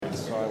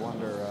I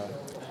wonder...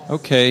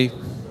 Okay.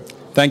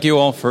 Thank you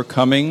all for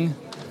coming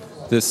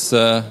this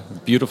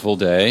beautiful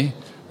day.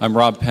 I'm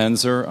Rob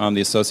Penzer. I'm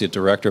the Associate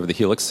Director of the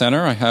Helix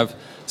Center. I have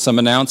some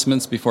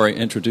announcements before I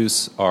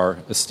introduce our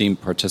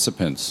esteemed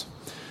participants.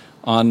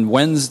 On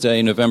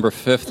Wednesday, November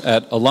 5th,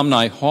 at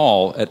Alumni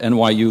Hall at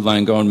NYU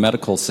Langone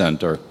Medical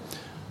Center,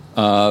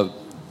 the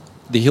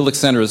Helix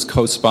Center is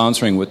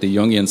co-sponsoring with the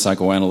Jungian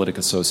Psychoanalytic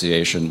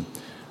Association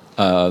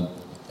a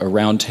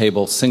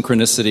roundtable,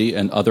 Synchronicity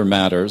and Other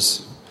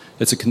Matters.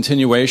 It's a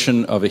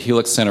continuation of a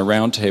Helix Center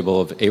roundtable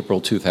of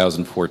April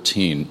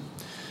 2014.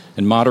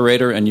 And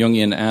moderator and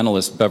Jungian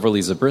analyst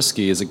Beverly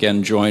Zabriskie is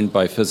again joined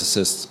by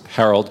physicists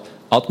Harold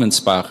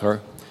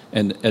Altmansbacher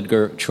and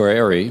Edgar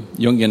Choueiri,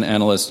 Jungian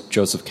analyst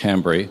Joseph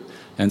Cambry,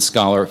 and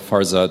scholar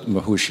Farzad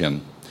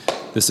Mahushian.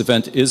 This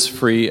event is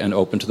free and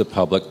open to the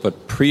public,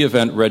 but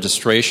pre-event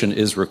registration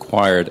is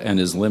required and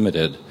is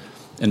limited,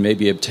 and may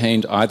be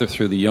obtained either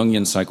through the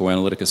Jungian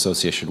Psychoanalytic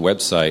Association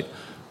website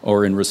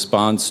or in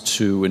response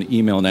to an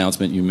email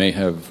announcement you may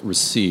have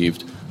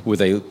received with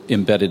an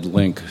embedded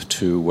link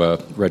to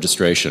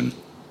registration.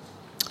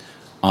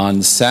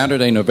 On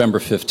Saturday, November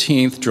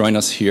 15th, join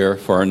us here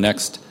for our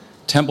next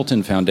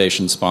Templeton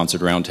Foundation-sponsored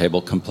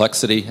roundtable,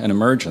 Complexity and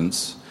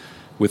Emergence,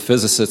 with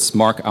physicists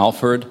Mark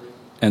Alford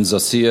and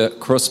Zosia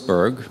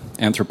Krusberg,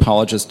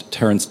 anthropologist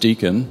Terence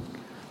Deacon,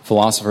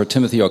 philosopher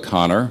Timothy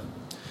O'Connor,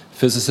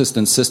 physicist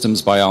and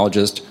systems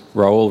biologist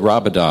Raoul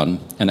Rabadán,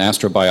 and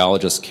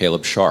astrobiologist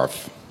Caleb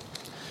Scharf.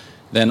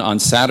 Then on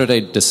Saturday,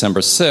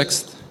 December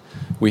 6th,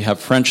 we have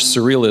French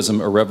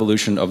Surrealism, A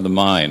Revolution of the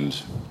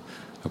Mind,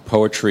 a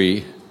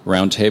poetry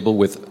roundtable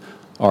with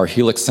our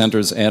Helix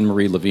Center's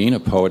Anne-Marie Levine, a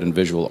poet and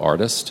visual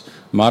artist,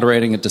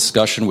 moderating a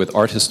discussion with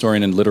art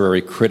historian and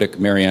literary critic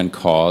Marianne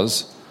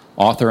Cause,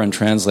 author and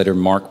translator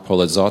Mark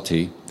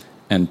Polizzotti,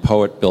 and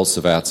poet Bill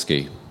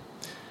Savatsky.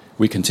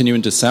 We continue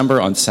in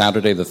December on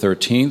Saturday the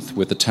 13th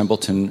with the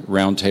Templeton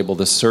Roundtable,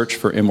 The Search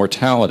for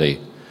Immortality,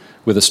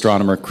 with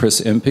astronomer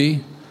Chris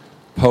Impey,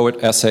 poet,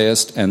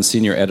 essayist, and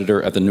senior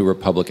editor at the New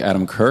Republic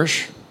Adam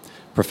Kirsch,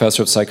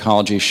 professor of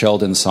psychology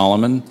Sheldon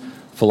Solomon,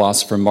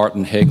 philosopher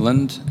Martin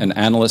Hageland, and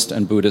analyst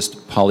and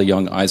Buddhist Polly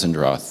Young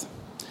Eisendrath.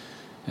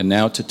 And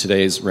now to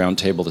today's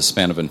roundtable, The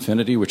Span of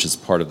Infinity, which is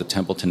part of the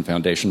Templeton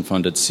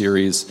Foundation-funded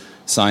series,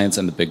 Science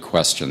and the Big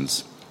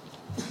Questions.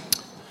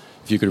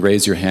 If you could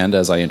raise your hand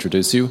as I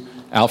introduce you.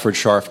 Alfred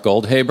Scharf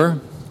Goldhaber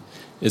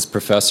is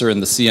professor in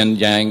the C.N.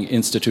 Yang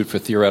Institute for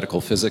Theoretical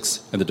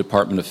Physics and the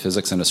Department of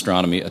Physics and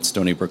Astronomy at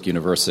Stony Brook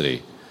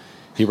University.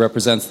 He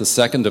represents the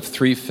second of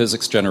three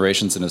physics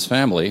generations in his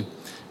family.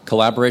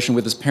 Collaboration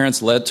with his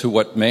parents led to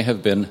what may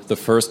have been the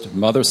first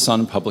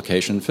mother-son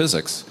publication in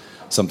physics,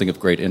 something of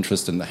great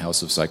interest in the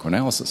House of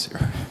Psychoanalysis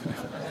here.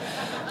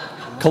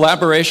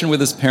 Collaboration with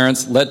his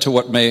parents led to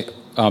what may...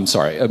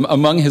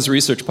 Among his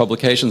research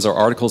publications are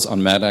articles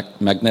on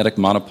magnetic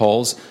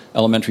monopoles,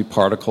 elementary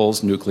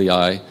particles,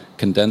 nuclei,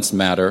 condensed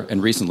matter,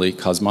 and recently,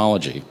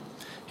 cosmology.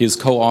 He is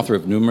co-author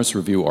of numerous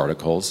review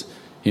articles.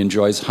 He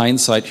enjoys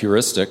hindsight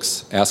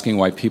heuristics, asking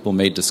why people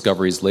made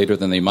discoveries later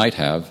than they might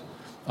have,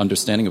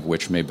 understanding of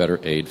which may better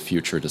aid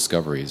future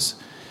discoveries.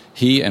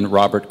 He and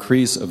Robert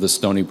Crease of the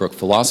Stony Brook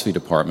Philosophy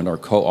Department are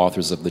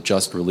co-authors of the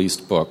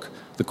just-released book,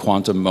 The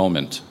Quantum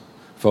Moment,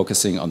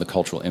 focusing on the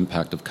cultural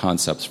impact of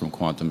concepts from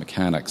quantum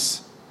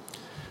mechanics.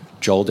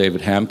 Joel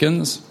David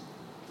Hampkins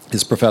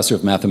is professor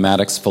of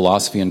mathematics,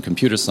 philosophy, and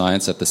computer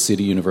science at the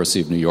City University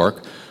of New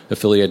York,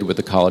 affiliated with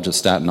the College of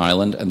Staten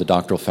Island and the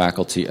doctoral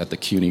faculty at the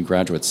CUNY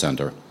Graduate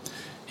Center.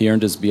 He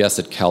earned his BS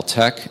at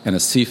Caltech and a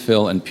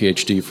CPhil and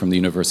PhD from the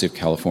University of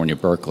California,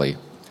 Berkeley.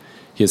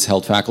 He has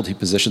held faculty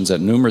positions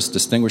at numerous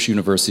distinguished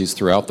universities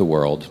throughout the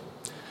world.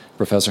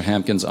 Professor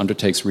Hampkins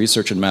undertakes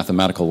research in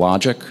mathematical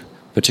logic,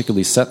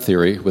 particularly set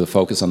theory, with a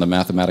focus on the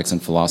mathematics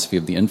and philosophy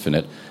of the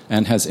infinite,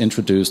 and has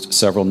introduced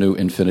several new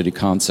infinity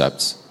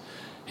concepts.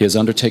 He has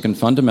undertaken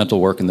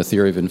fundamental work in the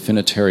theory of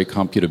infinitary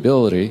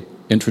computability,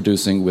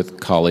 introducing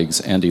with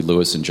colleagues Andy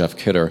Lewis and Jeff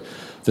Kidder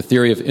the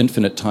theory of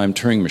infinite time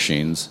Turing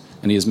machines,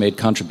 and he has made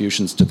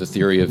contributions to the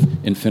theory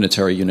of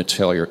infinitary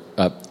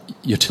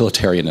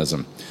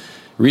utilitarianism.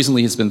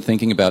 Recently, he's been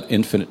thinking about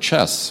infinite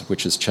chess,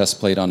 which is chess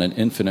played on an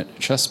infinite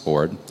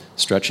chessboard,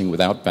 stretching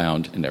without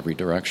bound in every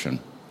direction.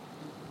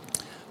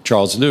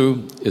 Charles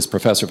Liu is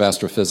professor of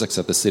astrophysics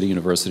at the City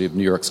University of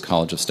New York's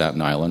College of Staten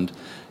Island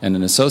and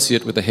an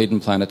associate with the Hayden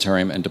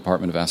Planetarium and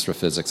Department of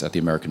Astrophysics at the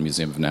American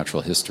Museum of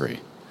Natural History.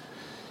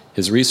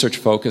 His research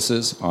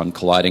focuses on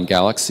colliding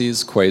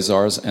galaxies,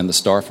 quasars, and the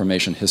star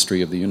formation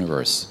history of the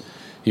universe.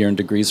 He earned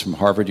degrees from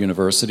Harvard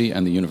University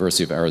and the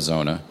University of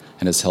Arizona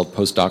and has held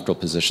postdoctoral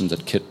positions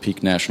at Kitt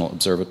Peak National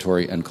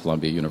Observatory and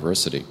Columbia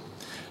University.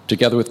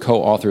 Together with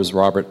co-authors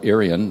Robert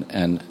Irian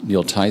and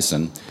Neil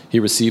Tyson, he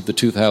received the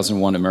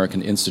 2001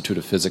 American Institute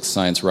of Physics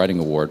Science Writing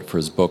Award for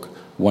his book,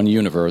 One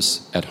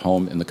Universe at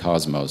Home in the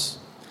Cosmos.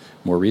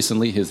 More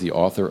recently, he is the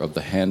author of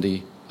the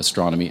Handy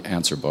Astronomy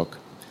Answer Book.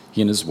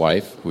 He and his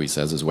wife, who he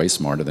says is way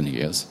smarter than he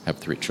is, have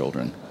 3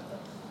 children.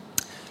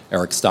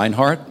 Eric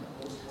Steinhardt,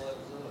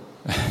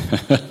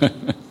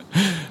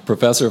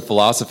 professor of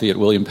philosophy at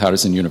William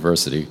Patterson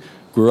University,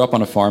 grew up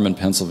on a farm in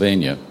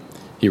Pennsylvania.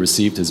 He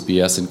received his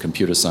BS in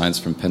computer science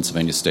from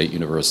Pennsylvania State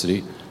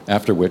University,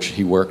 after which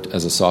he worked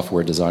as a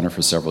software designer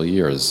for several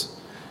years.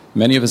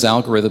 Many of his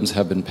algorithms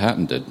have been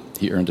patented.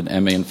 He earned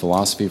an MA in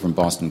philosophy from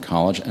Boston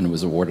College and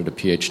was awarded a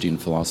PhD in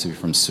philosophy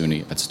from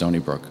SUNY at Stony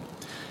Brook.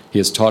 He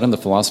has taught in the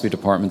philosophy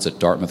departments at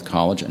Dartmouth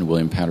College and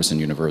William Patterson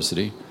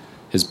University.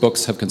 His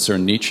books have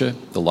concerned Nietzsche,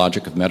 the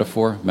logic of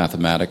metaphor,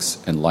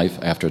 mathematics, and life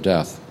after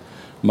death.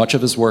 Much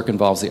of his work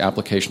involves the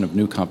application of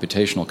new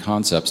computational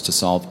concepts to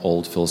solve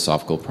old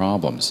philosophical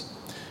problems.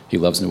 He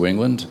loves New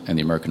England and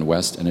the American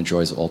West and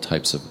enjoys all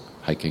types of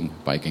hiking,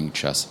 biking,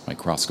 chess,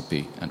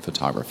 microscopy, and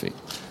photography.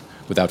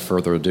 Without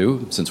further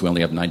ado, since we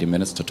only have 90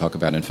 minutes to talk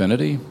about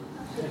infinity,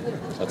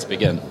 let's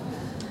begin.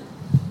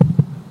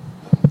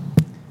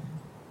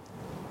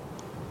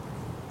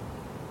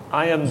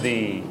 I am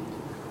the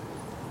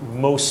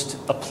most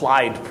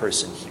applied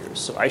person here,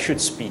 so I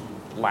should speak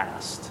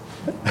last,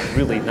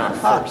 really not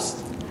first.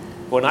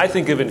 When I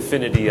think of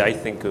infinity, I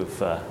think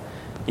of,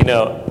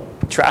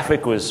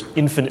 traffic was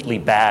infinitely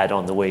bad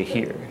on the way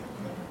here.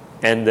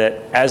 And that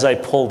as I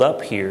pulled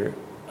up here,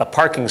 a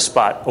parking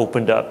spot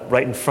opened up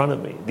right in front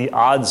of me. The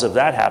odds of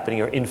that happening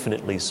are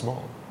infinitely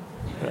small.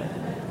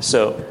 Right?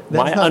 So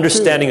my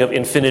understanding of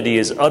infinity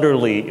is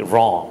utterly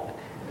wrong.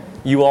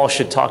 You all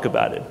should talk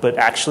about it. But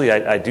actually,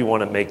 I do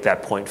want to make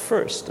that point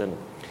first. And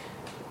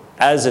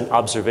as an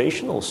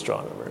observational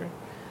astronomer,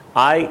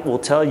 I will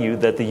tell you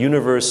that the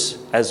universe,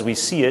 as we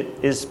see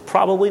it, is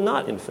probably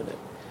not infinite.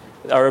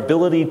 Our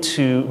ability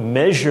to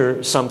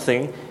measure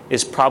something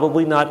is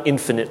probably not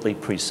infinitely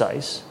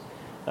precise.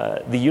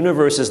 The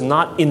universe is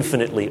not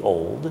infinitely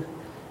old.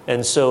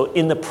 And so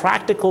in the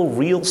practical,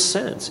 real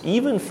sense,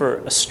 even for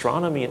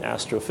astronomy and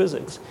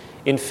astrophysics,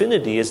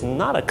 infinity is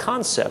not a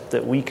concept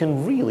that we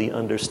can really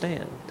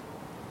understand.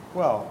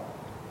 Well,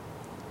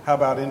 how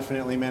about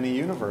infinitely many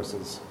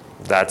universes?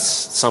 That's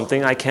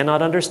something I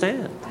cannot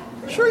understand.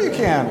 Sure you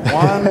can.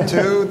 1,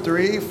 2,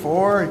 3,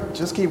 4.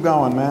 Just keep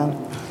going,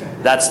 man.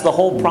 That's the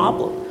whole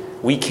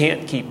problem. We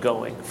can't keep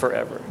going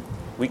forever.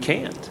 We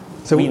can't.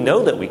 So we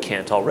know that we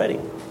can't already.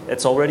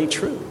 It's already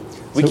true.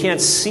 We can't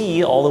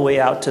see all the way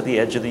out to the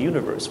edge of the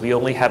universe. We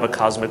only have a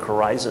cosmic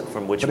horizon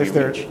from which we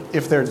reach.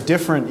 If they're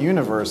different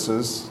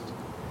universes,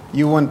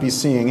 you wouldn't be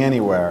seeing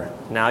anywhere.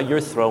 Now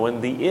you're throwing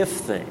the if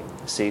thing.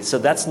 See, so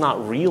that's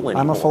not real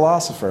anymore. I'm a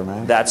philosopher,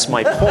 man. That's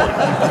my point.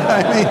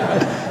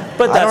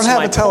 I don't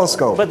have a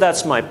telescope. But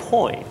that's my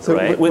point, so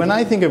right? When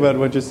I think about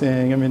what you're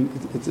saying, I mean,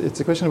 it's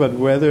a question about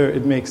whether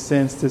it makes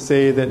sense to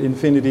say that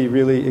infinity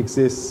really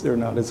exists or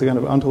not. It's a kind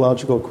of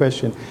ontological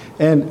question.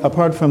 And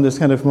apart from this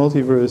kind of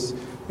multiverse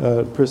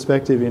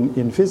perspective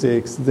in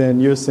physics, then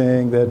you're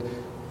saying that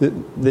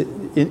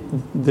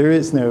there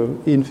is no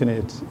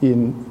infinite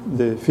in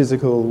the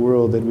physical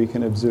world that we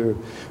can observe.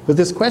 But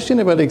this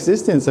question about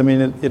existence, I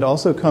mean, it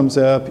also comes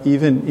up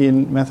even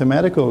in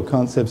mathematical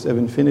concepts of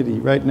infinity.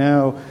 Right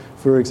now,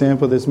 for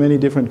example, there's many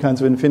different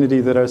kinds of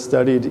infinity that are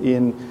studied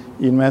in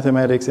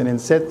mathematics and in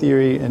set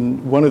theory.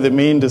 And one of the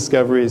main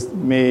discoveries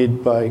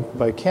made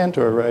by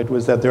Cantor, right,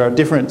 was that there are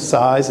different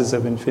sizes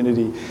of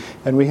infinity.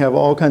 And we have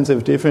all kinds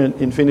of different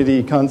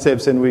infinity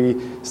concepts, and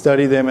we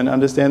study them and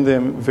understand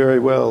them very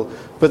well.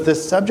 But the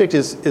subject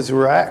is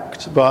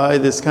racked by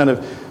this kind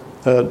of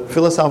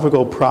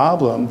philosophical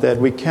problem that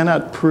we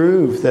cannot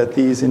prove that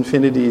these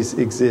infinities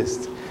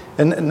exist.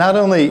 And not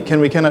only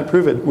cannot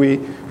prove it,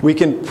 we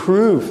can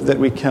prove that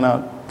we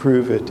cannot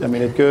prove it. I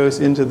mean, it goes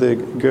into the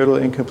Gödel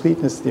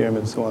incompleteness theorem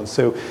and so on.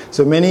 So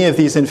many of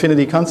these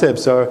infinity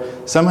concepts are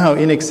somehow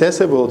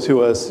inaccessible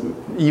to us,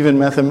 even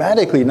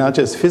mathematically, not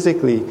just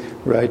physically,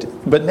 right?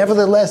 But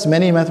nevertheless,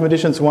 many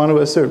mathematicians want to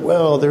assert,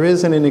 well, there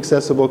is an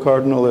inaccessible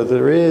cardinal, or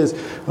there is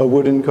a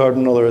wooden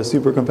cardinal, or a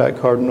super compact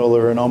cardinal,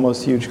 or an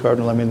almost huge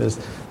cardinal. I mean, there's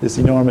this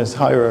enormous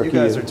hierarchy. You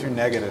guys are too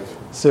negative.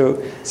 So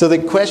the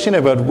question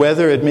about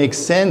whether it makes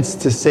sense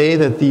to say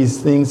that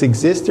these things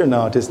exist or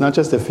not is not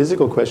just a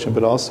physical question,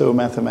 but also a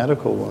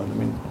mathematical one. I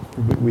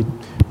mean,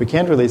 we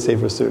can't really say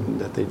for certain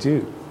that they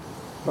do.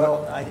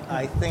 Well,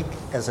 I think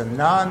as a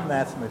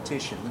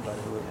non-mathematician, but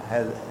who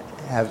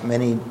have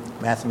many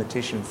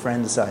mathematician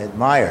friends I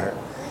admire,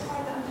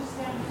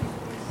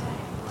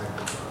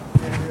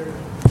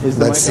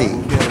 let's see.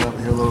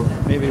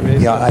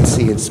 Yeah, I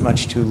see it's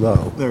much too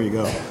low. There you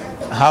go.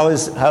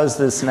 How's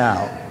this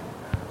now?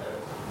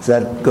 Is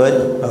that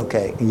good?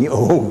 Okay.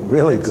 Oh,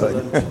 really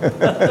good.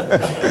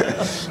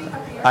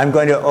 I'm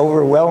going to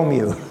overwhelm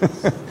you.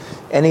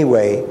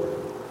 Anyway,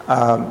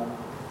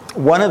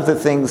 one of the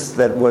things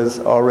that was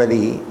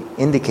already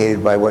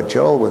indicated by what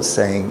Joel was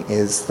saying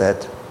is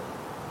that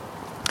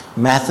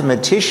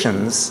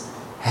mathematicians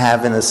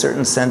have, in a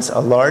certain sense, a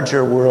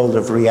larger world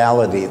of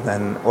reality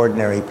than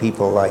ordinary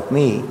people like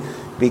me,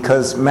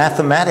 because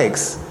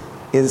mathematics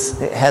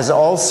has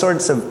all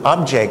sorts of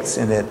objects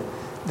in it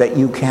that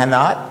you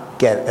cannot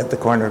get at the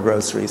corner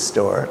grocery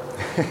store,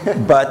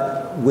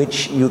 but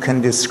which you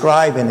can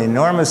describe in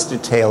enormous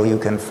detail, you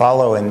can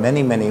follow in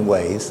many, many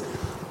ways.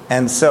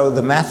 And so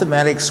the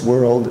mathematics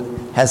world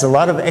has a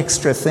lot of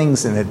extra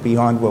things in it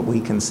beyond what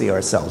we can see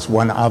ourselves.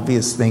 One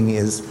obvious thing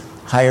is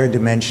higher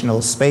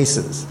dimensional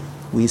spaces.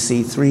 We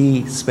see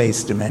 3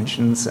 space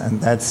dimensions, and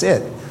that's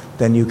it.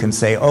 Then you can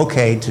say,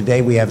 okay,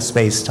 today we have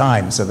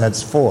space-time, so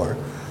that's 4.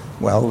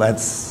 Well,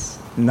 that's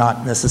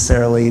not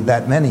necessarily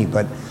that many,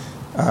 but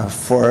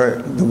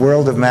for the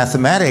world of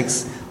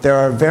mathematics, there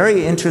are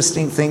very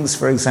interesting things,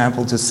 for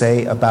example, to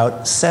say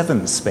about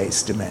 7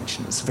 space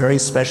dimensions, very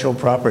special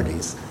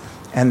properties.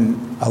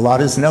 And a lot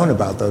is known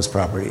about those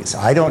properties.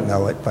 I don't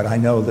know it, but I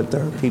know that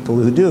there are people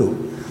who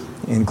do,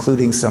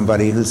 including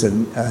somebody who's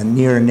a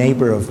near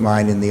neighbor of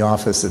mine in the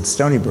office at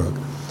Stony Brook.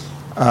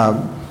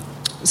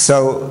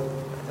 So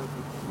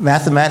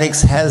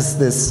mathematics has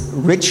this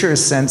richer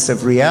sense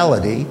of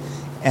reality,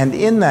 and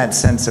in that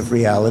sense of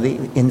reality,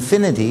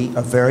 infinity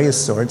of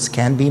various sorts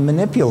can be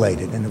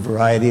manipulated in a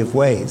variety of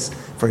ways.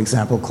 For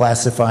example,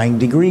 classifying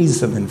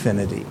degrees of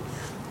infinity.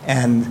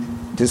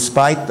 And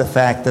despite the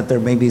fact that there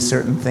may be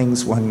certain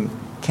things one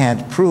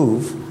can't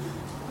prove,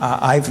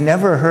 I've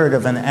never heard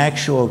of an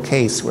actual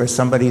case where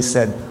somebody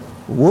said,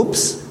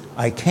 whoops,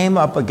 I came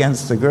up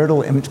against the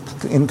Gödel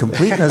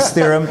incompleteness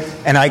theorem,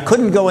 and I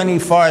couldn't go any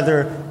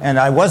farther, and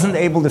I wasn't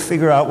able to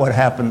figure out what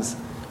happens.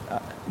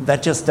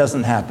 That just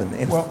doesn't happen.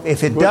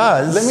 If it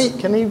does,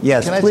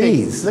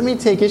 please. Let me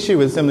take issue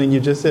with something you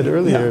just said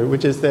earlier,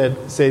 which is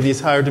that, say, these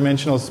higher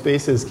dimensional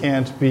spaces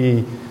can't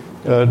be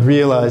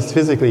realized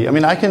physically. I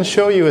mean, I can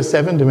show you a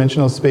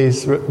 7-dimensional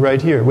space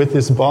right here with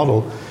this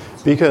bottle,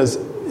 because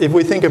if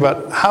we think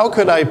about how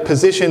could I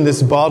position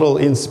this bottle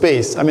in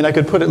space, I mean, I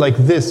could put it like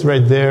this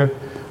right there,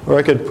 or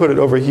I could put it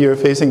over here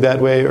facing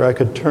that way, or I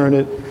could turn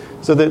it.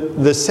 So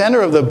that the center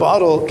of the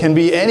bottle can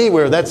be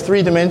anywhere. That's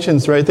 3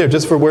 dimensions right there,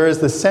 just for where is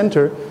the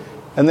center.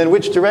 And then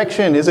which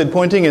direction is it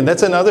pointing in?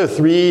 That's another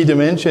 3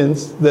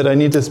 dimensions that I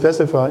need to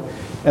specify.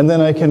 And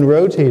then I can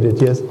rotate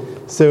it, yes.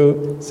 So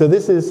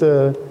this is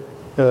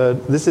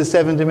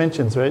 7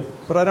 dimensions, right?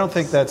 But I don't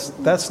think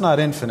that's not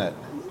infinite.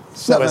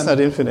 No, it's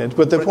not infinite.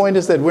 But the point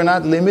is that we're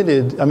not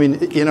limited. I mean,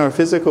 in our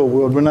physical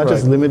world, we're not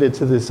just limited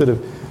to this sort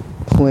of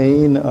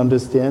plain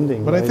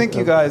understanding. But I think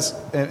you guys,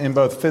 in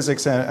both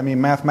physics and, I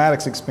mean,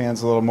 mathematics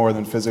expands a little more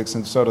than physics,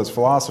 and so does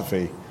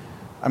philosophy.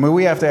 I mean,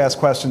 we have to ask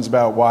questions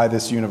about why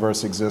this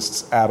universe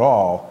exists at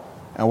all,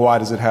 and why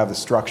does it have the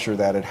structure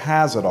that it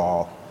has at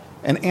all.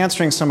 And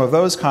answering some of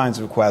those kinds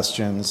of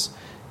questions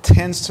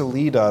tends to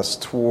lead us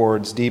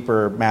towards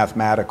deeper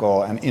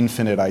mathematical and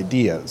infinite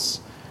ideas.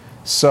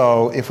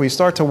 So if we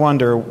start to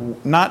wonder,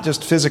 not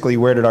just physically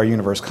where did our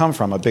universe come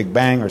from, a Big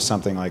Bang or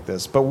something like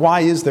this, but why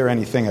is there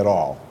anything at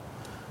all?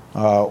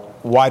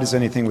 Why does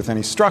anything with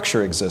any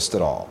structure exist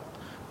at all?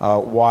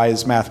 Why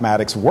does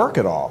mathematics work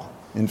at all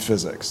in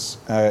physics,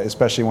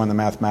 especially when the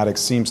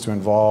mathematics seems to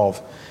involve,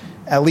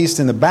 at least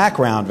in the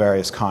background,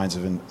 various kinds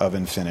of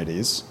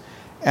infinities?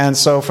 And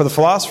so for the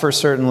philosopher,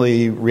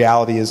 certainly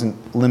reality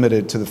isn't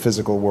limited to the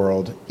physical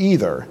world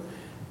either.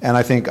 And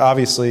I think,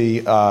 obviously,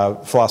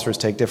 philosophers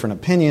take different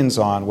opinions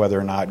on whether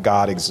or not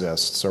God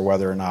exists or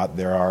whether or not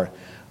there are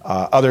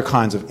other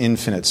kinds of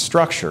infinite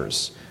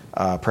structures,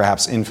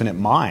 perhaps infinite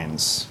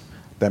minds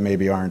that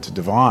maybe aren't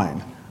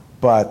divine.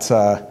 But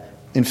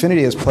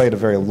infinity has played a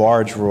very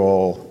large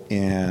role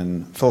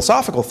in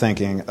philosophical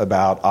thinking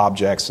about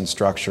objects and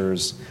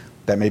structures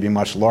that may be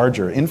much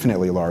larger,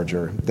 infinitely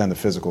larger than the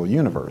physical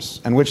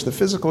universe, and which the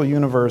physical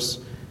universe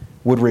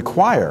would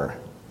require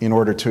in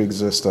order to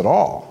exist at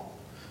all.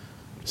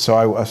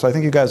 So I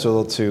think you guys are a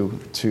little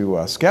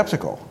too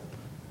skeptical.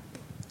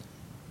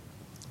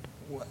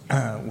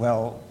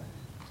 Well,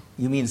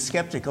 you mean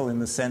skeptical in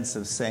the sense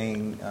of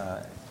saying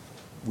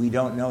we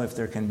don't know if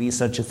there can be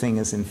such a thing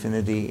as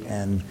infinity,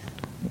 and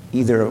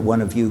either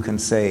one of you can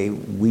say,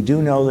 we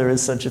do know there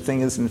is such a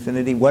thing as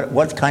infinity?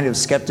 What kind of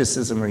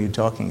skepticism are you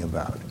talking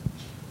about?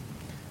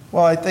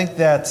 Well, I think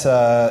that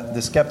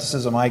the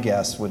skepticism, I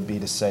guess, would be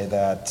to say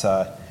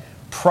that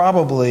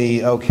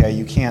probably, okay,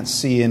 you can't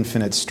see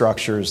infinite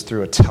structures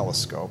through a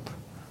telescope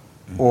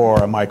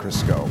or a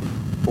microscope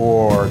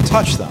or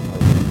touch them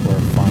or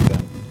find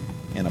them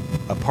in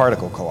a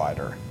particle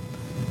collider.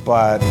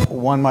 But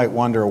one might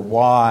wonder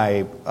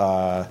why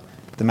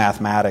the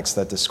mathematics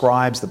that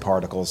describes the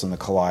particles in the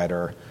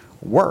collider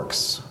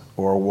works,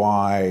 or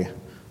why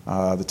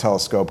the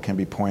telescope can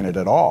be pointed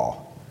at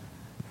all.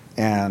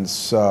 And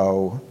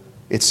so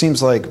it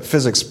seems like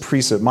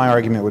my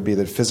argument would be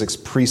that physics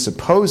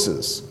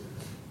presupposes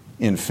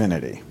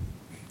infinity,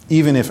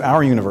 even if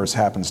our universe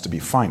happens to be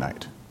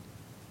finite.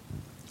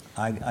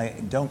 I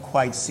don't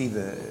quite see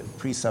the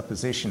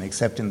presupposition,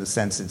 except in the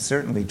sense it's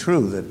certainly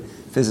true that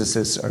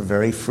physicists are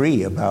very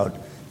free about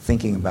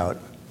thinking about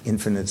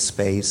infinite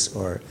space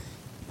or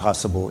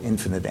possible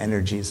infinite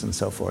energies and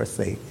so forth.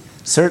 They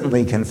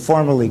certainly can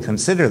formally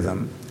consider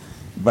them,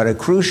 but a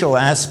crucial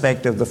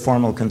aspect of the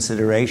formal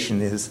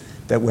consideration is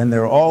that when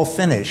they're all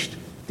finished,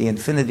 the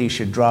infinity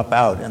should drop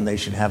out and they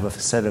should have a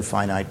set of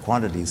finite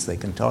quantities they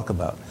can talk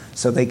about.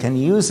 So they can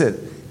use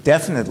it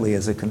definitely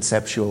as a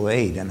conceptual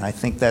aid, and I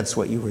think that's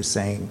what you were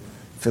saying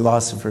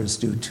philosophers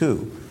do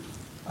too.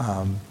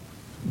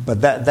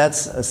 But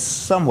that's a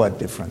somewhat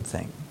different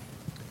thing.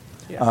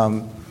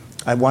 Yeah.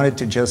 I wanted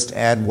to just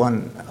add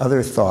one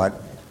other thought,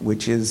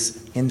 which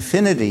is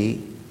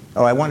infinity.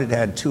 Oh, I wanted to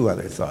add two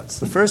other thoughts.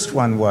 The first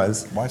one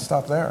was, Why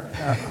stop there?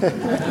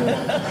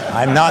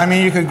 I'm not. I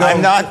mean, you could go.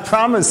 I'm not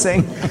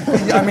promising.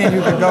 I mean,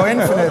 you could go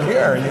infinite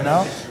here, you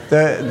know?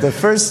 The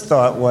first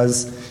thought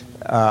was,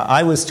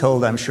 I was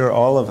told, I'm sure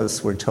all of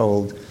us were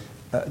told,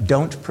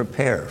 don't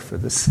prepare for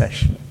this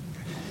session.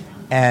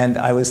 And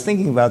I was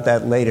thinking about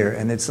that later,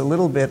 and it's a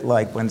little bit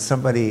like when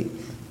somebody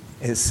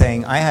is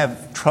saying, I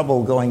have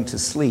trouble going to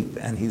sleep,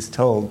 and he's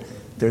told,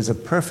 there's a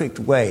perfect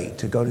way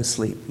to go to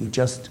sleep. You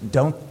just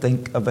don't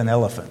think of an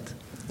elephant.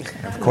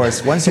 Of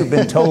course, once you've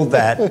been told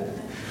that,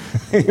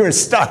 you're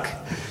stuck.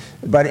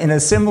 But in a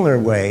similar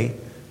way,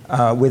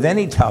 with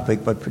any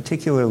topic, but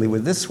particularly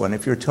with this one,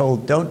 if you're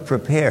told don't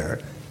prepare,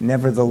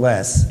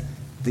 nevertheless,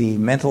 the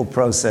mental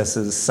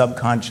processes,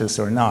 subconscious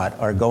or not,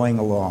 are going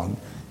along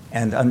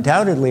and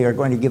undoubtedly are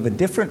going to give a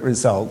different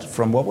result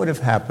from what would have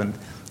happened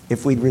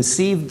if we'd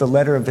received the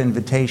letter of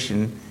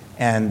invitation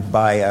and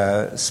by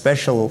a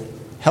special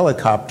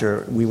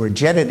helicopter we were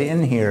jetted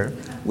in here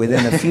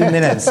within a few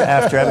minutes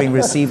after having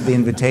received the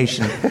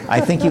invitation. I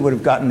think you would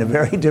have gotten a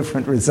very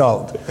different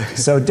result.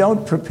 So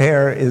don't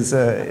prepare is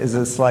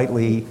a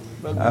slightly...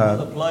 Well,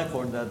 we'll apply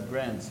for that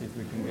grant, see if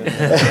we can get it.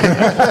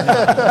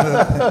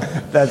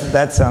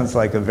 That sounds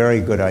like a very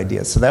good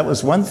idea. So that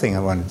was one thing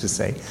I wanted to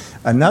say.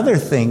 Another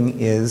thing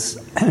is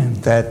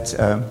that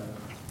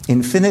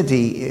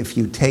infinity, if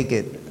you take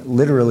it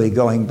literally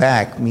going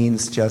back,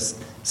 means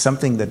just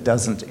something that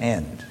doesn't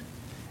end.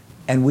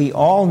 And we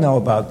all know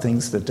about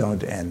things that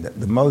don't end.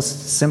 The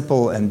most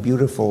simple and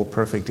beautiful,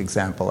 perfect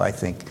example, I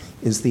think,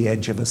 is the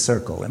edge of a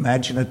circle.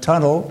 Imagine a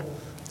tunnel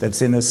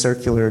that's in a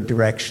circular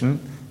direction,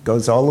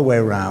 goes all the way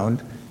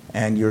around,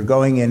 and you're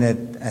going in it,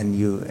 and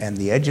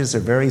the edges are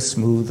very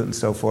smooth and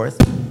so forth.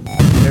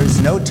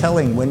 There's no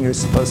telling when you're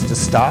supposed to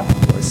stop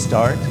or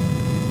start,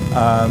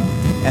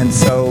 and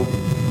so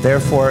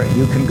therefore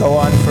you can go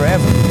on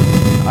forever.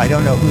 I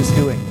don't know who's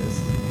doing this.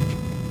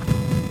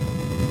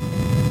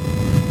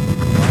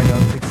 No, I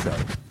don't think so.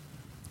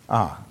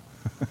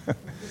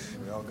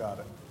 We all got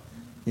it.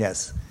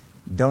 Yes.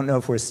 Don't know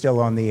if we're still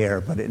on the air,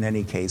 but in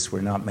any case,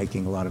 we're not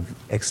making a lot of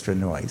extra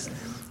noise.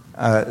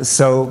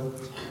 So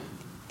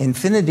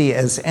infinity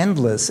as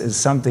endless is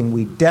something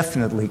we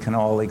definitely can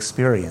all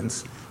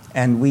experience,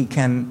 and we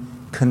can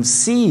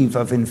conceive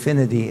of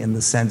infinity in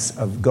the sense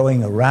of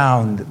going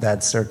around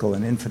that circle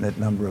an infinite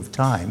number of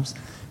times,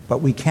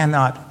 but we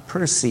cannot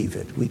perceive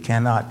it, we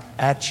cannot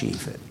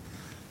achieve it.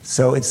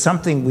 So it's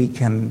something we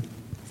can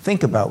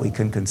think about, we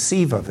can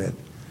conceive of it,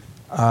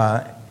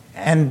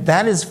 and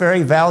that is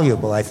very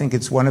valuable. I think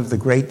it's one of the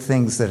great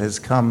things that has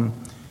come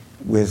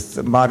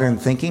with modern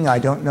thinking. I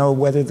don't know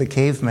whether the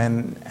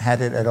cavemen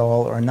had it at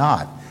all or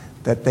not,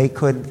 that they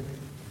could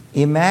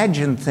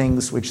imagine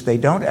things which they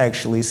don't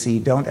actually see,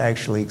 don't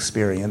actually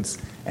experience,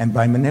 and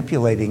by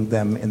manipulating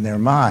them in their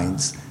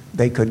minds,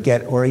 they could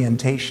get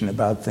orientation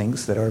about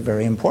things that are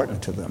very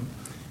important to them.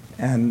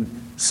 And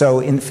so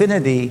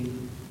infinity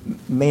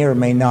may or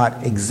may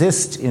not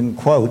exist in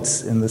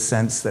quotes in the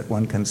sense that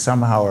one can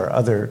somehow or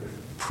other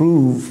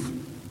prove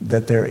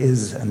that there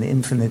is an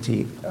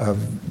infinity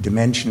of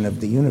dimension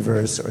of the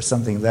universe or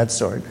something of that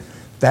sort.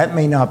 That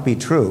may not be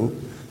true,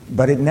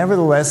 but it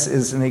nevertheless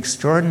is an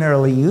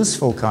extraordinarily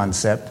useful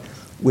concept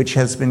which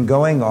has been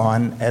going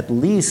on at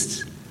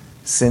least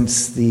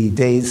since the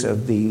days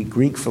of the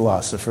Greek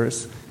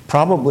philosophers,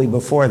 probably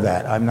before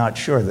that. I'm not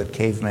sure that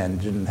cavemen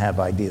didn't have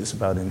ideas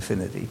about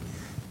infinity.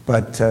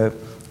 But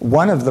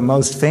one of the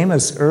most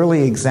famous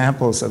early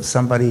examples of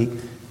somebody,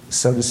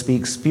 so to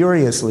speak,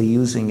 spuriously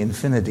using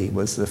infinity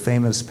was the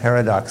famous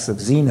paradox of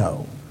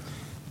Zeno.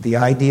 The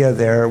idea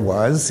there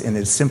was, in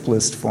its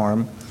simplest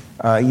form,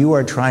 you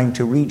are trying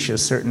to reach a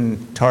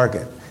certain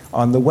target.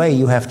 On the way,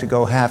 you have to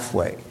go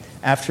halfway.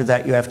 After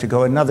that, you have to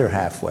go another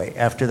halfway.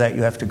 After that,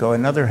 you have to go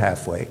another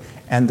halfway.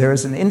 And there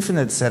is an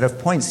infinite set of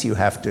points you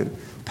have to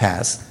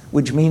pass,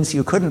 which means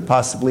you couldn't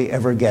possibly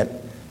ever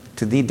get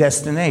to the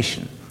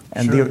destination.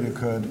 And sure you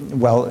could.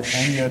 Well,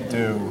 and you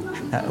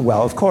do.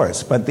 Well, of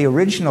course. But the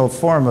original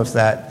form of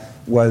that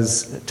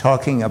was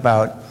talking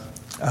about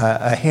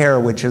a hare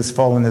which has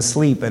fallen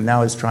asleep and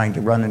now is trying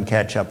to run and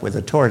catch up with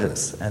a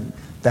tortoise. And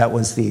that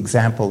was the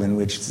example in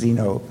which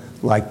Zeno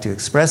liked to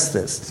express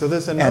this. So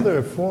there's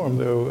another form,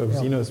 though, of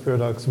Zeno's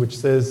paradox, which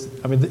says,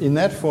 I mean, in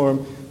that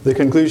form, the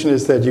conclusion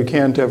is that you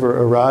can't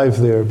ever arrive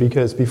there,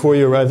 because before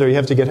you arrive there, you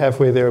have to get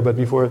halfway there, but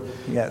before,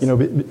 yes.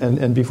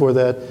 And before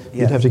that,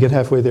 you'd have to get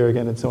halfway there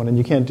again, and so on. And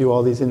you can't do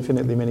all these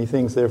infinitely many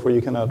things, therefore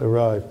you cannot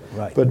arrive.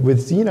 Right. But with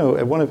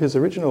Zeno, one of his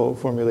original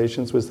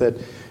formulations was that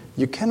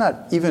you cannot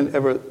even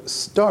ever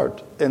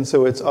start, and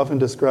so it's often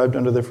described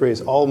under the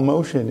phrase, all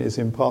motion is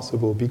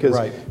impossible, because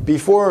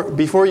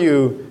before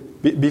you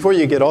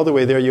get all the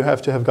way there, you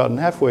have to have gotten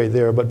halfway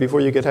there, but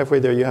before you get halfway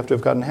there, you have to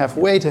have gotten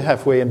halfway to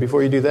halfway, and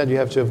before you do that, you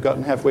have to have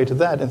gotten halfway to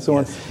that, and so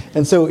on.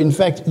 And so, in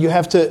fact, you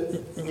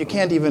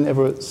can't even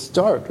ever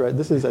start, right?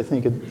 This is, I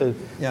think,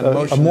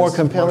 a more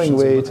compelling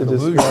way to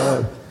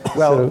describe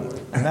Well,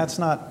 and that's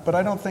not. But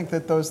I don't think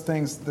that those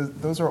things.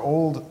 Those are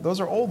old. Those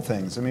are old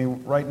things. I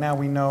mean, right now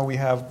we know we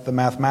have the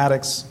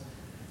mathematics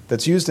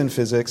that's used in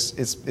physics.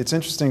 It's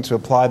interesting to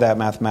apply that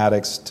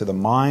mathematics to the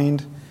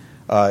mind.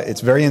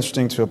 It's very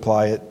interesting to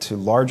apply it to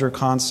larger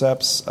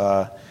concepts.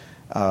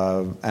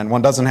 And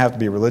one doesn't have to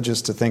be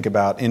religious to think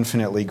about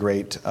infinitely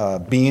great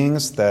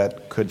beings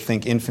that could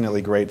think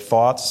infinitely great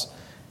thoughts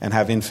and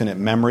have infinite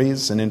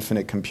memories, an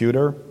infinite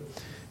computer.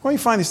 Well, you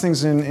find these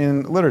things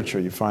in literature.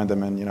 You find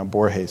them in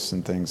Borges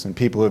and things, and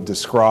people who have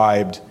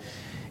described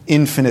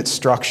infinite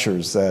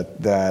structures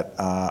that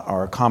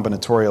are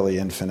combinatorially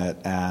infinite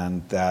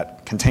and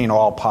that contain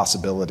all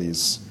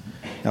possibilities.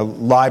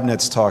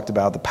 Leibniz talked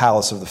about the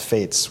Palace of the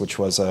Fates, which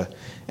was an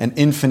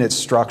infinite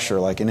structure,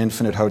 like an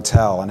infinite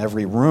hotel, and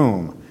every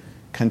room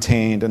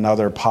contained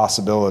another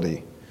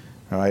possibility.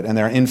 Right? And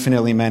there are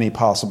infinitely many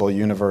possible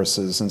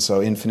universes, and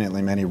so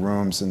infinitely many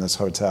rooms in this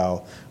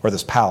hotel, or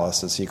this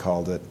palace, as he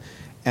called it.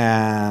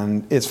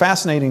 And it's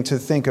fascinating to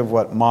think of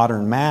what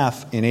modern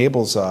math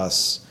enables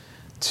us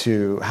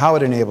how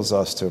it enables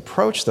us to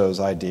approach those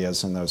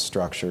ideas and those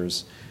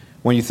structures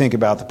when you think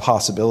about the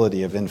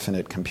possibility of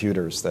infinite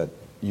computers that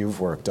you've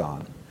worked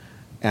on.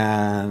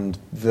 And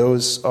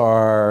those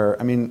are,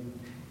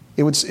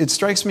 it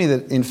strikes me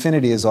that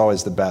infinity is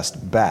always the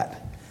best bet.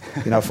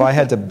 If I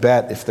had to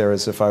bet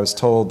if I was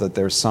told that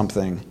there's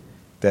something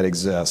that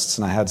exists,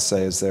 and I had to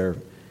say, is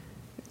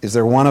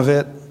there one of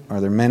it? Are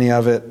there many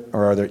of it,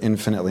 or are there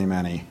infinitely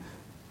many?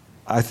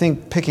 I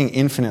think picking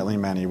infinitely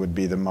many would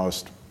be the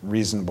most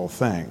reasonable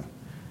thing,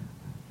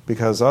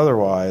 because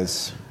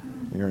otherwise,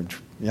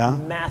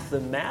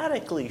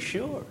 Mathematically,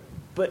 sure.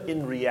 But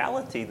in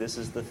reality, this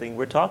is the thing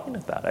we're talking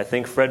about. I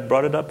think Fred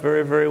brought it up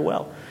very, very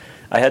well.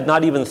 I had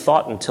not even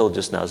thought until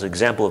just now, as an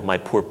example of my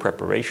poor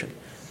preparation,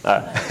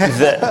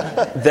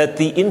 that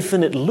the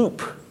infinite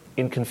loop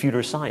in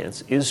computer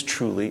science is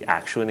truly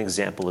actually an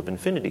example of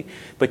infinity.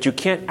 But you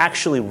can't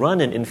actually run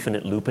an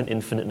infinite loop an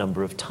infinite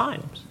number of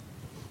times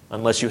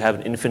unless you have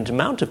an infinite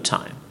amount of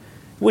time,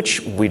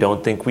 which we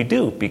don't think we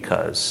do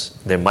because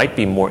there might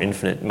be more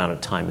infinite amount of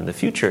time in the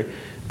future.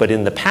 But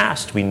in the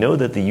past, we know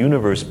that the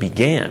universe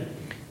began,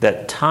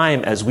 that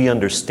time as we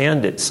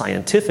understand it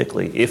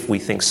scientifically, if we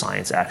think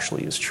science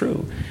actually is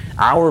true,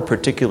 our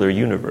particular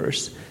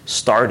universe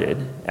started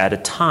at a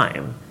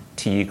time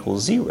t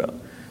equals 0.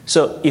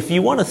 So if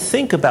you want to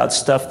think about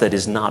stuff that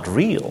is not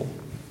real,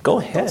 go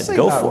ahead, Don't say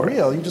go not for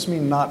real. it. You just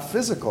mean not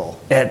physical.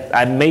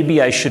 And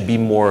maybe I should be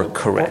more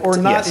correct. Or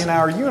not yes. in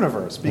our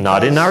universe.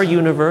 Not in our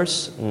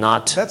universe,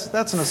 not that's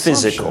an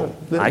physical.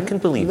 assumption. I can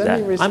believe that.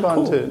 Let me respond I'm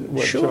cool. to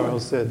what Sure.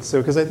 Charles said. So,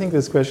 because I think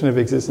this question of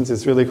existence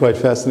is really quite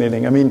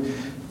fascinating.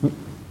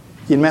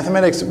 In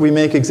mathematics, we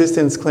make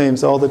existence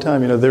claims all the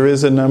time. There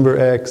is a number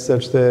x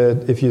such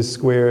that if you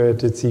square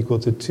it, it's equal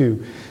to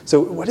 2. So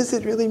what does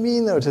it really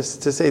mean, though, to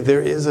say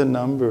there is a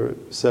number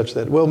such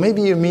that? Well,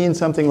 maybe you mean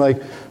something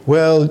like,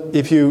 well,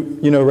 if you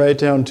write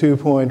down 2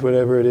 point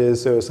whatever it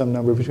is, so some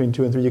number between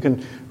 2 and 3, you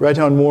can write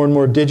down more and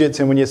more digits,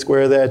 and when you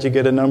square that, you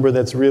get a number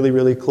that's really,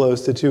 really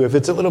close to 2. If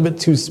it's a little bit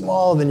too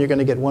small, then you're going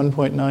to get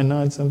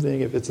 1.99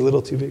 something. If it's a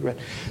little too big, right?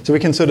 So we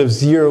can sort of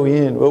zero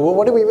in. Well,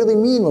 what do we really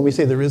mean when we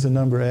say there is a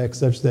number x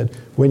such that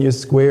when you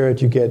square it,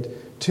 you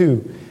get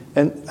 2?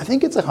 And I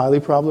think it's a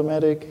highly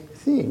problematic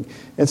thing.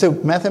 And so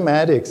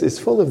mathematics is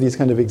full of these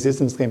kind of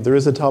existence claims. There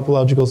is a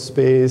topological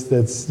space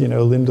that's,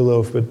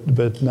 Lindelof,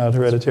 but not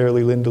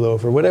hereditarily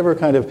Lindelof, or whatever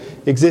kind of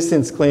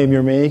existence claim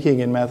you're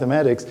making in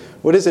mathematics.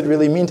 What does it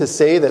really mean to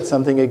say that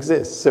something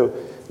exists? So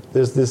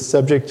there's this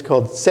subject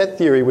called set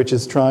theory, which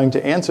is trying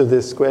to answer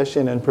this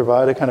question and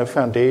provide a kind of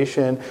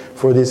foundation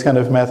for these kind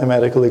of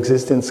mathematical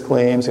existence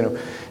claims,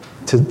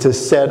 to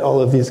set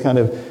all of these kind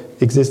of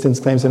existence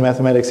claims in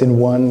mathematics in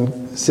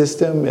one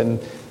system, and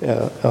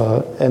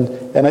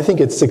I think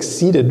it's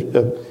succeeded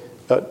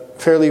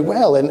fairly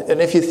well.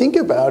 And if you think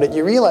about it,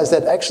 you realize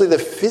that actually the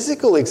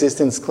physical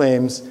existence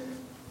claims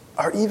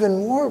are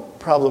even more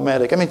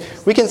problematic.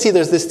 We can see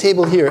there's this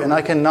table here, and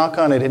I can knock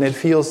on it, and it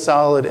feels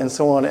solid, and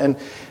so on.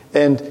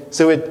 And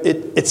so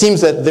it seems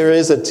that there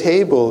is a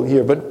table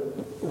here, but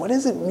what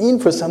does it mean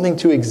for something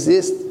to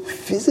exist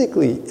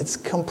physically? It's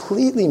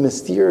completely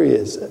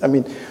mysterious.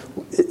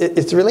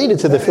 It's related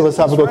to the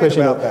philosophical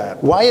question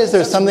of why is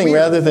there something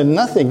rather than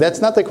nothing? That's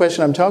not the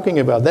question I'm talking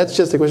about. That's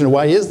just the question of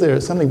why is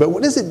there something? But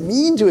what does it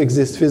mean to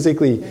exist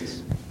physically?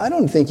 I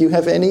don't think you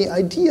have any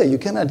idea. You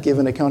cannot give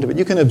an account of it.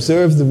 You can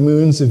observe the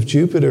moons of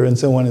Jupiter and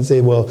so on and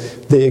say, well,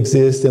 they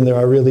exist and there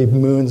are really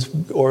moons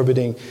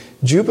orbiting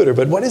Jupiter.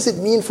 But what does it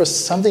mean for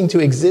something to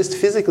exist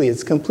physically?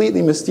 It's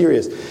completely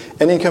mysterious.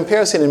 And in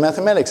comparison, in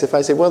mathematics, if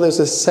I say, well, there's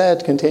a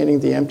set containing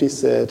the empty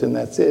set and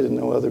that's it and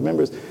no other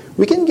members,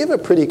 we can give a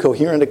pretty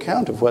coherent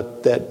account of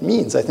what that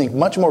means. I think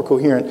much more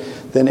coherent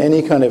than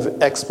any kind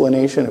of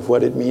explanation of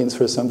what it means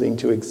for something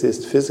to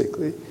exist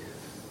physically.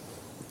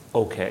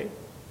 Okay.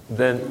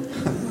 Then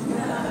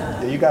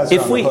you guys are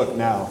on the hook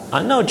now.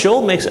 No,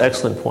 Joel makes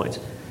excellent points.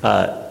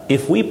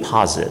 If we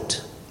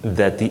posit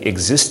that the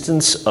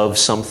existence of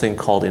something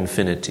called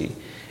infinity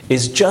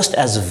is just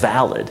as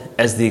valid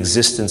as the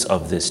existence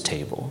of this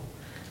table,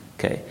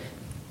 okay,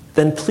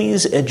 then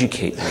please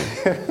educate me.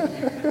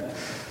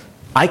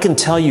 I can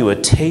tell you a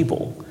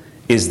table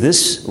is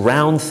this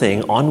round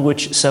thing on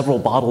which several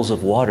bottles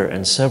of water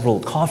and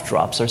several cough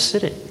drops are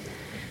sitting.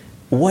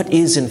 What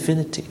is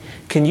infinity?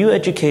 Can you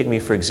educate me,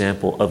 for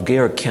example, of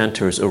Georg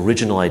Cantor's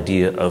original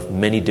idea of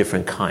many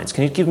different kinds?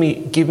 Can you give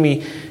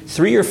me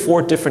 3 or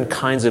 4 different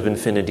kinds of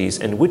infinities,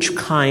 and which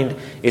kind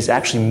is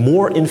actually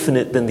more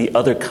infinite than the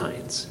other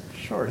kinds?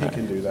 Sure, he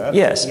can do that.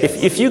 Yes.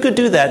 If you could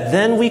do that,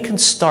 then we can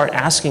start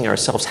asking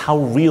ourselves how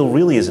real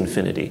really is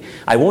infinity.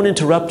 I won't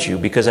interrupt you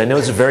because I know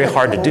it's very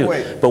hard to do.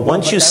 But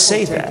once you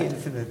say that,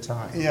 infinite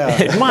time.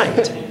 Yeah. it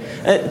might.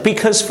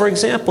 Because, for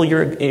example,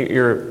 your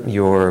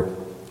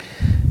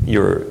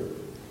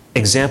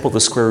example, the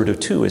square root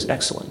of 2, is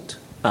excellent.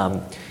 The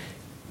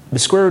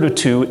square root of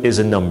 2 is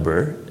a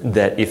number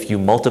that if you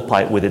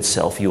multiply it with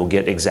itself, you will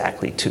get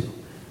exactly 2.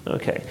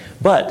 Okay.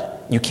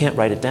 But you can't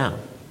write it down.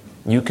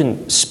 You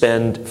can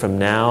spend from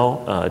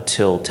now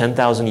till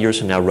 10,000 years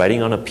from now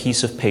writing on a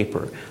piece of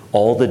paper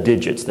all the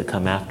digits that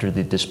come after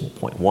the decimal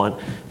point.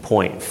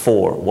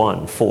 1.4,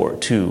 1, 4,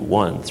 2,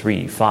 1,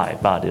 3,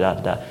 5, da, da,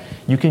 da, da.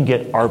 You can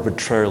get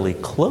arbitrarily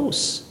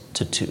close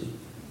to 2,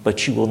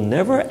 but you will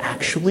never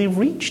actually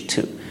reach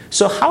 2.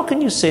 So how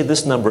can you say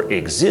this number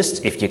exists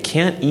if you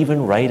can't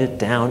even write it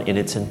down in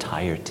its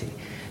entirety?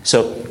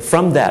 So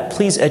from that,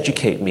 please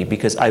educate me,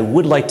 because I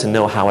would like to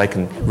know how I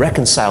can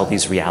reconcile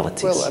these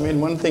realities. Well, I mean,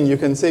 one thing you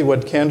can say,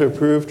 what Cantor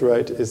proved,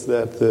 right, is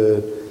that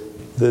the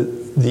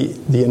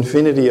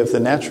infinity of the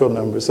natural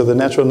numbers, so the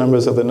natural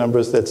numbers are the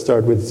numbers that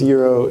start with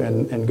 0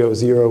 and go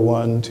 0,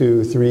 1,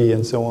 2, 3,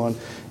 and so on.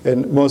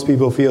 And most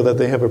people feel that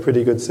they have a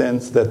pretty good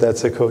sense that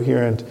that's a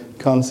coherent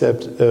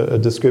concept, a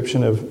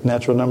description of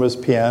natural numbers.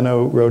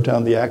 Peano wrote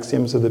down the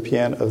axioms of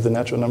the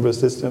natural number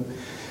system,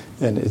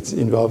 and it's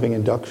involving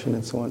induction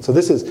and so on. So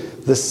this is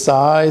the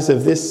size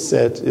of this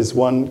set is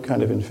one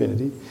kind of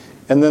infinity.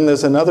 And then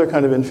there's another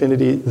kind of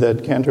infinity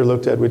that Cantor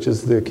looked at, which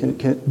is the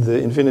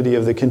infinity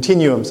of the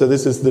continuum. So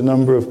this is the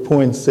number of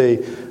points,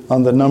 say,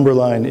 on the number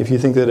line. If you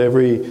think that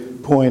every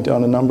point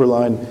on a number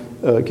line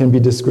can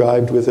be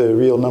described with a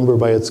real number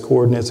by its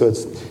coordinates, so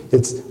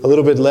it's a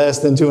little bit less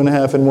than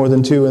 2.5 and more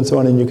than 2 and so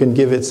on, and you can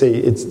give it, say,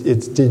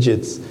 its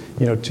digits,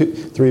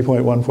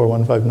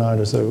 3.14159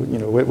 or so,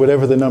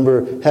 whatever the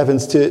number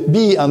happens to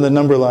be on the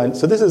number line.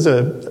 So this is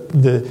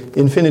the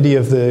infinity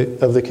of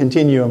the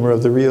continuum, or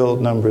of the real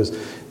numbers.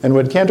 And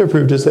what Cantor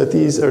proved is that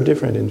these are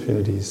different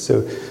infinities.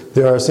 So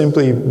there are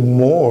simply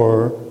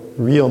more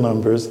real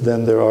numbers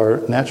than there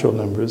are natural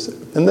numbers.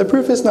 And the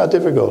proof is not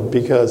difficult,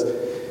 because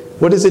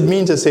what does it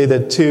mean to say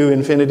that 2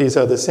 infinities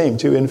are the same?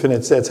 2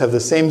 infinite sets have the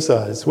same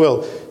size?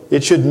 Well,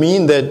 it should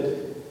mean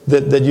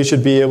that you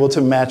should be able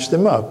to match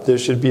them up. There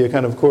should be a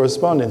kind of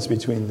correspondence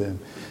between them.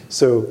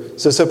 So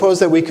suppose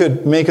that we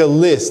could make a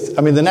list.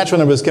 I mean, the natural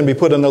numbers can be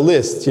put on a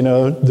list.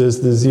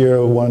 There's the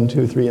 0, 1,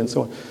 2, 3, and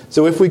so on.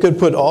 So if we could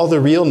put all the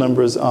real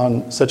numbers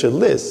on such a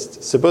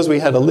list, suppose we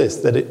had a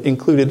list that it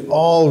included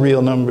all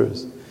real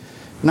numbers.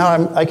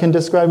 Now I can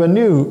describe a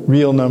new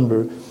real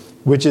number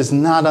which is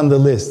not on the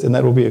list, and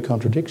that will be a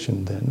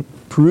contradiction then,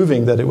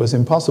 proving that it was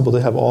impossible to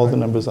have all the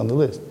numbers on the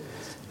list.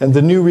 And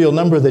the new real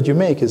number that you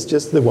make is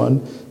just the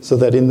one, so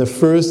that in the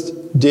first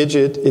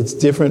digit, it's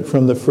different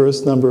from the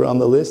first number on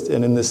the list,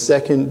 and in the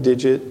second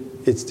digit,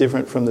 it's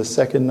different from the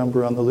second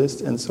number on the list,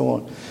 and so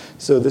on.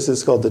 So this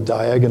is called the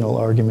diagonal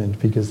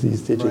argument, because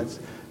these digits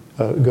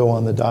go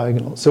on the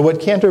diagonal. So what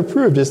Cantor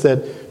proved is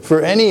that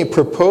for any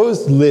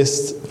proposed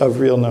list of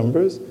real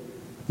numbers,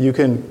 you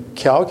can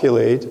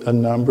calculate a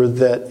number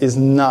that is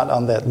not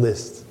on that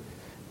list.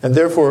 And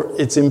therefore,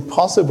 it's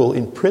impossible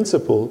in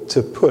principle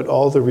to put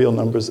all the real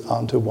numbers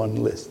onto one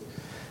list.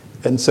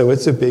 And so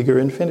it's a bigger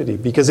infinity,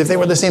 because if they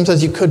were the same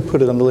size, you could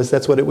put it on the list.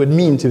 That's what it would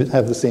mean to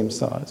have the same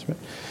size, right?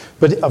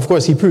 But of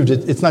course, he proved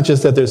it. It's not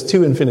just that there's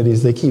 2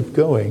 infinities, they keep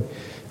going.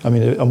 I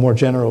mean, a more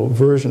general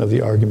version of the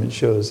argument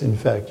shows, in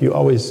fact, you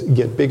always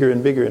get bigger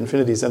and bigger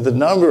infinities, and the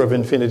number of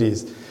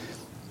infinities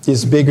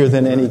is bigger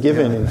than any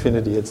given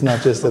infinity. It's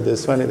not just that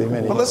there's finitely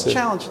many. Well, let's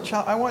challenge.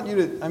 I want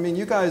you to,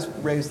 you guys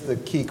raised the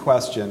key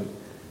question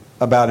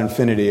about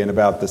infinity and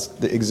about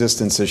the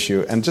existence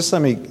issue. And just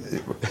let me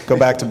go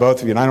back to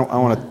both of you, and I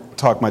want to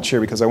talk much here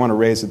because I want to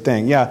raise a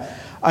thing. Yeah,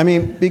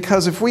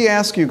 because if we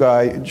ask you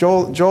guys,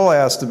 Joel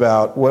asked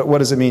about what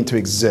does it mean to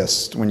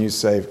exist when you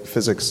say,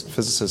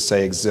 physicists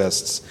say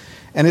exists.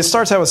 And it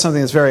starts out with something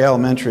that's very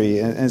elementary,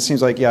 and it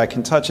seems like, I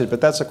can touch it,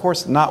 but that's, of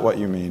course, not what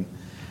you mean.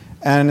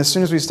 And as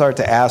soon as we start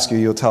to ask you,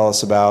 you'll tell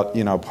us about,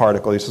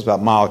 particles, you'll tell us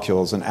about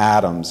molecules and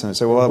atoms. And I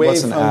say, well,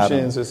 what's an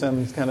atom? Or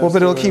some kind of, well,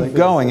 but it'll keep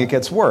going. It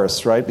gets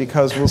worse, right?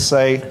 Because we'll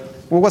say,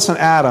 well, what's an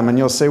atom? And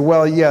you'll say,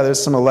 well, yeah,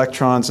 there's some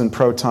electrons and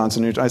protons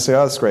and neutrons. I say,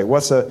 oh, that's great.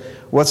 What's a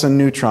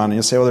neutron? And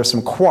you'll say, well, there's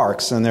some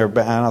quarks. And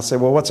I'll say,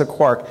 well, what's a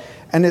quark?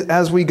 And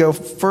as we go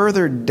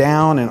further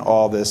down in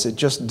all this, it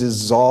just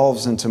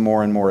dissolves into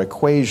more and more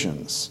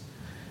equations.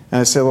 And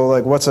I say, well,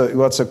 like, what's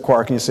a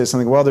quark? And you say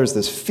something, well, there's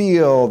this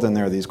field, and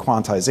there are these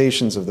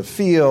quantizations of the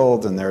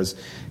field, and there's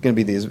going to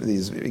be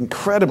these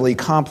incredibly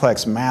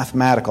complex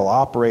mathematical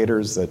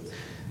operators that,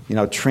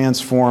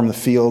 transform the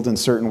field in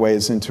certain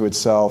ways into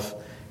itself.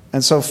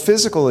 And so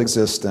physical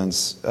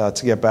existence,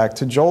 to get back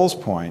to Joel's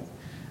point,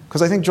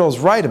 because I think Joel's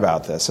right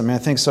about this. I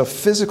think so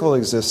physical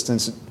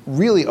existence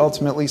really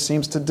ultimately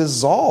seems to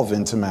dissolve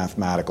into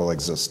mathematical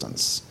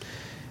existence.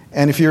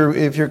 And if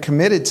you're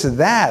committed to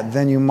that,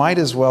 then you might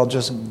as well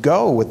just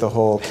go with the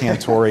whole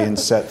Cantorian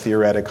set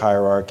theoretic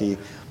hierarchy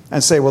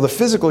and say, well, the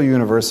physical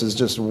universe is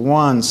just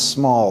one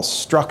small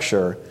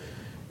structure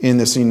in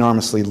this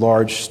enormously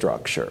large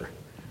structure.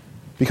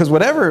 Because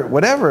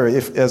whatever,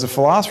 if as a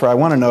philosopher I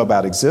want to know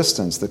about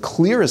existence, the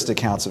clearest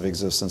accounts of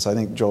existence, I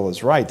think Joel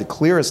is right, the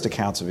clearest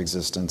accounts of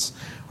existence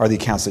are the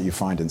accounts that you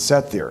find in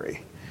set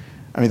theory.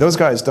 Those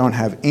guys don't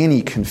have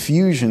any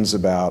confusions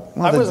about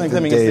I wasn't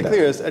claiming it's the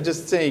clearest. I'm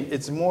just saying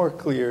it's more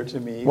clear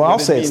to me. Well, I'll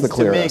say it's the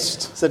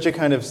clearest. To make such a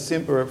kind of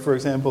simple, for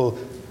example,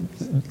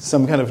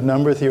 some kind of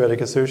number theoretic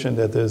assertion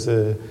that there's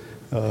an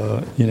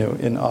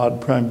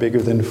odd prime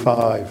bigger than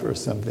 5 or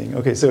something.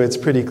 Okay, so it's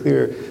pretty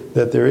clear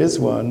that there is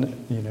one,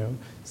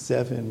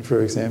 7,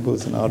 for example,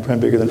 is an odd prime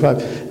bigger than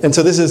 5. And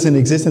so this is an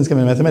existence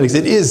coming in mathematics.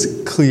 It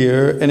is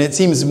clear, and it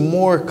seems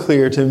more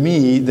clear to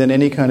me than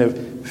any kind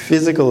of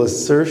physical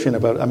assertion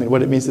about,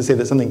 what it means to say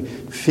that something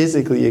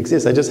physically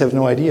exists. I just have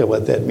no idea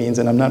what that means,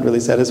 and I'm not really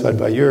satisfied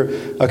by your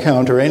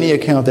account or any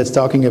account that's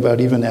talking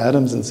about even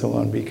atoms and so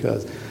on,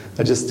 because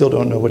I just still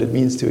don't know what it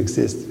means to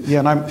exist. Yeah,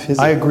 and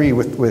I agree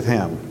with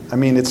him.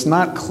 It's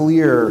not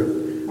clear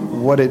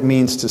what it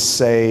means to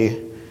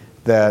say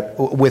that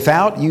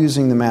without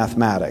using the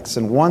mathematics,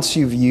 and once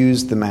you've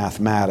used the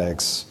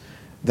mathematics,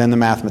 then the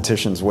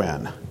mathematicians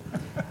win.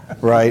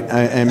 Right?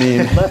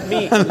 Let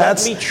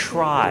me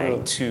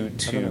try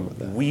to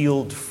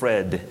wield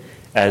Fred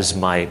as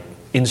my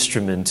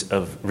instrument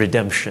of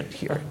redemption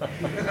here.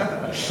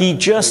 He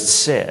just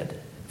said,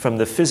 from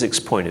the physics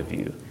point of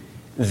view,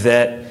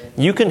 that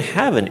you can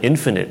have an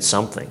infinite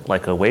something,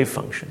 like a wave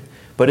function,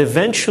 but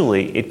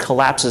eventually it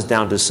collapses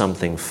down to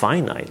something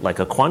finite, like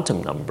a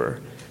quantum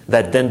number,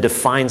 that then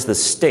defines the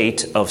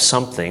state of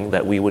something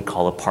that we would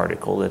call a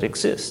particle that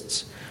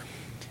exists.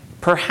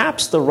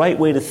 Perhaps the right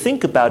way to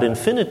think about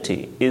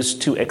infinity is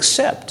to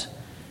accept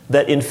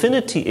that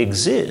infinity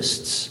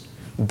exists,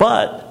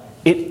 but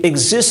it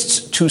exists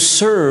to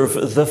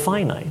serve the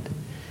finite.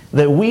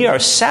 That we are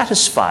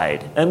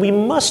satisfied, and we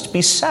must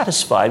be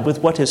satisfied with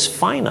what is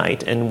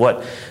finite and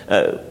what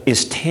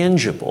is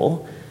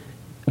tangible,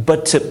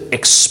 but to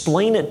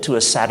explain it to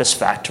a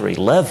satisfactory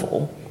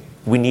level,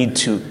 we need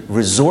to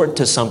resort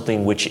to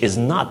something which is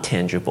not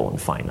tangible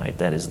and finite,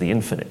 that is the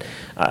infinite.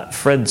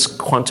 Fred's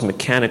quantum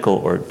mechanical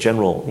or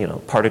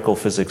general, particle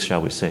physics,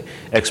 shall we say,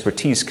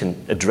 expertise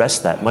can address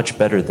that much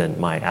better than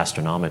my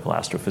astronomical,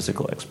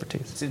 astrophysical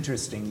expertise. It's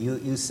interesting.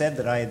 You said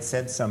that I had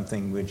said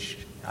something which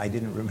I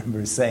didn't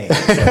remember saying.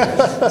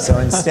 So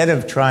instead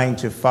of trying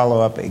to follow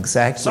up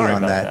exactly Sorry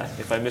on about that,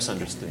 if I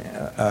misunderstood.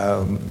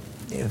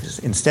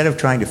 Instead of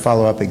trying to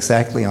follow up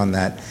exactly on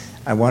that,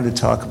 I want to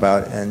talk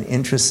about an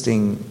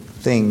interesting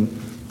thing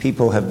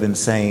people have been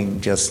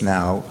saying just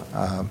now.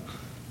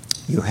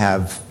 You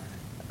have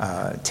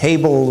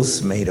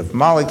tables made of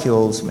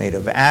molecules, made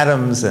of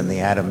atoms, and the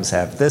atoms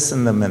have this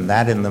in them and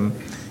that in them,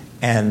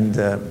 and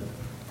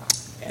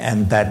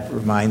that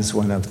reminds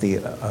one of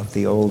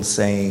the old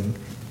saying,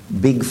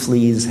 "Big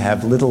fleas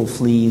have little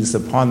fleas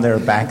upon their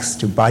backs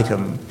to bite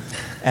them,"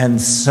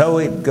 and so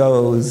it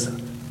goes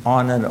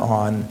on and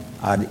on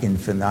ad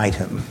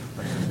infinitum.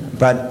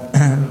 But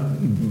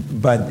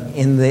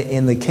in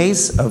the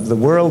case of the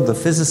world the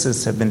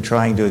physicists have been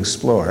trying to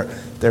explore,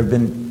 there have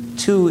been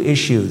two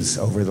issues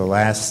over the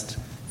last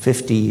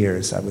 50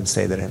 years, I would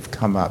say, that have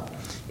come up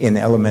in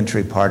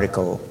elementary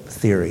particle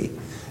theory.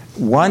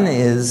 One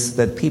is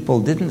that people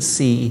didn't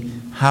see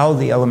how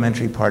the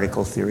elementary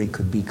particle theory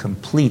could be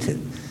completed.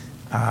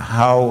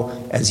 How,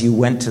 as you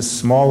went to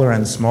smaller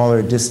and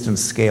smaller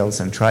distance scales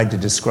and tried to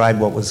describe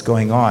what was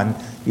going on,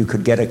 you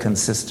could get a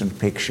consistent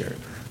picture.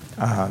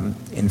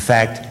 In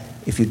fact,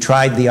 if you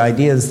tried the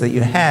ideas that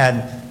you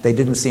had, they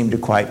didn't seem to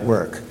quite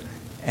work.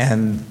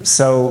 And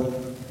so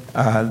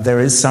there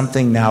is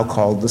something now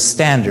called the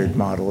Standard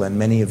Model, and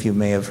many of you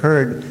may have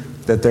heard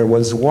that there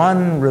was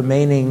one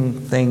remaining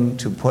thing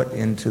to put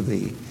into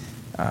the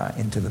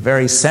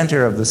very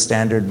center of the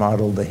Standard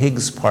Model, the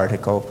Higgs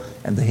particle,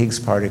 and the Higgs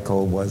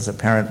particle was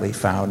apparently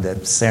found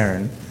at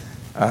CERN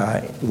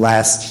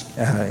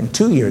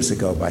 2 years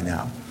ago by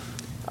now.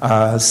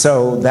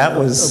 So that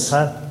was...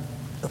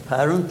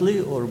 Apparently,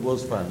 or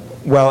was found?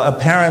 Well,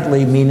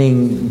 apparently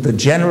meaning the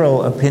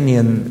general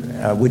opinion,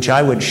 which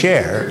I would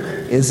share,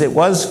 is it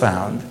was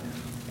found.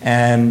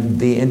 And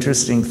the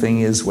interesting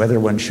thing is whether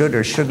one should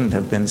or shouldn't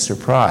have been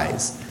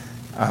surprised.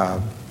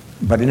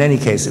 But in any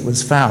case, it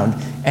was found,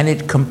 and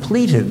it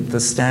completed the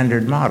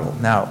Standard Model.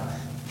 Now,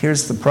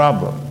 here's the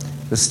problem.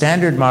 The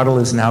Standard Model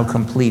is now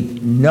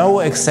complete. No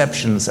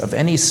exceptions of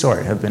any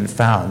sort have been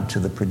found to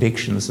the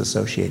predictions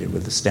associated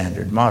with the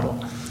Standard Model.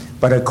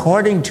 But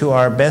according to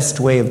our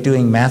best way of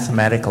doing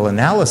mathematical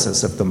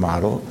analysis of the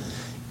model,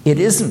 it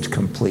isn't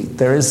complete.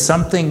 There is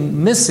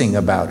something missing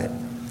about it.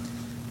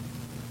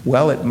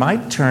 Well, it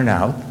might turn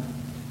out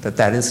that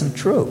that isn't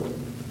true.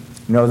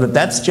 Know that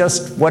that's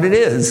just what it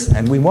is,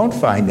 and we won't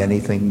find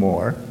anything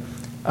more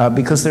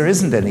because there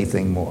isn't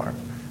anything more.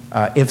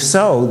 If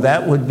so,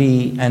 that would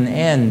be an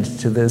end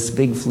to this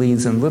big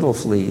fleas and little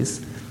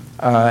fleas,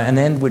 an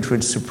end which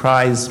would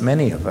surprise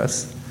many of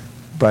us,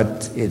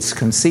 but it's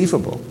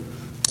conceivable.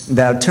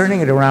 Now,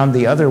 turning it around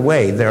the other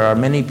way, there are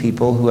many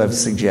people who have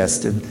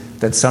suggested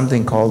that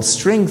something called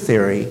string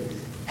theory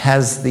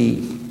has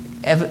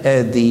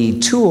the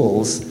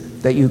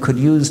tools that you could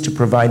use to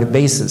provide a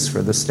basis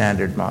for the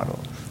Standard Model.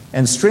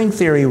 And string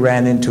theory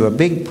ran into a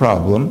big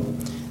problem,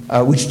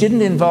 which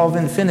didn't involve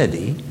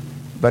infinity,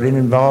 but it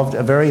involved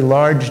a very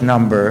large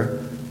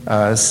number,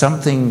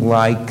 something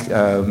like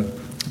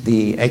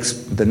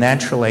the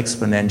natural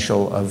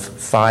exponential of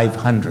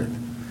 500,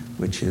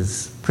 which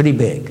is pretty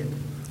big.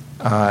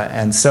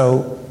 And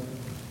so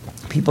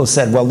people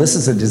said, well, this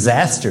is a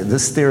disaster.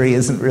 This theory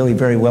isn't really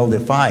very well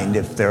defined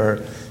if there are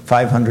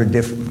 500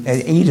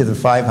 e to the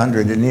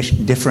 500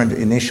 different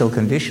initial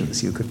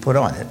conditions you could put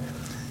on it.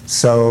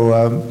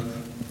 So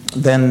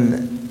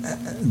then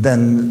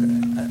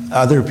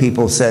other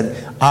people said,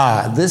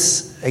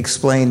 this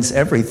explains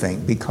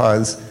everything,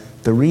 because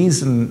the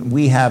reason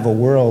we have a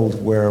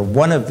world where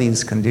one of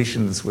these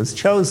conditions was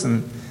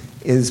chosen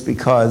is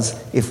because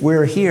if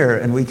we're here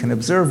and we can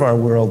observe our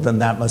world, then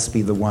that must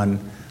be the one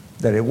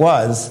that it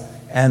was.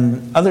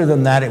 And other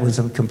than that, it was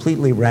a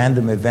completely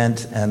random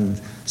event, and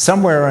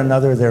somewhere or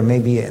another there may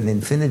be an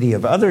infinity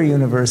of other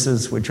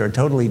universes which are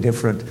totally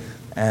different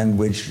and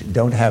which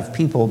don't have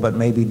people but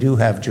maybe do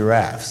have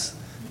giraffes.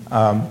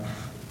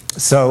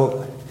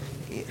 So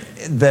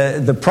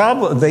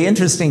the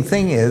interesting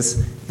thing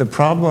is, the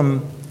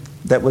problem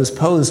that was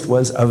posed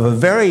was of a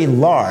very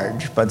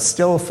large but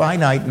still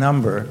finite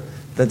number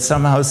that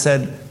somehow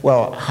said,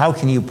 well, how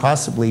can you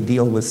possibly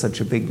deal with such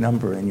a big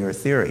number in your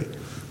theory?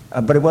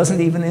 But it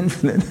wasn't even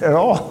infinite at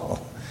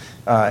all.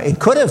 It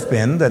could have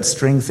been that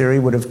string theory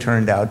would have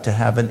turned out to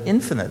have an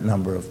infinite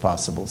number of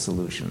possible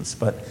solutions,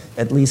 but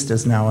at least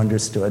as now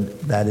understood,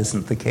 that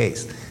isn't the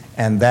case.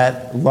 And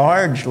that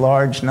large,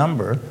 large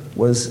number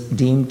was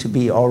deemed to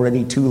be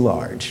already too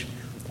large.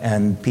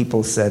 And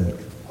people said,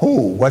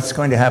 what's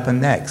going to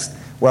happen next?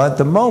 Well, at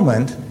the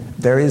moment,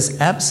 there is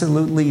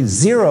absolutely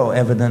zero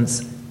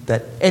evidence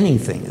that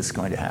anything is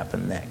going to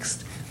happen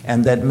next,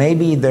 and that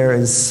maybe there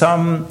is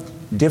some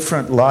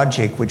different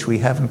logic which we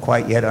haven't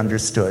quite yet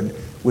understood,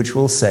 which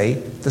will say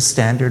the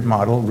Standard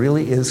Model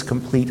really is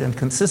complete and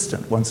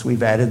consistent once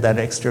we've added that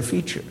extra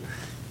feature.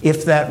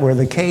 If that were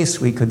the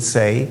case, we could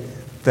say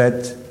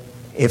that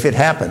if it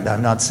happened,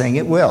 I'm not saying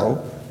it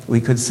will, we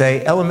could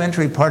say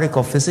elementary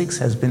particle physics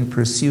has been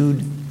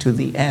pursued to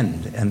the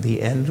end, and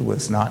the end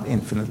was not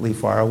infinitely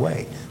far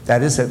away.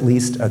 That is at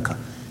least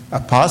a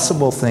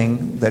possible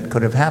thing that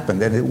could have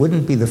happened, and it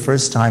wouldn't be the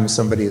first time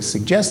somebody has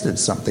suggested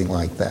something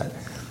like that.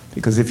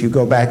 Because if you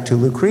go back to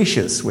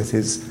Lucretius with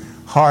his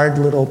hard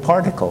little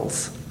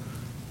particles,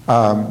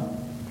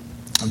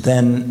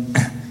 then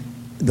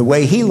the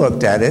way he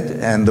looked at it,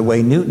 and the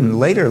way Newton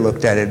later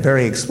looked at it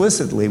very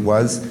explicitly,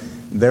 was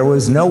there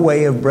was no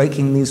way of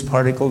breaking these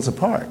particles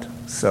apart.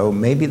 So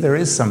maybe there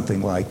is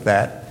something like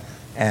that,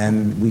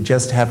 and we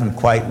just haven't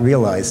quite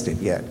realized it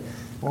yet.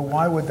 Well,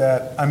 why would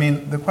that? I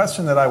mean, the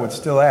question that I would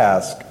still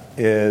ask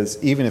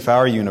is, even if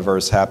our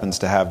universe happens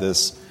to have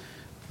this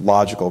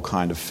logical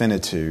kind of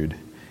finitude,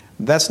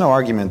 that's no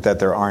argument that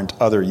there aren't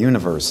other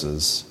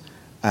universes.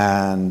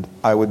 And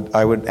I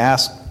would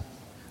ask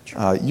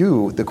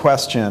you the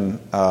question,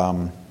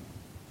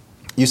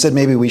 you said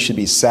maybe we should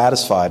be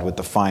satisfied with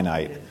the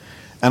finite.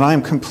 And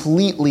I'm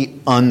completely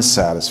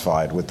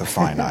unsatisfied with the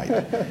finite.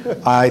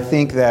 I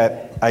think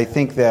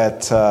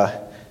that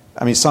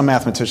some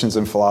mathematicians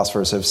and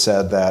philosophers have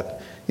said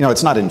that,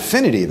 it's not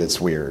infinity that's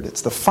weird,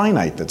 it's the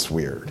finite that's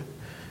weird.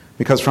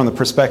 Because from the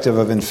perspective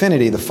of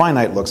infinity, the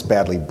finite looks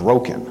badly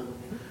broken.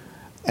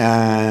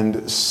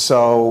 And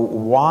so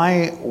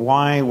why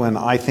when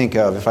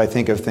if I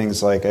think of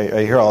things like,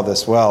 I hear all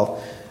this,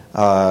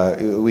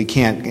 we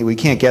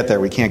can't get there,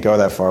 we can't go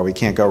that far, we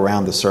can't go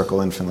around the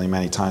circle infinitely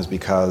many times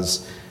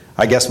because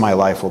I guess my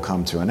life will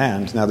come to an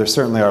end. Now, there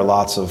certainly are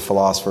lots of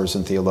philosophers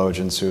and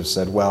theologians who have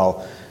said,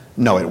 well,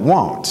 no, it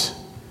won't.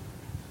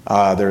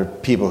 There are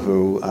people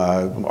who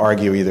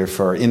argue either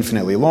for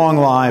infinitely long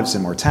lives,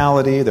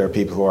 immortality. There are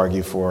people who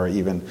argue for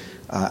even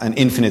an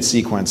infinite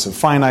sequence of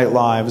finite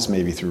lives,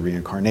 maybe through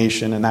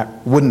reincarnation, and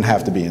that wouldn't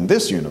have to be in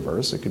this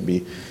universe. It could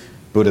be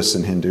Buddhists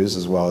and Hindus,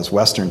 as well as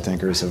Western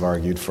thinkers, have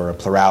argued for a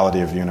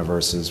plurality of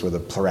universes with a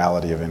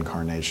plurality of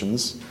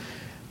incarnations,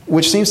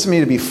 which seems to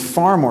me to be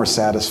far more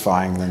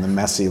satisfying than the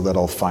messy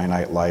little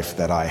finite life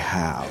that I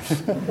have.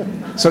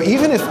 So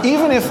even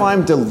if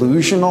I'm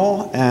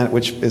delusional, and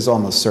which is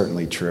almost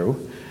certainly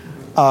true,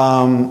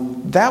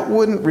 that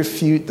wouldn't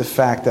refute the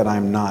fact that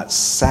I'm not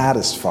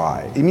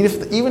satisfied. I mean,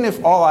 even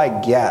if all I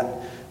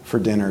get for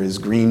dinner is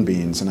green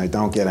beans and I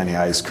don't get any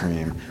ice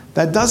cream,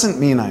 that doesn't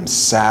mean I'm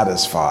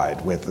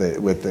satisfied with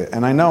the.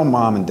 And I know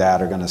Mom and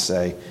Dad are going to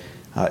say,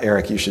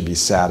 Eric, you should be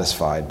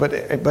satisfied,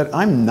 but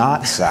I'm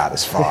not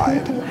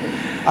satisfied.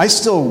 I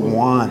still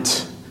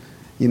want,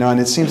 And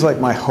it seems like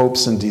my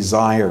hopes and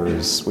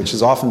desires, which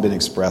has often been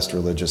expressed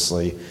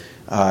religiously,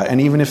 and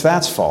even if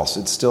that's false,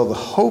 it's still the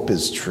hope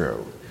is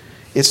true.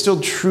 It's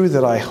still true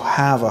that I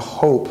have a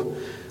hope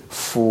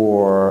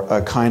for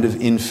a kind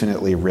of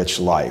infinitely rich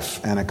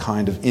life and a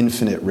kind of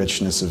infinite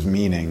richness of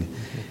meaning.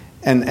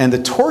 And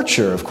the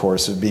torture, of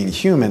course, of being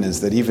human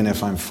is that even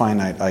if I'm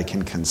finite, I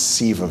can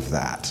conceive of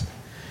that.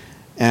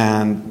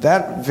 And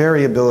that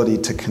very ability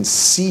to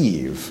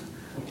conceive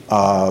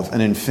of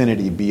an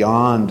infinity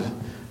beyond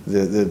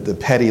the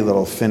petty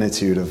little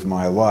finitude of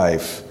my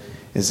life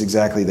is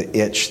exactly the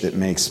itch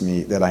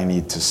that I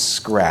need to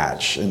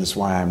scratch, and that's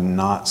why I'm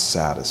not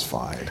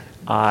satisfied.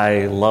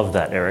 I love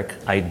that, Eric.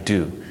 I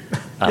do.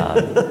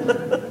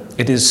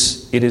 It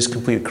is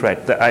completely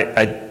correct.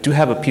 I do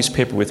have a piece of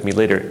paper with me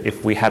later,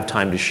 if we have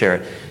time to share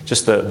it.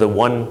 Just the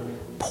one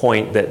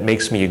point that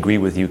makes me agree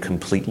with you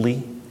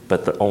completely,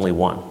 but the only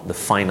one, the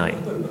finite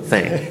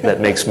thing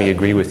that makes me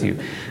agree with you,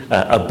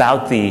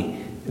 about the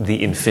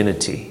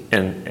infinity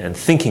and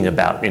thinking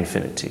about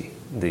infinity,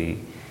 the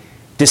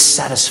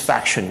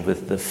dissatisfaction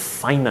with the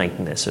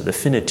finiteness or the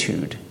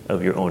finitude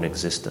of your own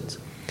existence.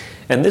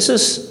 And this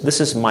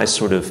is my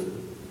sort of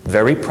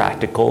very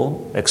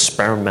practical,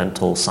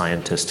 experimental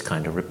scientist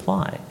kind of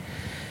reply.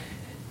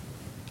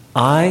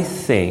 I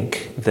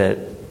think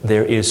that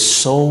there is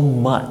so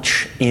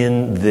much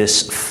in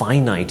this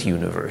finite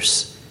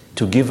universe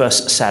to give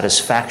us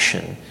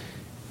satisfaction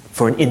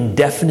for an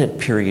indefinite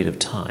period of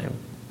time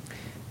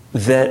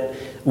that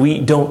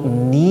we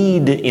don't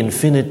need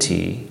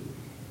infinity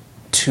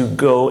to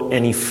go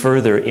any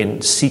further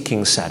in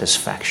seeking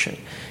satisfaction.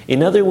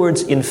 In other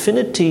words,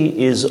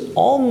 infinity is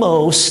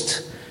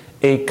almost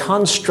a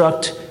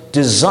construct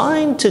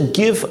designed to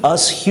give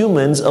us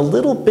humans a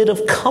little bit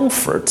of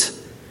comfort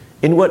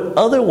in what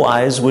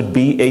otherwise would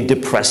be a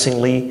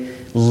depressingly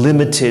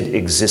limited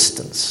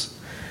existence.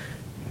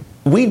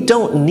 We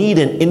don't need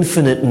an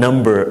infinite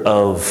number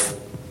of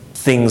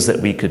things that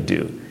we could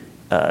do.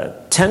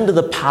 10 to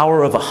the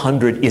power of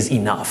 100 is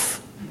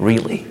enough,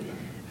 really.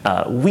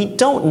 We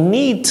don't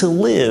need to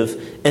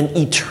live an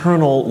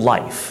eternal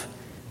life.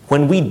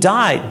 When we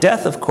die,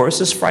 death, of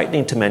course, is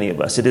frightening to many of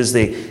us. It is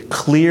the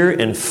clear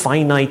and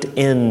finite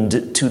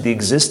end to the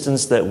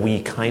existence that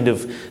we kind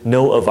of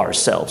know of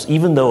ourselves.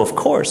 Even though, of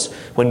course,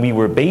 when we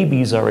were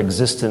babies, our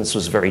existence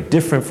was very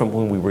different from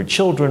when we were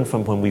children,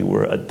 from when we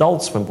were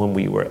adults, from when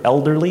we were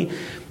elderly.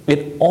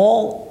 It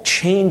all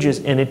changes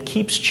and it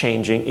keeps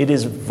changing. It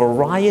is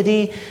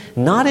variety,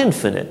 not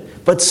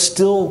infinite, but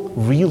still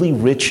really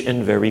rich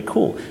and very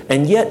cool.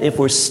 And yet, if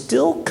we're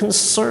still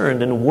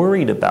concerned and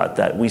worried about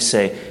that, we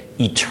say,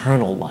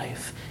 eternal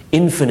life,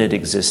 infinite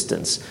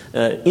existence,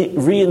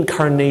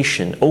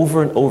 reincarnation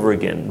over and over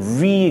again,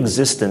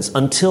 re-existence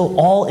until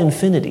all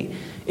infinity.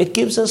 It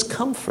gives us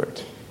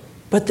comfort.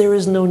 But there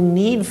is no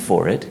need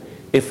for it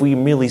if we're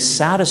merely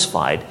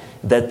satisfied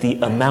that the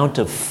amount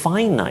of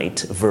finite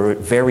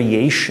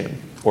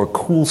variation or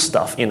cool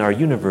stuff in our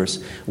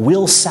universe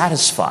will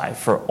satisfy,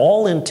 for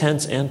all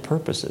intents and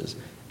purposes,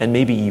 and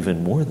maybe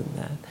even more than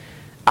that,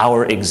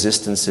 our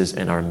existences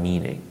and our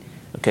meaning.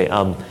 Okay,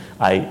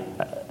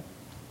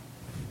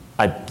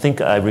 I think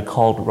I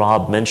recalled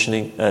Rob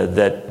mentioning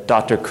that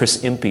Dr.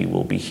 Chris Impey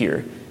will be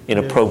here in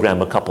a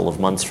program a couple of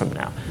months from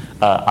now.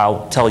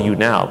 I'll tell you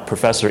now,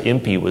 Professor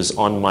Impey was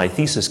on my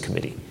thesis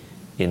committee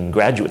in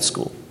graduate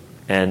school,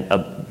 and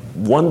a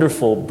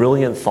wonderful,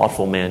 brilliant,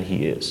 thoughtful man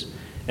he is.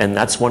 And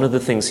that's one of the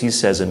things he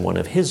says in one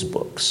of his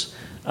books.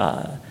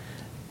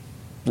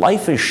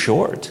 Life is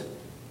short,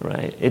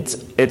 right?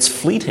 It's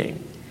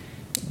fleeting,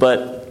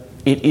 but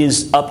it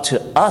is up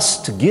to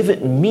us to give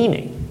it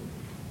meaning.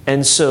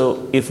 And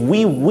so if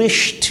we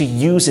wish to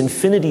use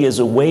infinity as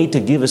a way to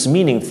give us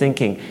meaning,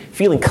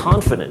 feeling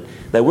confident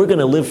that we're going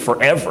to live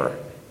forever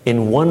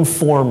in one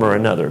form or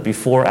another,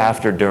 before,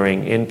 after,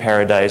 during, in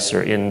paradise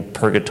or in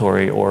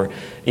purgatory or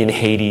in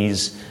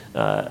Hades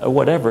or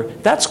whatever,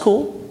 that's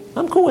cool.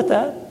 I'm cool with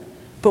that.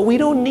 But we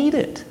don't need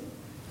it.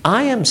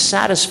 I am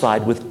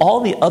satisfied with all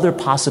the other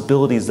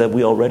possibilities that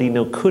we already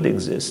know could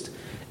exist,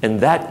 and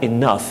that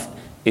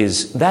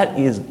is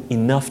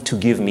enough to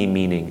give me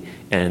meaning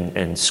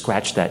and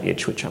scratch that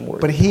itch which I'm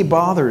worried. But he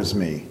bothers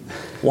me.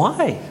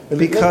 Why?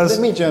 Because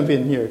let me jump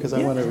in here because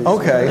I want to.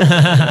 Okay.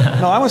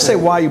 No, I want to say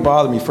why you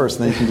bother me first,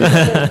 and then you can do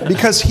that.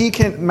 Because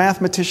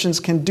mathematicians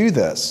can do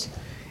this.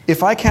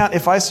 If you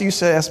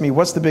ask me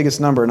what's the biggest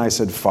number, and I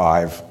said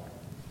 5.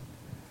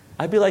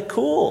 I'd be like,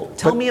 cool.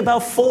 Tell me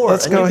about 4.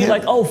 Let's and go you'd be ahead.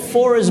 like, oh,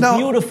 4 is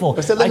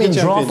beautiful. So I can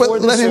draw 4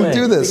 But let him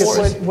do this.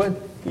 Because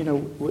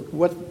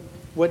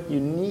what you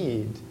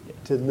need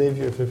to live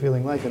your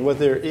fulfilling life and what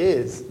there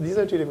is, these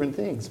are two different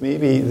things.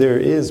 Maybe there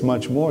is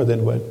much more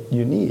than what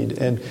you need.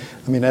 And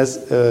I mean,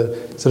 as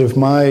sort of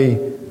my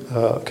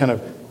kind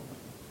of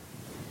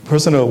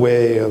personal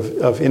way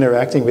of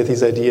interacting with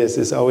these ideas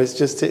is always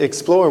just to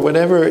explore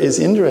whatever is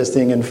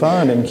interesting and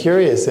fun and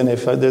curious. And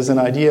if there's an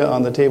idea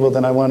on the table,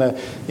 then I want to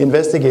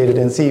investigate it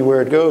and see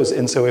where it goes.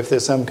 And so if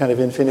there's some kind of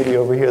infinity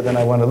over here, then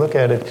I want to look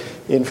at it,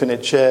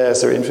 infinite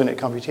chess or infinite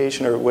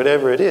computation or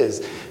whatever it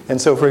is.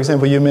 And so, for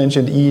example, you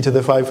mentioned e to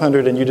the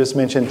 500, and you just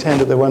mentioned 10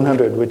 to the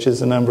 100, which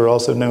is a number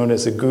also known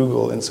as a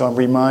googol. And so I'm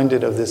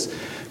reminded of this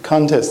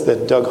contest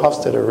that Doug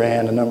Hofstadter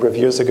ran a number of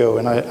years ago,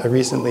 and I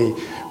recently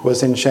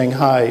was in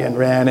Shanghai and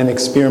ran an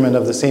experiment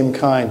of the same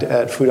kind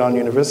at Fudan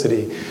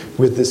University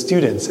with the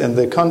students. And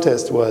the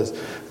contest was,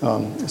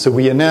 so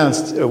we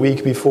announced a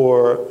week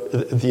before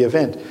the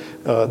event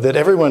that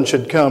everyone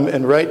should come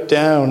and write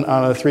down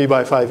on a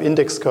 3x5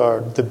 index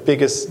card the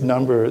biggest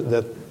number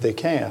that they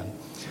can.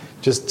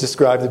 Just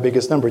describe the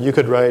biggest number. You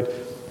could write,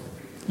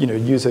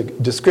 use a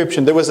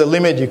description. There was a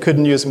limit. You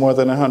couldn't use more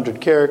than 100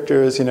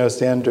 characters,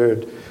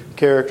 standard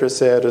character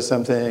set or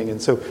something.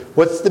 And so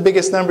what's the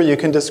biggest number you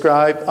can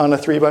describe on a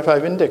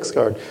 3x5 index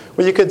card?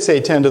 Well, you could say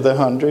 10 to the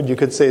 100. You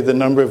could say the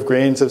number of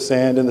grains of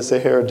sand in the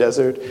Sahara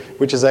Desert,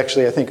 which is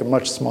actually, I think, a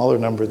much smaller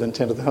number than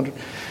 10 to the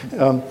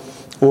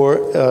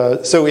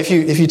 100. So if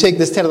you take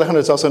this 10 to the 100,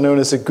 it's also known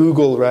as a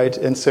googol, right?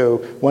 And so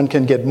one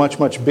can get much,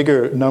 much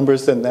bigger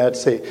numbers than that.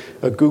 Say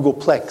a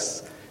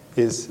googolplex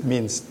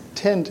means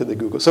 10 to the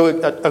googol. So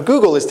a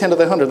googol is 10 to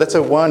the 100. That's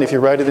a 1. If you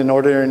write it in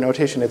ordinary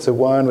notation, it's a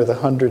 1 with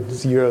 100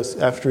 zeros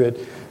after it.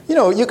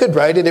 You could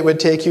write it. It would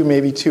take you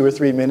maybe 2 or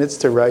 3 minutes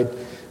to write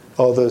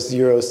all those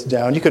zeros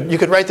down. You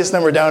could write this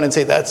number down and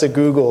say, that's a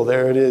googol.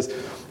 There it is.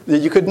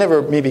 You could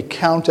never maybe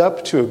count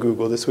up to a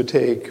googol. This would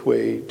take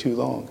way too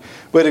long.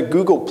 But a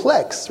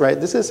googolplex, right,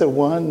 this is a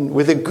 1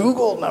 with a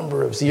googol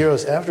number of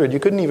zeros after it. You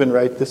couldn't even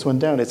write this one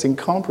down. It's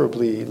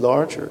incomparably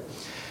larger.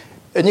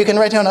 And you can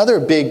write down other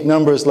big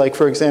numbers, like,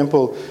 for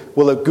example,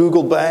 a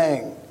googol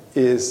bang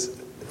is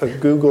a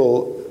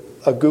googol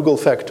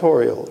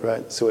factorial,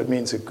 right? So it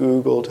means a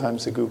googol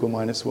times a googol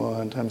minus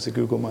 1 times a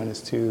googol minus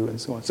 2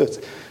 and so on. So it's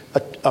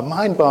a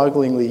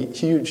mind-bogglingly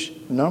huge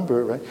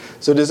number, right?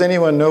 So does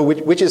anyone know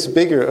which is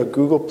bigger, a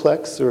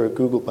googolplex or a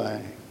googol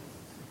bang?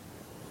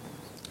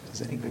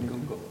 I think the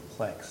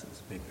googolplex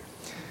is bigger.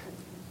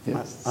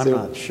 Yes. I'm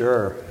not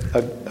sure.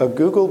 A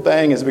googol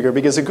bang is bigger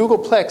because a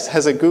googolplex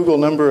has a googol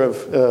number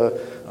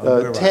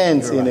of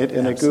tens in it,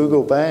 and absolutely. A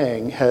googol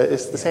bang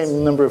is the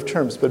same number of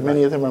terms, but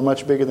many of them are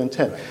much bigger than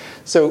 10. Right.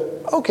 So,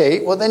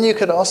 okay, well then you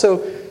could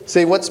also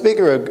say, what's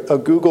bigger, a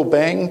googol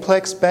bang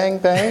plex bang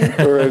bang,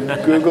 or a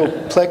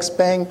googolplex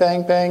bang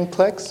bang bang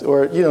plex?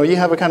 Or, you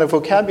have a kind of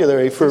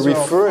vocabulary for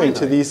referring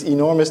to these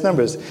enormous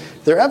numbers.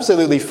 They're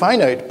absolutely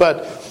finite,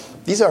 but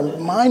these are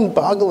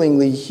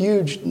mind-bogglingly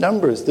huge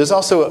numbers. There's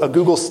also a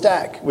googol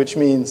stack, which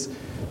means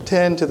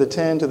 10 to the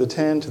 10 to the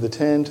 10 to the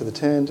 10 to the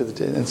 10 to the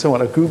 10, and so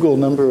on, a googol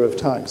number of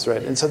times,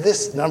 right? And so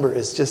this number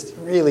is just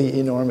really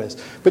enormous.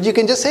 But you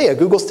can just say a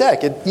googol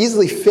stack. It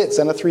easily fits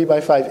on a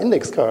 3x5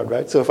 index card,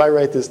 right? So if I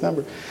write this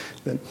number,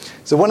 then...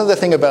 So one of the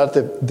things about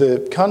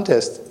the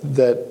contest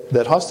that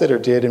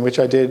Hofstadter did, and which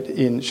I did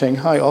in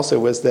Shanghai also,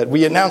 was that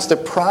we announced a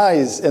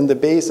prize, and the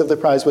base of the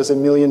prize was $1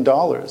 million.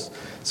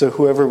 So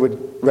whoever would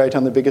write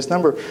on the biggest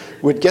number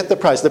would get the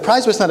prize. The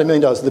prize was not $1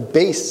 million. The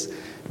base,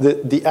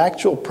 the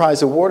actual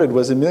prize awarded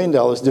was $1 million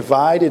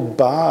divided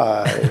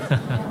by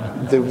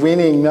the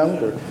winning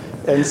number.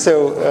 And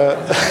so,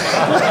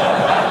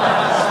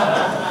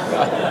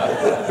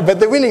 but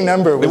the winning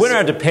number was... The winner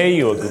had to pay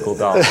you a Google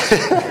dollar.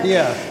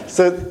 Yeah.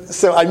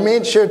 So I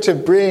made sure to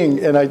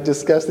bring, and I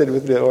discussed it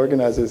with the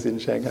organizers in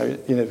Shanghai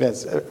in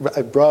advance,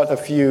 I brought a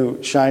few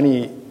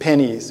shiny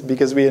pennies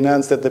because we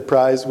announced that the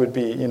prize would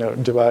be,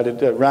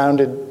 divided,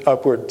 rounded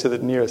upward to the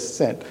nearest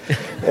cent.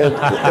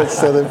 And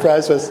so the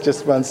prize was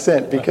just 1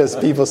 cent because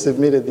people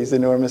submitted these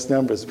enormous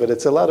numbers. But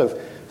it's a lot of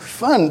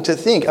fun to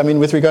think,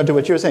 with regard to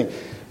what you were saying,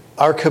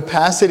 our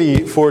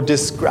capacity for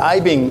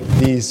describing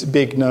these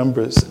big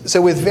numbers.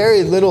 So with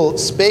very little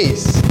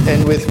space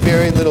and with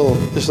very little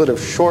sort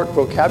of short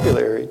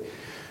vocabulary,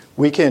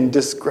 we can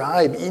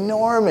describe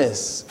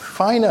enormous,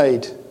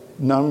 finite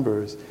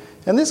numbers.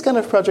 And this kind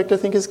of project, I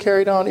think, is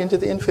carried on into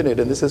the infinite.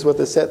 And this is what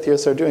the set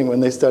theorists are doing when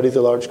they study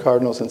the large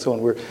cardinals and so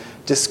on. We're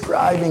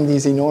describing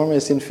these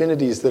enormous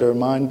infinities that are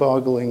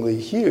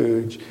mind-bogglingly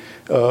huge,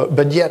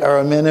 but yet are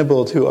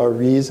amenable to our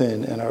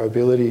reason and our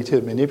ability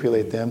to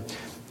manipulate them.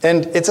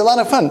 And it's a lot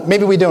of fun.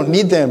 Maybe we don't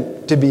need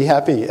them to be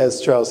happy,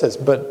 as Charles says.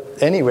 But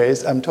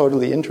anyways, I'm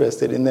totally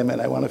interested in them, and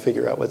I want to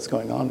figure out what's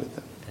going on with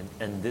them.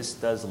 And this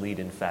does lead,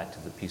 in fact, to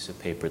the piece of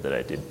paper that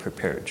I did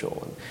prepare,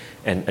 Joel.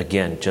 And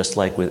again, just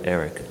like with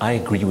Eric, I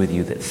agree with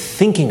you that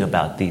thinking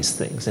about these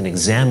things and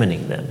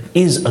examining them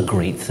is a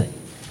great thing.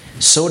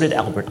 So did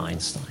Albert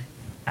Einstein,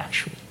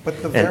 actually.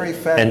 But the very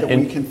fact that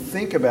we can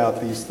think about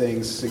these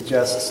things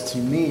suggests to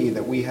me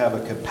that we have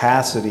a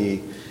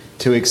capacity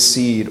to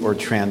exceed or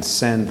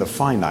transcend the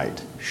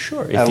finite.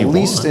 Sure, if at you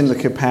least want. In the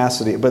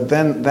capacity. But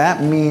then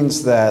that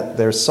means that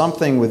there's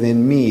something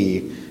within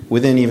me,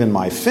 within even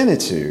my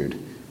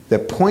finitude,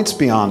 that points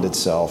beyond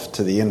itself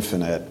to the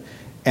infinite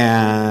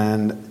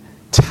and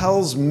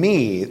tells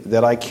me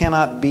that I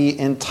cannot be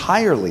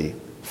entirely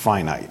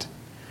finite.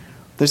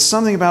 There's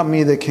something about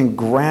me that can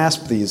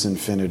grasp these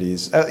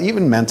infinities.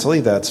 Even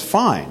mentally, that's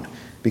fine,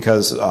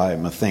 because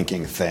I'm a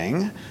thinking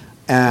thing.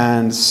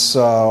 And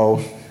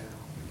so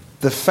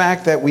the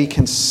fact that we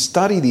can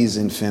study these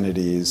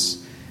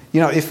infinities,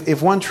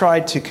 if one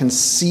tried to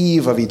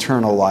conceive of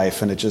eternal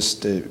life and you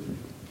just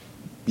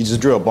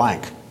drew a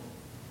blank.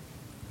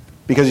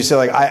 Because you say,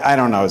 like, I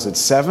don't know, is it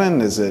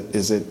 7? Is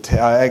it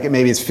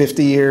maybe it's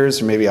 50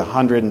 years, or maybe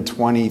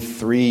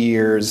 123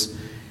 years?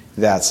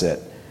 That's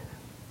it.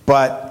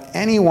 But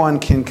anyone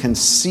can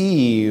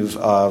conceive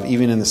of,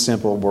 even in the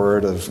simple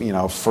word of,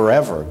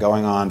 forever,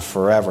 going on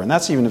forever. And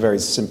that's even a very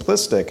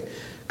simplistic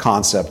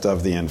concept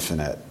of the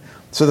infinite.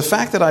 So the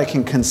fact that I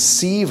can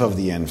conceive of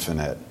the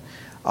infinite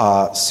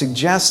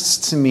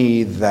suggests to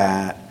me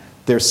that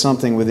there's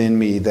something within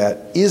me that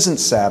isn't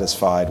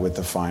satisfied with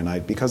the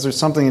finite, because there's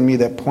something in me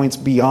that points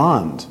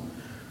beyond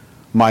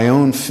my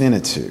own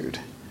finitude.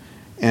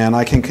 And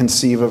I can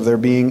conceive of there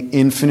being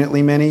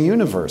infinitely many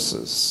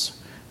universes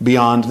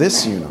beyond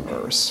this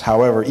universe.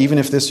 However, even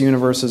if this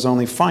universe is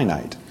only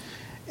finite.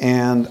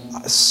 And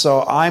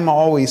so I'm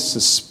always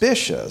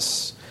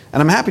suspicious, and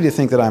I'm happy to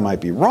think that I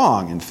might be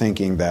wrong in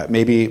thinking that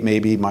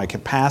maybe my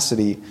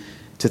capacity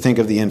to think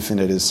of the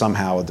infinite is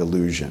somehow a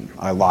delusion.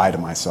 I lie to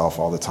myself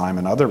all the time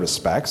in other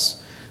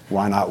respects.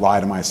 Why not lie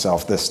to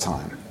myself this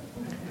time?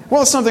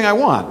 Well, it's something I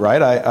want,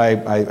 right?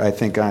 I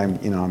think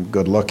I'm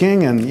good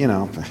looking, and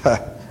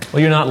Well,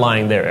 you're not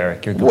lying there,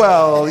 Eric. You're good.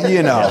 Well,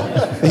 you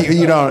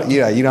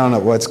don't know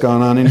what's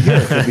going on in here.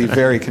 It could be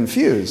very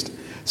confused.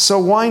 So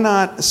why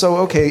not? So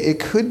okay, it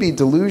could be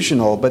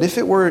delusional, but if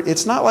it were,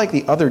 it's not like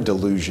the other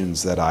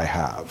delusions that I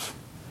have.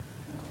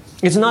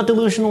 It's not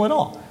delusional at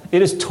all.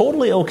 It is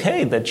totally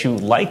okay that you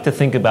like to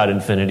think about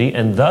infinity,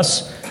 and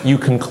thus you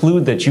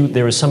conclude that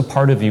there is some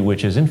part of you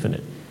which is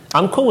infinite.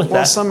 I'm cool with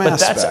that, some but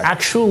aspect.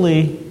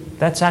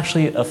 that's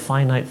actually a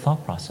finite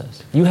thought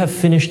process. You have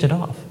finished it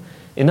off.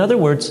 In other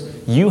words,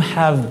 you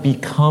have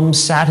become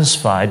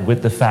satisfied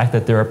with the fact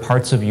that there are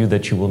parts of you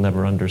that you will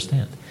never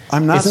understand.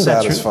 I'm not Isn't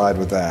that satisfied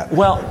with that.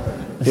 Well,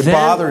 it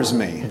bothers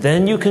me.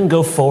 Then you can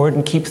go forward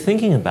and keep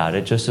thinking about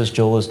it, just as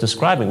Joel is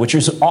describing, which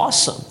is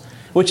awesome.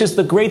 Which is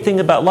the great thing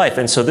about life.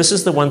 And so this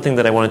is the one thing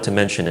that I wanted to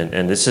mention,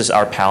 and this is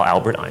our pal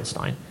Albert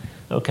Einstein.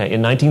 Okay,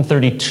 in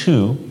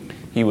 1932,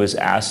 he was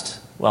asked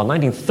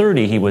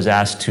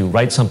to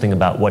write something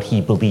about what he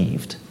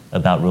believed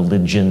about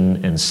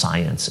religion and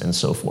science and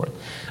so forth.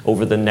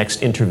 Over the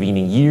next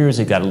intervening years,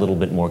 it got a little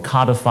bit more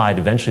codified.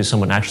 Eventually,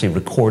 someone actually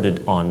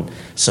recorded on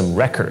some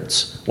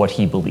records what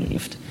he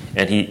believed,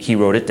 and he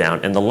wrote it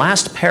down. And the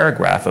last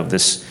paragraph of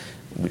this,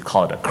 we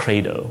call it a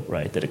credo,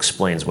 right, that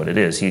explains what it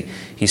is.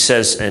 He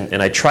says,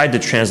 and I tried to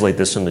translate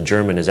this from the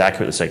German as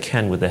accurately as I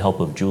can with the help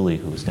of Julie,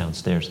 who was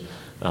downstairs.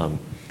 And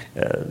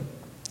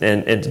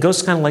it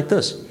goes kind of like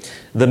this.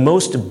 The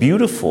most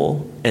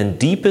beautiful and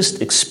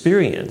deepest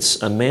experience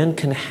a man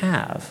can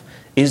have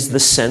is the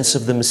sense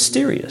of the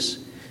mysterious.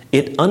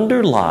 It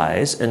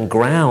underlies and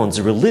grounds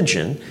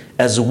religion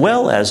as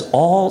well as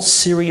all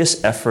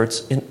serious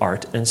efforts in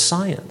art and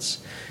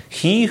science.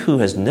 He who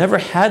has never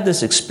had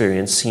this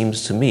experience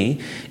seems to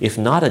me, if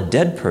not a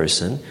dead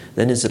person,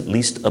 then is at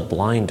least a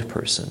blind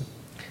person.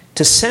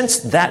 To sense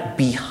that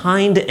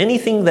behind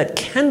anything that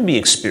can be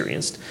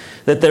experienced,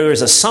 that there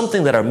is a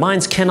something that our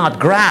minds cannot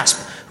grasp,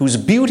 whose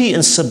beauty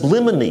and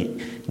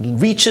sublimity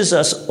reaches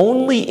us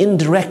only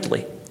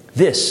indirectly.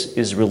 This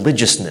is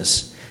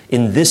religiousness.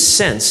 In this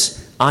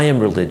sense, I am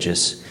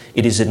religious.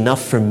 It is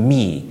enough for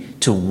me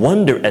to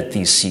wonder at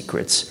these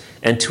secrets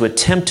and to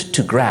attempt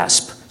to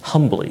grasp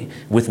humbly,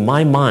 with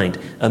my mind,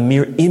 a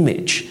mere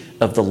image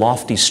of the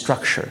lofty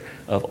structure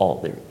of all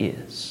there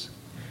is.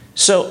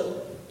 So,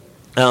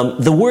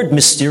 the word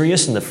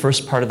mysterious in the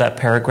first part of that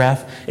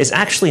paragraph is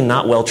actually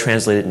not well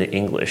translated into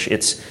English.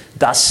 It's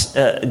das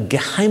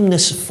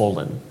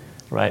Geheimnisvollen,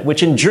 right?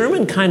 Which in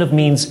German kind of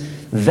means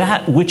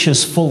that which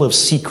is full of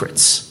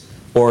secrets,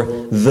 or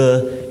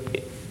the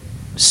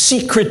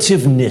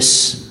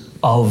secretiveness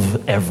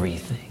of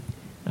everything.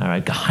 All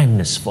right,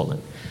 Geheimnisvollen.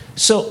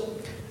 So,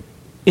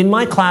 in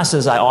my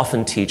classes, I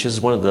often teach, this is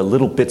one of the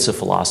little bits of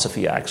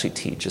philosophy I actually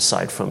teach,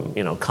 aside from,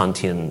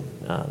 Kantian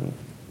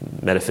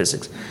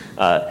metaphysics,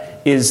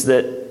 is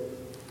that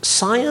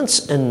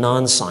science and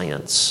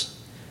non-science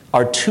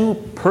are two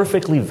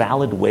perfectly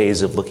valid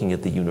ways of looking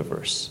at the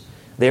universe.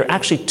 They are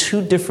actually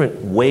two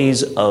different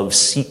ways of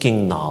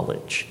seeking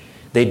knowledge.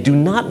 They do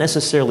not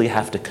necessarily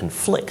have to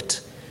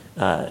conflict.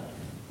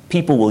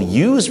 People will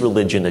use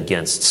religion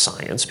against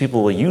science.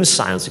 People will use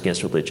science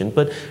against religion.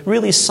 But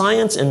really,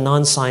 science and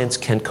non-science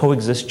can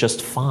coexist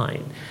just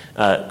fine.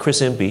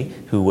 Chris Impey,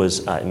 who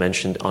was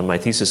mentioned on my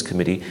thesis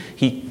committee,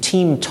 he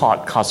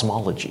team-taught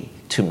cosmology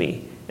to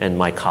me and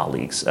my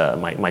colleagues,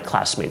 my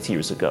classmates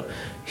years ago.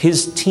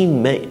 His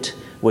teammate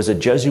was a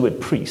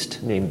Jesuit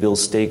priest named Bill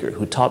Steger,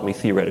 who taught me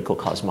theoretical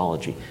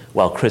cosmology,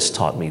 while Chris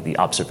taught me the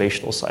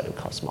observational side of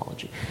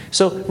cosmology.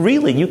 So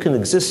really, you can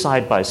exist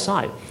side by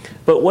side.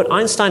 But what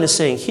Einstein is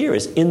saying here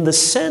is, in the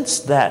sense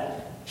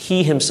that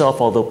he himself,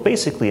 although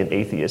basically an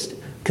atheist,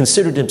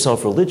 considered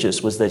himself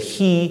religious was that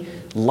he,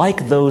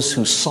 like those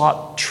who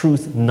sought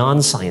truth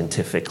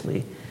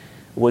non-scientifically,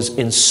 was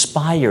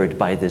inspired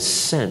by this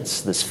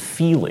sense, this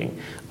feeling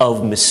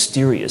of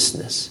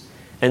mysteriousness.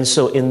 And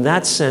so in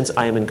that sense,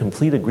 I am in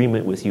complete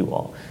agreement with you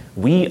all.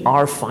 We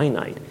are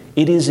finite.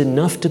 It is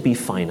enough to be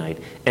finite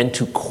and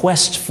to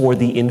quest for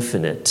the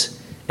infinite.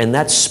 And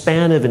that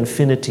span of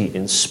infinity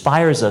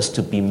inspires us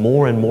to be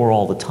more and more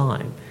all the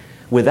time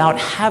without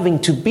having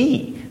to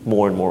be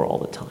more and more all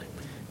the time.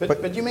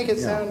 But you make it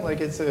sound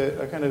like it's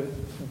a kind of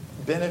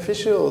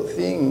beneficial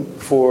thing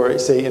for,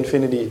 say,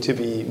 infinity to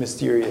be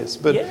mysterious.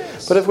 But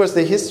of course,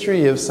 the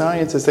history of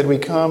science is that we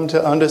come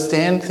to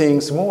understand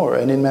things more.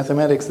 And in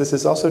mathematics, this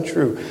is also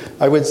true.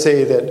 I would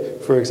say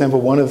that, for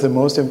example, one of the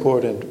most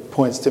important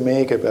points to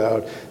make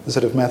about the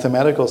sort of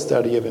mathematical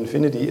study of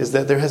infinity is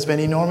that there has been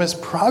enormous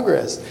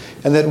progress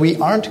and that we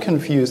aren't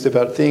confused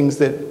about things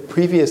that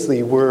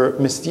previously were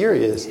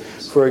mysterious.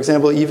 For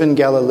example, even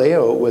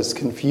Galileo was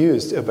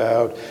confused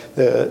about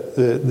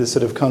the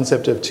sort of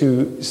concept of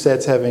two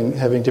sets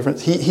having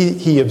different...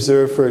 He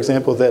observed, for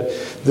example, that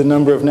the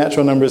number of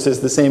natural numbers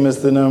is the same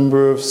as the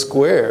number of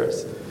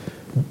squares.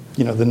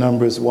 You know, the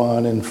numbers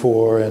 1 and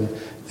 4 and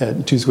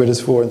 2 squared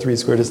is 4 and 3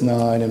 squared is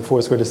 9 and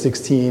 4 squared is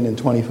 16 and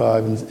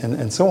 25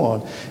 and so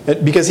on.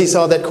 Because he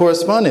saw that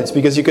correspondence,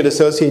 because you could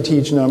associate to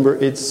each number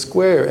its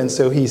square. And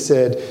so he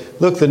said,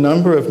 look, the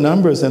number of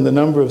numbers and the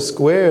number of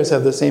squares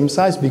have the same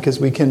size because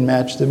we can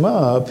match them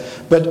up.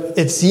 But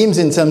it seems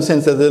in some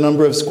sense that the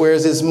number of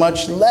squares is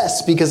much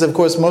less because, of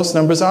course, most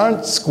numbers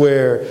aren't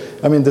square.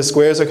 I mean, the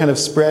squares are kind of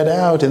spread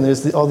out and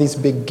there's all these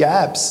big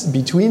gaps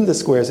between the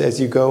squares as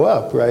you go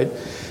up, right?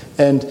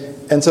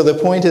 And so the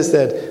point is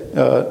that,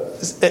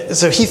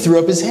 so he threw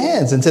up his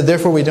hands and said,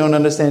 therefore we don't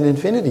understand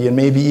infinity, and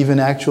maybe even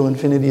actual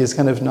infinity is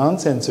kind of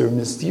nonsense or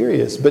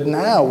mysterious. But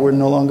now we're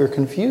no longer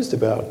confused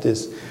about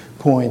this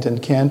point,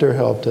 and Cantor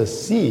helped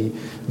us see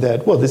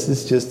that, well, this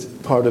is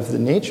just part of the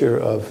nature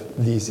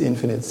of these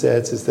infinite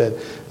sets, is that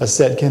a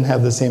set can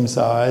have the same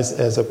size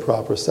as a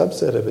proper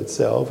subset of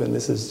itself, and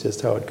this is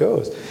just how it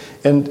goes.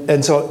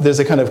 And so there's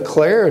a kind of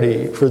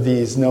clarity for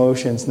these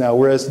notions now,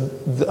 whereas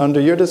under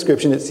your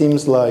description, it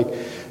seems like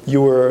you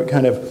were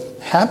kind of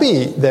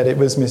happy that it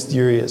was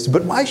mysterious.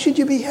 But why should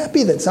you be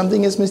happy that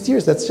something is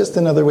mysterious? That's just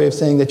another way of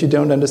saying that you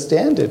don't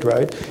understand it,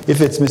 right? If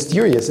it's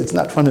mysterious, it's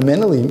not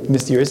fundamentally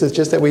mysterious, it's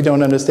just that we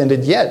don't understand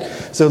it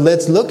yet. So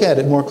let's look at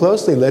it more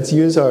closely. Let's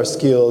use our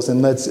skills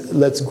and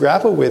let's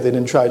grapple with it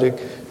and try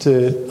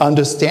to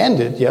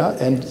understand it, yeah?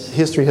 And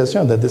history has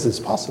shown that this is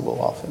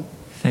possible often.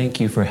 Thank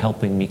you for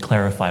helping me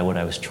clarify what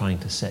I was trying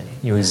to say.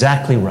 You're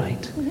exactly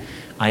right.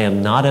 I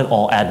am not at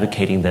all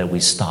advocating that we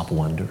stop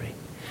wondering.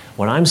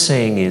 What I'm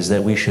saying is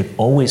that we should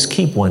always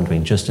keep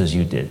wondering, just as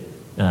you did,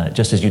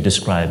 just as you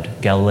described.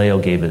 Galileo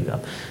gave it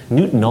up.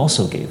 Newton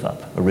also gave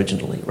up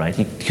originally, right?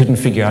 He couldn't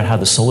figure out how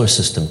the solar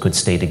system could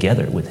stay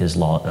together with his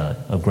law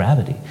of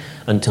gravity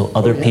until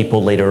other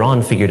people later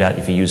on figured out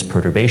if you use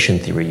perturbation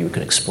theory, you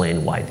can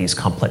explain why these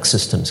complex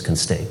systems can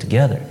stay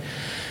together.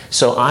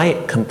 So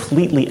I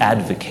completely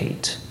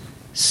advocate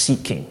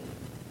seeking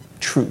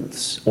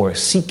truths or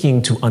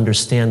seeking to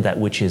understand that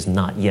which is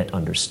not yet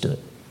understood.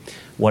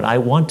 What I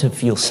want to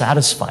feel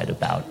satisfied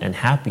about and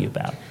happy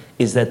about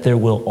is that there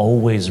will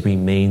always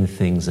remain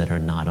things that are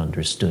not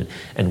understood,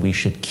 and we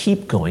should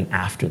keep going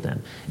after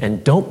them.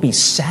 And don't be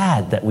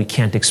sad that we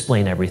can't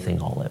explain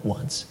everything all at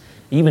once.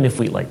 Even if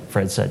we, like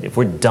Fred said, if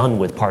we're done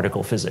with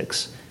particle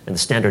physics and the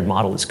standard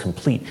model is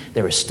complete,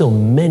 there are still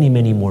many,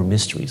 many more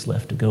mysteries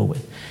left to go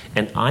with.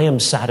 And I am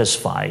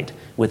satisfied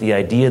with the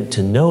idea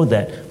to know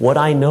that what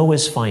I know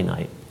is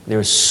finite.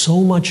 There's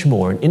so much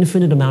more, an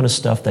infinite amount of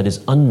stuff that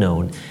is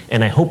unknown,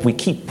 and I hope we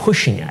keep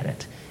pushing at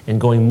it and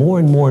going more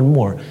and more and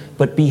more,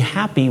 but be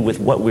happy with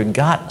what we've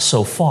got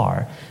so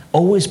far,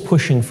 always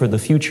pushing for the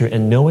future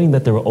and knowing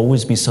that there will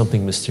always be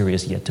something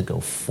mysterious yet to go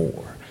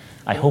for.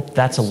 I hope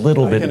that's a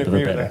little bit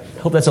better. I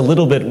hope that's a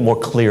little bit more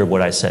clear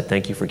what I said.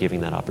 Thank you for giving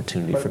that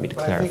opportunity for me to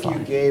clarify. I think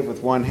you gave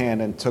with one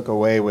hand and took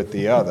away with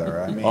the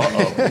other. I mean,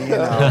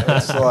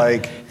 it's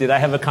like... Did I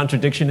have a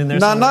contradiction in there?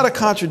 Not a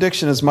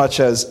contradiction as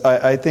much as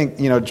I think,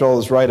 Joel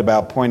is right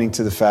about pointing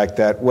to the fact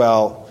that,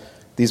 well,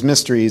 these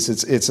mysteries,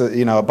 it's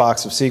a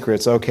box of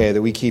secrets, okay,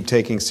 that we keep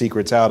taking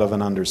secrets out of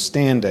an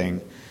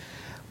understanding.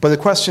 But the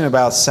question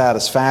about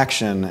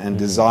satisfaction and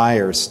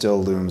desire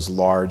still looms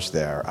large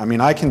there. I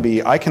mean, I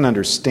can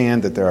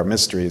understand that there are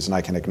mysteries, and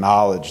I can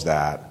acknowledge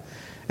that,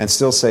 and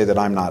still say that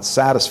I'm not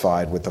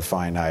satisfied with the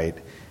finite.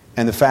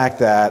 And the fact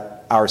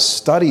that our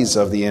studies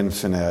of the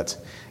infinite,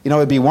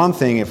 it'd be one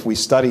thing if we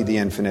studied the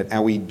infinite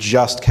and we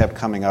just kept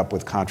coming up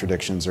with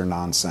contradictions or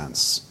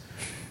nonsense.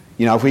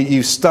 If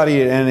you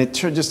study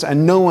it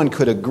and no one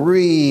could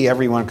agree,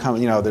 everyone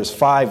there's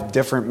 5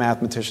 different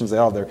mathematicians,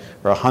 there are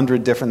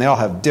 100 different, they all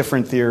have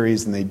different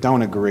theories and they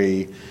don't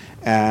agree.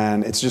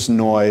 and it's just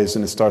noise,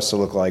 and it starts to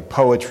look like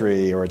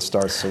poetry, or it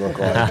starts to look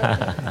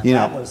like, you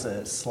know. That was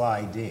a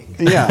sly dig.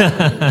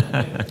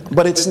 Yeah,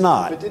 but it's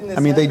not. But didn't this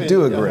I mean, they happen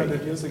do agree.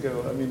 100 years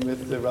ago, I mean,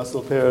 with the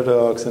Russell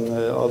paradox and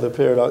all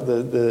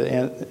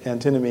the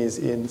antinomies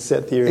in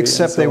set theory.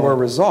 Except and so they were on.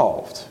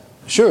 resolved.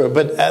 Sure,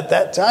 but at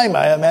that time,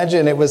 I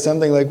imagine it was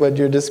something like what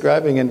you're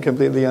describing and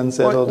completely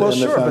unsettled,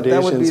 and the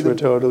foundations were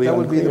totally that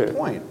would be unclear. the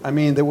point. I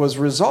mean, it was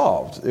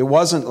resolved. It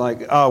wasn't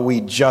like, oh,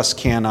 we just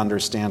can't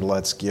understand,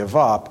 let's give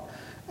up.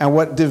 And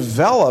what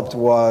developed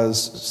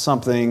was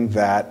something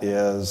that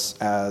is,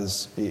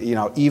 as you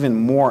know, even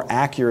more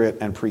accurate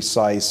and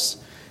precise.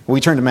 When we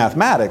turn to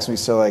mathematics, we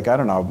say, like, I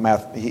don't know,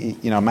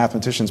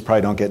 mathematicians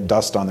probably don't get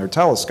dust on their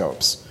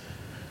telescopes,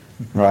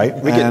 right?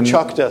 We get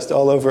chalk dust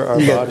all over our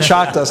bodies.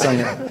 Chalk dust on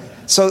your.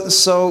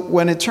 So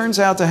when it turns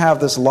out to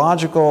have this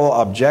logical,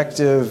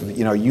 objective,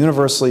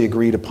 universally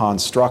agreed upon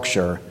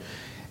structure,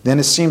 then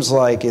it seems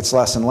like it's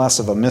less and less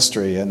of a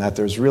mystery, and that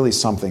there's really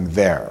something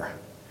there.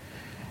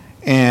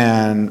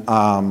 And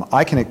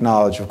I can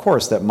acknowledge, of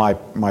course, that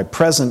my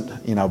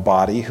present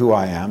body, who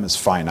I am, is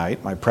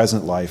finite. My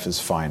present life is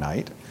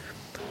finite.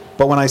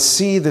 But when I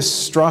see this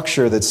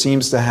structure that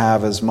seems to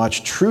have as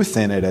much truth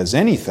in it as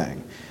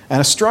anything,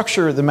 and a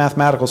structure, the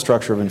mathematical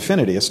structure of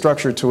infinity, a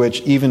structure to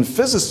which even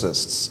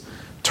physicists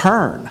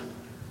turn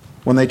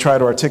when they try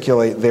to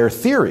articulate their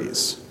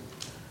theories,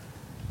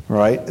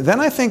 right? Then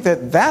I think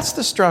that that's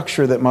the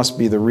structure that must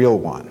be the real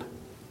one.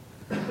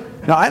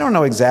 Now, I don't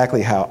know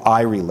exactly how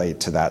I relate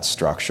to that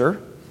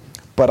structure,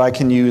 but I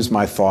can use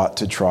my thought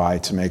to try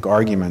to make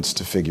arguments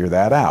to figure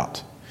that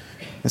out.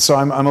 And so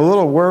I'm a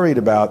little worried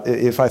about,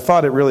 if I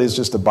thought it really is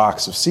just a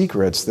box of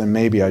secrets, then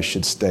maybe I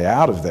should stay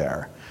out of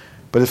there.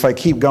 But if I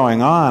keep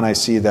going on, I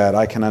see that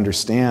I can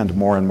understand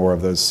more and more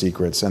of those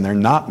secrets, and they're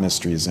not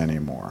mysteries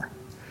anymore.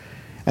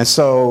 And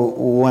so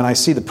when I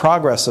see the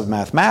progress of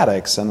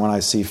mathematics, and when I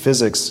see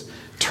physics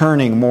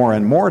turning more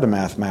and more to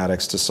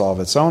mathematics to solve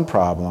its own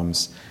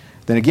problems,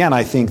 then again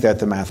I think that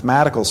the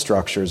mathematical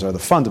structures are the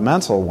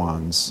fundamental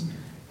ones,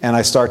 and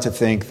I start to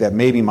think that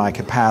maybe my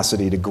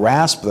capacity to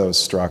grasp those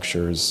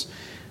structures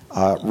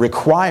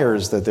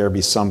requires that there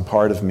be some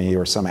part of me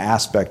or some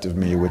aspect of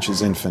me which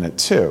is infinite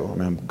too. I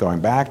mean, I'm going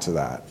back to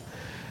that.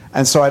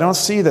 And so I don't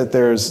see that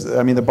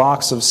the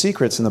box of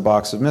secrets and the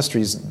box of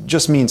mysteries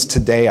just means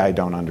today I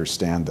don't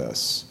understand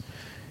this.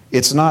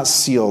 It's not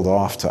sealed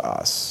off to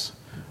us.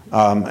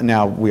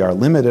 Now, we are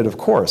limited, of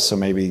course, so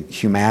maybe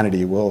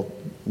humanity will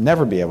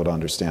never be able to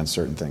understand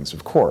certain things,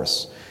 of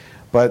course.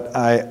 But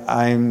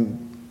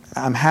I'm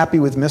happy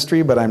with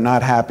mystery, but I'm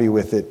not happy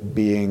with it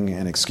being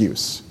an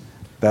excuse.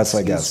 That's,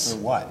 I guess.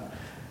 Excuse for what?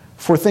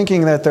 For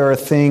thinking that there are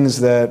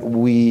things that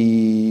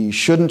we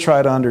shouldn't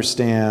try to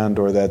understand,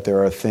 or that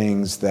there are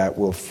things that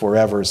will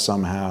forever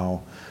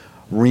somehow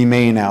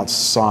remain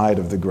outside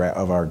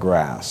of our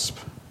grasp.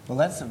 Well,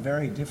 that's a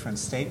very different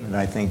statement,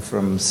 I think,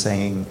 from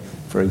saying,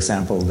 for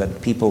example,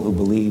 that people who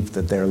believe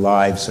that their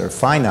lives are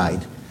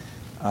finite,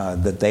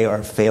 that they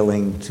are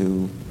failing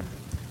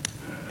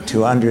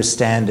to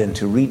understand and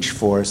to reach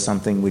for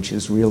something which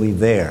is really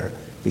there,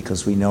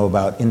 because we know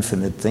about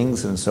infinite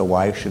things, and so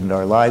why shouldn't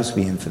our lives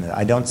be infinite?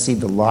 I don't see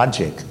the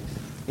logic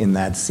in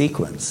that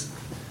sequence.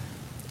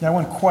 I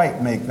wouldn't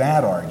quite make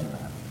that argument.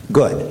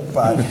 Good.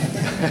 But,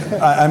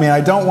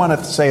 I don't want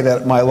to say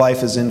that my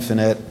life is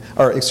infinite,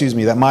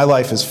 that my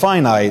life is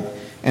finite,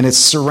 and it's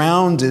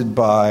surrounded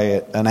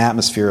by an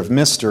atmosphere of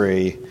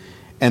mystery,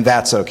 and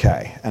that's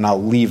okay, and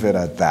I'll leave it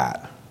at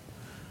that.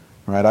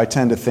 Right? I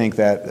tend to think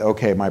that,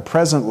 okay, my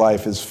present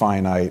life is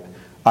finite,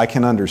 I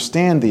can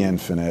understand the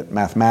infinite.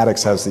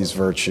 Mathematics has these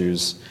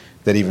virtues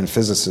that even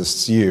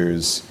physicists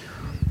use.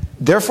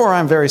 Therefore,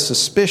 I'm very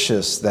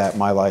suspicious that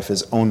my life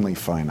is only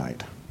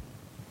finite.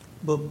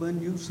 But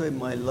when you say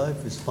my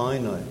life is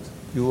finite,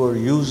 you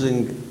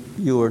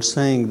are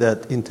saying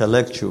that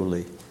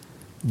intellectually.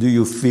 Do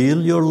you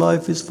feel your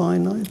life is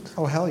finite?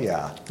 Oh, hell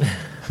yeah.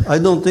 I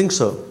don't think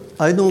so.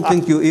 I don't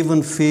think you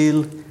even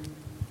feel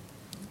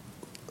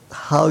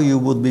how you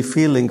would be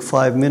feeling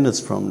 5 minutes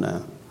from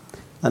now.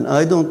 And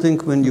I don't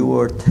think when you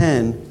were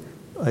 10,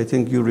 I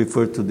think you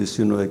referred to this,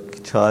 a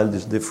child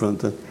is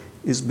different,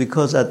 is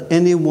because at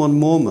any one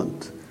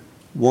moment,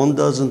 one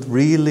doesn't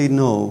really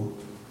know.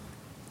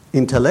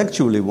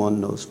 Intellectually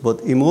one knows,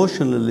 but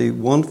emotionally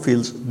one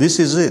feels, this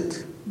is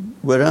it.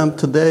 Where I am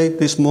today,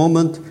 this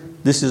moment,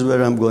 this is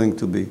where I'm going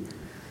to be.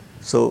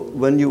 So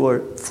when you are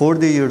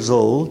 40 years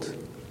old,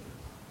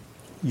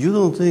 you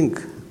don't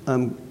think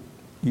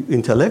you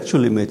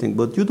intellectually may think,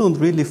 but you don't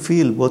really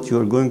feel what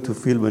you're going to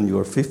feel when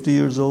you're 50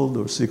 years old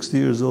or 60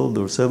 years old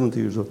or 70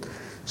 years old.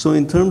 So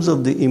in terms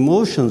of the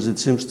emotions, it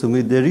seems to me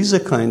there is a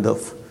kind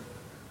of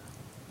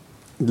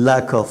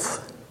lack of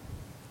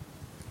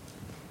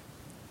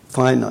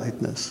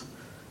finiteness.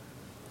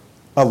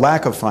 A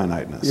lack of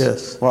finiteness?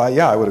 Yes. Well,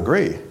 yeah, I would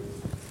agree.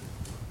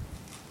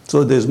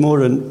 So there's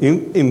more an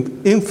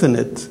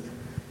infinite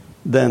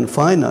than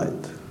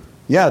finite.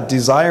 Yeah,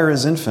 desire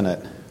is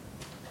infinite.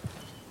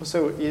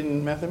 So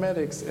in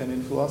mathematics and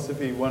in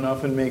philosophy, one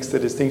often makes the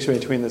distinction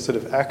between the sort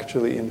of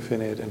actually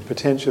infinite and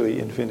potentially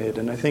infinite,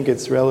 and I think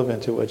it's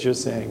relevant to what you're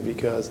saying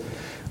because,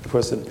 of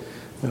course,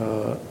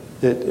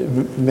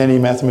 many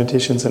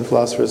mathematicians and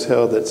philosophers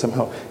held that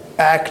somehow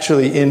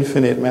actually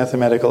infinite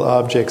mathematical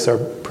objects are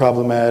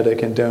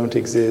problematic and don't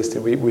exist,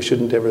 and we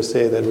shouldn't ever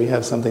say that we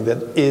have something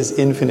that is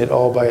infinite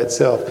all by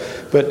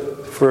itself. But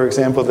for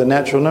example, the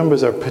natural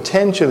numbers are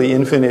potentially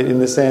infinite in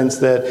the sense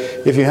that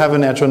if you have a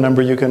natural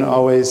number, you can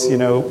always,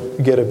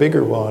 get a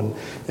bigger one,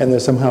 and they're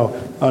somehow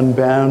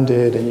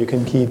unbounded, and you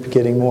can keep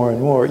getting more and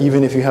more,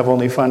 even if you have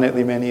only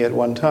finitely many at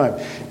one time.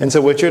 And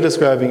so what you're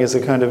describing is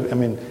a kind of,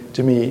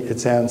 to me, it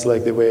sounds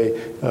like the way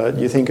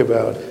you think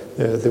about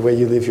the way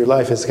you live your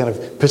life is kind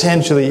of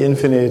potentially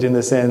infinite in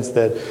the sense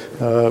that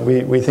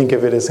we think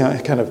of it as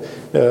kind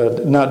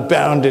of not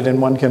bounded,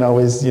 and one can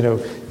always,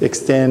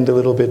 extend a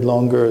little bit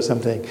longer or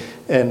something.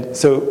 And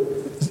so,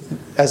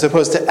 as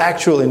opposed to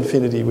actual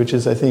infinity, which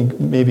is, I think,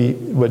 maybe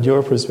what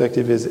your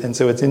perspective is. And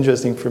so it's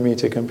interesting for me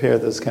to compare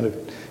those kind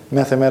of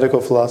mathematical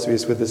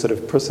philosophies with the sort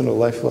of personal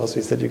life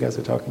philosophies that you guys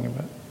are talking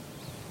about.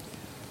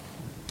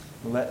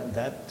 Well,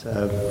 that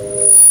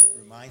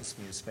reminds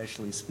me,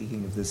 especially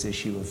speaking of this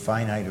issue of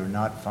finite or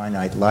not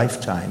finite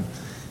lifetime,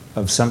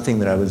 of something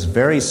that I was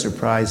very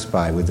surprised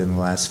by within the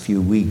last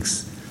few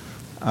weeks.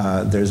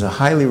 There's a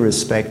highly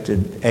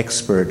respected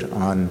expert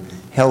on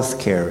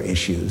healthcare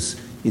issues,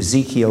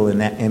 Ezekiel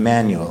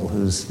Emanuel,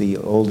 who's the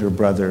older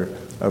brother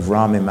of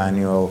Rahm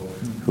Emanuel,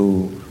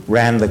 who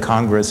ran the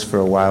Congress for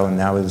a while and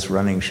now is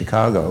running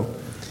Chicago.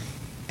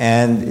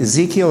 And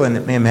Ezekiel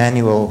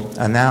Emanuel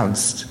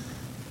announced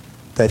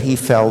that he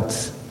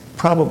felt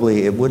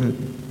probably it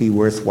wouldn't be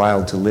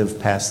worthwhile to live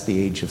past the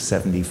age of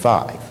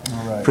 75.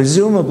 Right.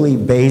 Presumably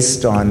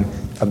based on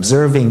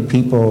observing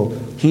people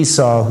he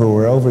saw who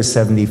were over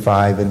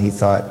 75, and he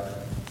thought,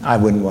 I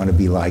wouldn't want to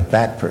be like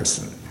that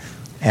person.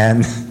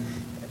 And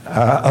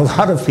a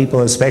lot of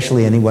people,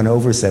 especially anyone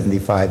over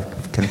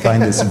 75, can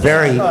find this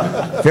very,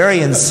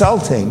 very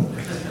insulting.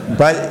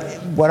 But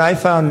what I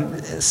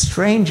found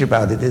strange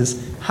about it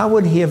is, how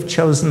would he have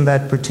chosen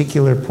that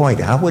particular point?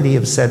 How would he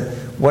have said,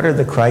 what are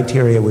the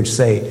criteria which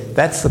say,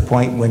 that's the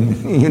point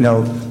when,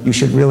 you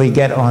should really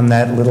get on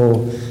that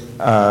little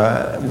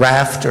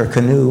raft or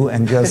canoe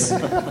and just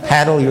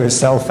paddle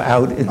yourself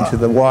out into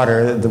the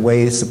water the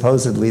way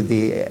supposedly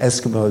the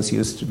Eskimos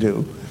used to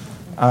do?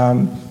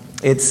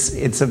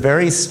 It's a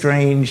very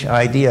strange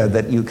idea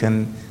that you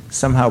can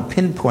somehow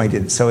pinpoint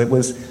it. So it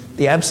was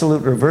the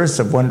absolute reverse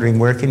of wondering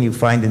where can you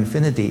find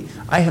infinity.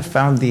 I have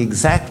found the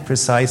exact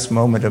precise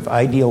moment of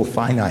ideal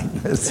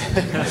finiteness.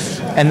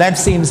 And that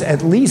seems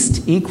at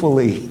least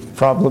equally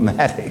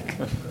problematic.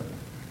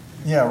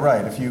 Yeah,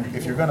 right. If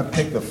you're going to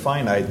pick the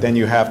finite, then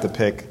you have to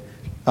pick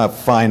a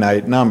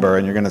finite number,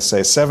 and you're going to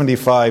say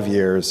 75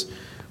 years.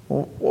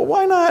 Well,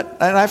 why not?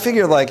 And I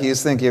figured,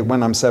 he's thinking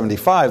when I'm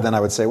 75, then I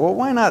would say, well,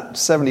 why not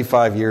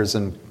 75 years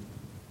and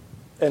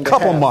a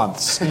couple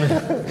months?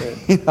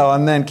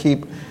 And then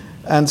keep.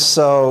 And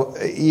so,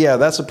 yeah,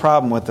 that's a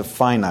problem with the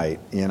finite,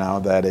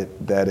 that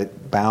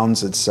it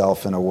bounds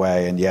itself in a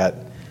way, and yet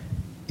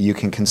you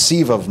can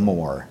conceive of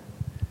more,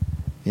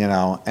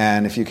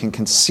 and if you can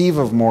conceive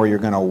of more, you're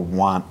going to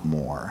want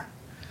more.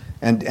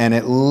 And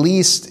at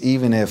least,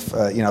 even if,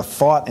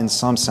 thought in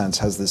some sense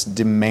has this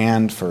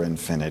demand for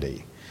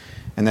infinity.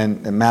 And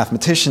then the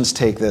mathematicians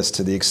take this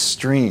to the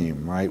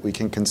extreme, right? We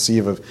can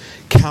conceive of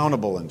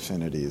countable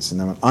infinities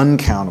and then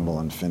uncountable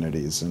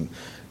infinities and,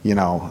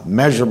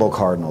 measurable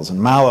cardinals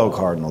and Mallow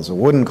cardinals or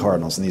wooden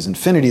cardinals and these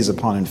infinities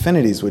upon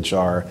infinities, which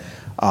are,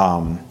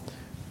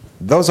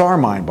 those are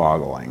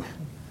mind-boggling.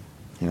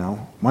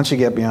 Once you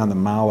get beyond the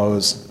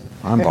Mallows,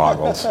 I'm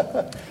boggled.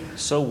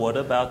 So what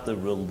about the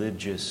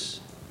religious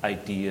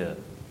idea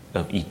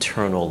of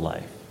eternal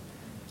life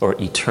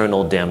or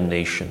eternal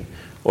damnation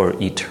or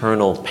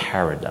eternal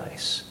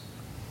paradise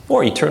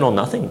or eternal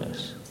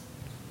nothingness?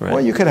 Right?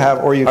 Well, you could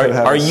have, or you could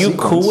have. Are you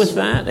cool with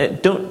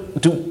that?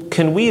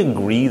 Can we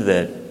agree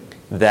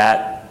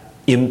that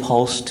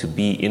impulse to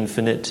be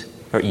infinite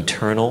or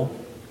eternal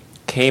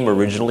came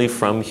originally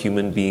from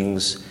human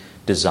beings'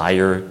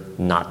 desire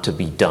not to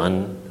be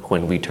done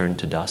when we turn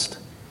to dust?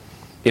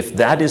 If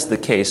that is the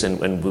case,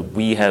 and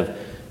we have,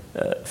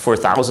 for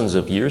thousands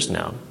of years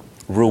now,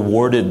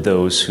 rewarded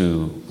those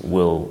who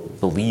will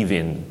believe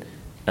in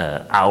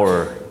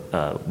our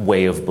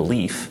way of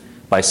belief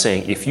by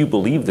saying, if you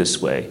believe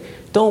this way,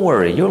 don't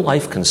worry, your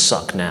life can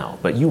suck now,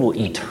 but you will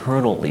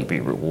eternally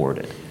be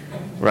rewarded,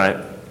 right?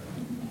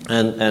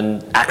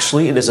 And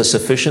actually, it is a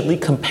sufficiently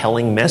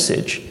compelling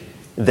message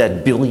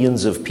that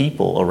billions of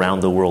people around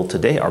the world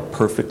today are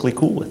perfectly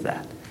cool with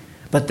that.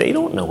 But they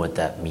don't know what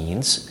that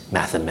means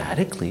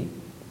mathematically.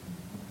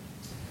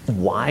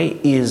 Why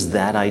is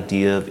that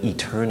idea of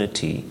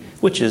eternity,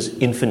 which is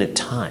infinite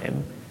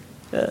time,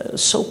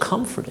 so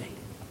comforting?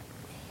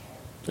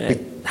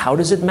 How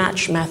does it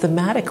match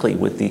mathematically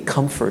with the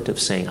comfort of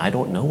saying, I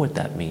don't know what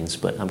that means,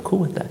 but I'm cool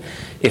with that?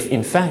 If,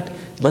 in fact,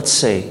 let's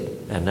say,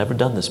 I've never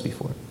done this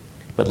before,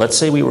 but let's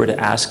say we were to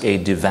ask a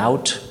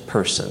devout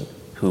person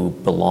who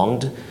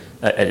belonged,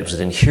 it was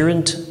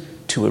adherent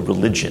to a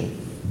religion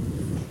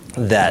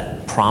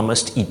that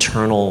promised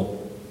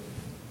eternal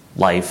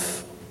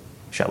life,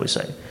 shall we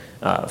say,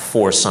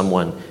 for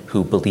someone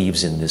who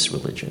believes in this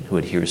religion, who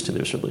adheres to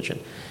this religion.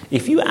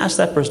 If you ask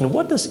that person,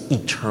 what does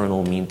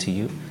eternal mean to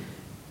you?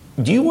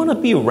 Do you want to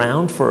be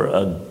around for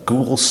a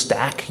Google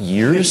stack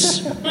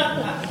years?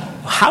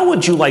 How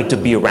would you like to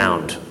be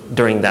around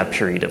during that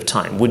period of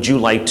time? Would you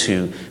like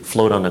to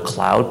float on a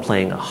cloud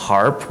playing a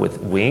harp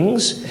with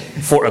wings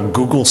for a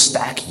Google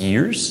stack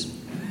years,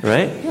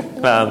 right?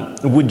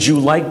 Would you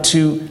like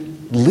to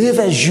live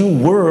as you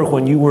were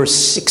when you were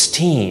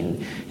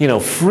 16,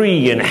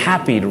 free and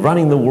happy,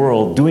 running the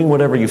world, doing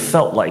whatever you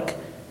felt like?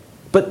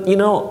 But,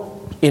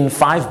 in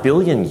 5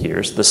 billion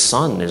years, the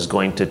sun is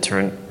going to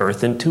turn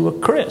Earth into a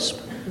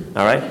crisp,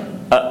 all right?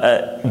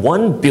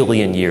 1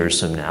 billion years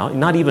from now,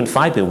 not even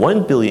 5 billion,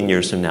 1 billion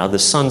years from now, the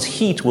sun's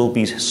heat will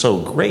be so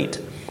great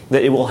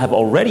that it will have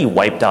already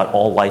wiped out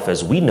all life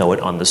as we know it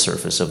on the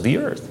surface of the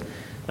Earth,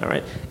 all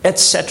right? Et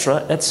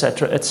cetera, et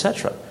cetera, et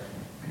cetera.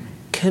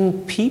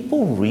 Can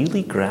people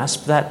really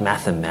grasp that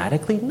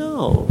mathematically?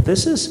 No.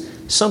 This is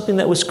something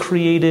that was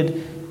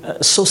created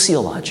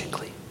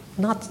sociologically,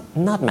 not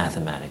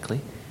mathematically.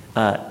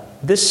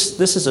 This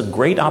is a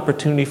great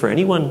opportunity for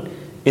anyone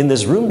in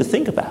this room to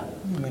think about.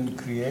 I mean,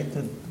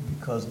 created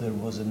because there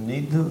was a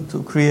need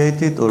to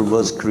create it, or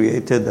was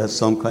created as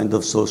some kind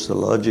of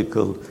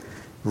sociological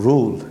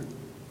rule?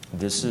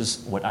 This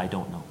is what I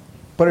don't know.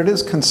 But it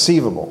is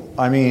conceivable.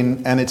 I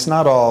mean, and it's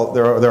not all,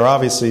 there are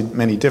obviously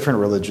many different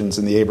religions.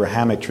 In the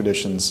Abrahamic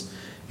traditions,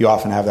 you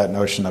often have that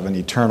notion of an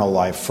eternal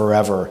life,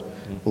 forever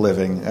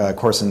living. Of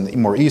course, in the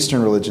more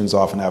Eastern religions,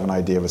 often have an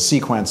idea of a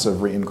sequence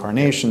of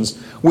reincarnations,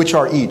 which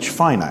are each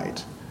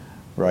finite,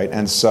 right?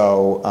 And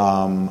so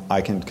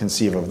I can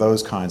conceive of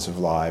those kinds of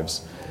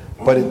lives.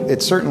 But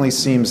it certainly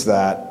seems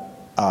that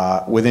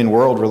within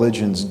world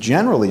religions,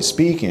 generally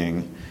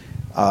speaking,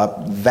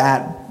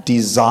 that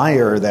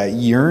desire, that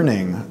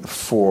yearning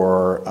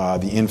for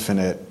the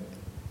infinite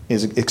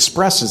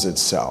expresses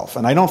itself.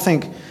 And I don't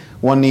think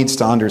one needs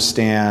to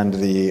understand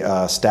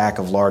the stack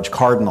of large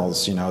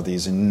cardinals,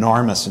 these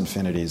enormous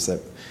infinities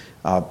that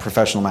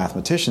professional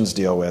mathematicians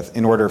deal with,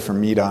 in order for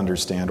me to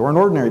understand, or an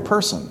ordinary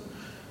person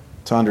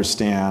to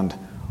understand,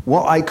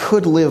 well, I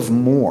could live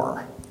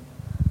more.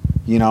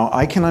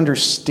 I can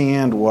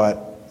understand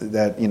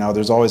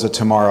there's always a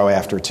tomorrow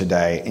after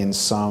today in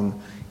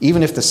some,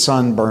 even if the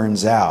sun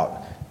burns out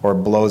or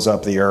blows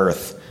up the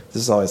earth.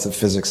 The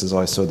physics is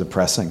always so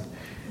depressing.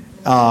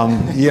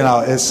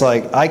 It's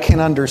like, I can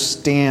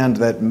understand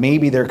that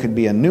maybe there could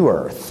be a new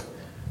earth,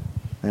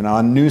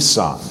 a new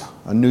sun,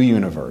 a new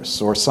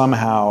universe, or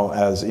somehow,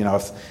 as,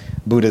 if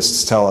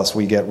Buddhists tell us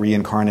we get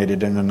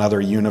reincarnated in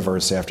another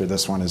universe after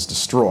this one is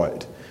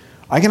destroyed.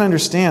 I can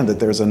understand that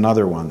there's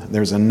another one,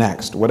 there's a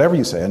next, whatever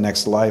you say, a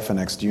next life, a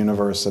next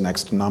universe, a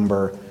next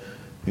number,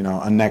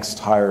 a next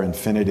higher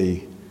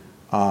infinity.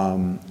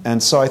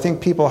 And so I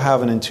think people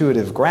have an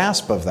intuitive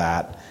grasp of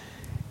that,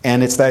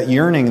 and it's that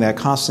yearning, that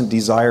constant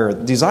desire.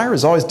 Desire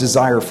is always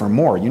desire for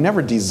more. You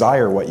never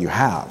desire what you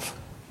have.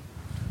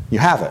 You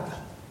have it.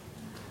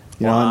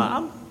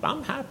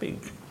 I'm happy.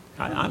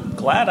 I'm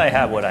glad I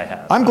have what I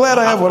have. I'm glad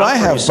I have what I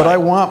have, but I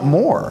want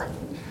more.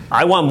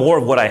 I want more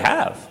of what I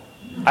have.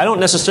 I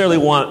don't necessarily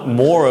want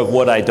more of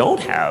what I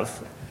don't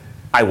have.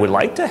 I would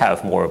like to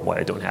have more of what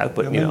I don't have,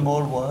 but you mean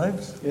more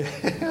wives?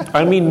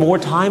 I mean more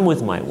time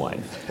with my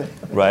wife,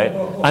 right?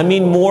 I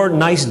mean more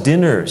nice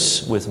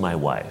dinners with my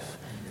wife.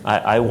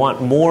 I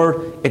want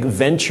more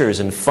adventures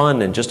and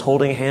fun and just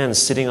holding hands,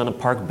 sitting on a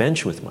park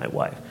bench with my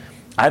wife.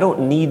 I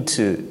don't need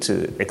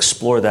to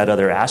explore that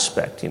other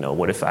aspect.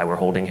 What if I were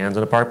holding hands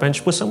on a park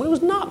bench with someone who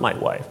was not my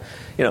wife?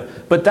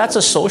 But that's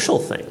a social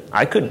thing.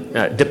 I could,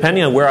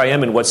 depending on where I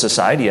am in what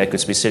society, I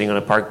could be sitting on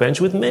a park bench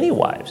with many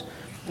wives.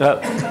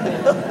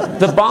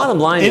 The bottom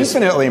line is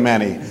infinitely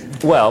many.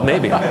 Well,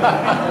 maybe.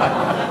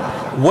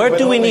 Where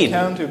do we need?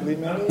 Countably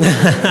many?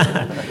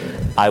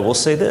 I will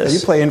say this. You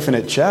play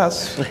infinite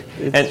chess.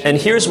 And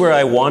here's where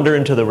I wander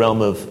into the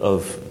realm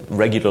of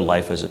regular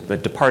life,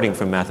 departing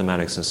from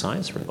mathematics and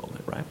science for a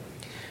moment, right?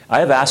 I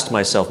have asked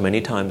myself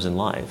many times in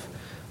life,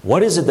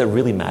 what is it that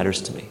really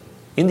matters to me?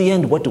 In the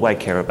end, what do I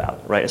care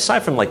about, right?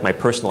 Aside from like my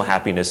personal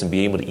happiness and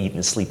being able to eat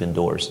and sleep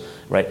indoors,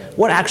 right?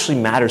 What actually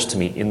matters to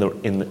me in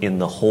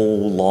the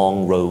whole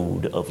long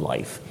road of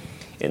life?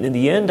 And in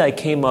the end, I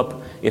came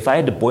up, if I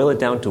had to boil it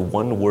down to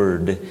one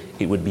word,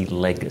 it would be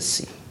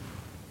legacy.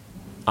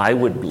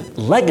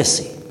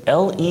 Legacy,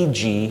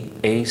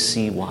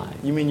 L-E-G-A-C-Y.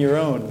 You mean your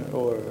own,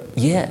 or?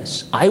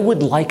 Yes, I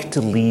would like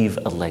to leave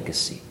a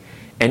legacy.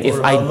 And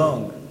For how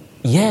long?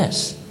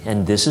 Yes,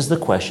 and this is the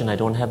question I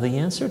don't have the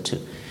answer to.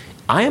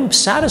 I am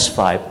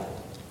satisfied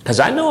because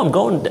I know I'm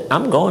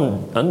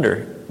going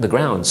under the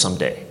ground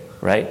someday,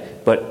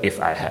 right? But if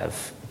I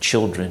have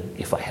children,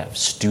 if I have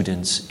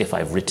students, if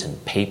I've written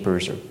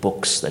papers or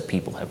books that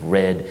people have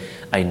read,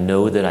 I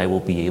know that I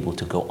will be able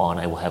to go on.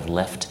 I will have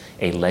left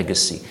a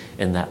legacy,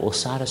 and that will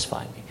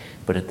satisfy me.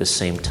 But at the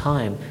same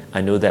time,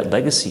 I know that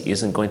legacy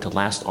isn't going to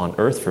last on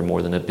Earth for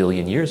more than 1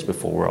 billion years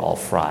before we're all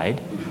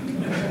fried.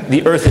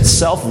 The Earth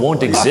itself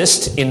won't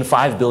exist in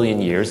 5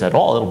 billion years at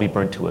all. It'll be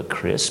burnt to a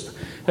crisp.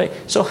 Right?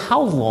 So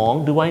how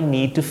long do I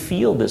need to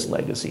feel this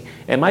legacy?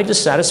 Am I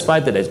just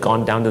satisfied that it's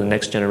gone down to the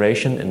next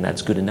generation and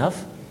that's good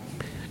enough?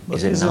 But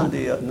Is it not?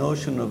 isn't the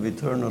notion of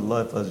eternal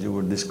life, as you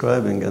were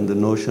describing, and the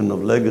notion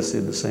of legacy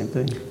the same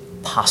thing?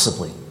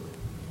 Possibly.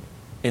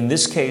 In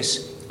this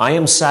case, I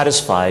am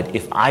satisfied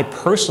if I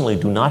personally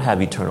do not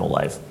have eternal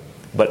life,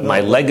 but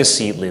my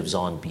legacy lives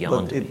on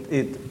beyond But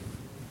me.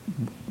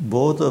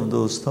 Both of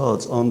those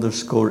thoughts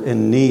underscore a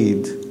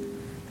need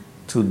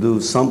to do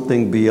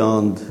something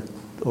beyond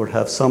or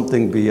have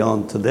something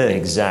beyond today.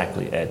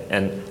 Exactly, Ed.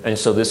 And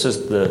so this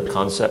is the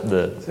concept,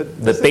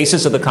 the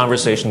basis of the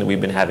conversation that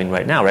we've been having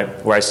right now, right?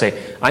 Where I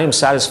say, I am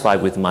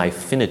satisfied with my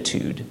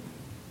finitude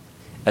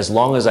as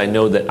long as I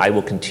know that I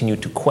will continue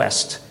to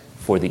quest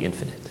for the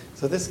infinite.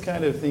 So this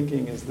kind of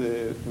thinking is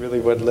really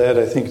what led,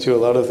 I think, to a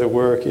lot of the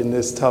work in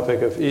this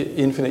topic of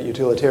infinite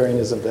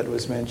utilitarianism that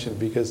was mentioned,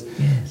 because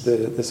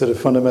the sort of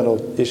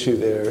fundamental issue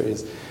there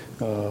is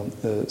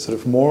the sort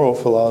of moral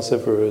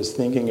philosophers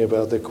thinking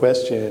about the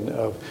question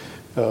of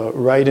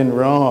right and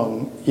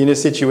wrong in a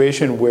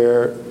situation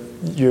where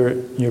you're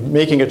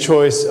making a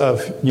choice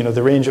of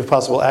the range of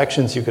possible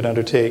actions you could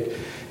undertake,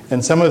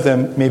 and some of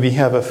them maybe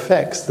have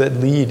effects that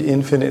lead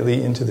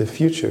infinitely into the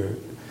future,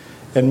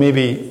 and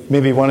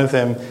maybe one of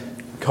them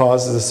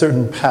causes a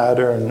certain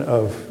pattern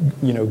of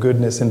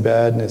goodness and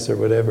badness or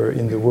whatever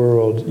in the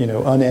world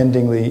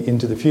unendingly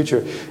into the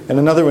future, and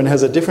another one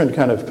has a different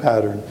kind of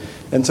pattern.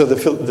 And so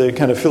the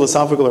kind of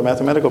philosophical or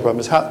mathematical problem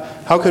is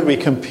how could we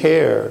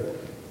compare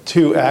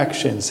two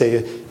actions, say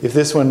if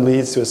this one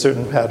leads to a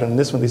certain pattern and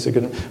this one leads to a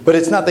good, but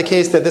it's not the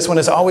case that this one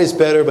is always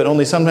better but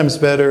only sometimes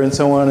better and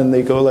so on, and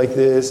they go like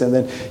this, and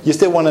then you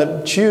still want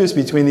to choose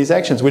between these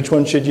actions. Which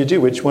one should you do?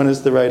 Which one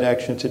is the right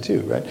action to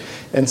do, right?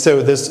 And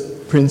so there's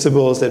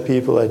principles that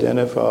people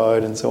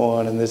identified and so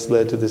on, and this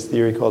led to this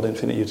theory called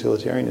infinite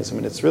utilitarianism,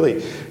 and it's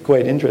really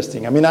quite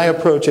interesting. I mean, I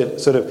approach it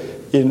sort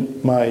of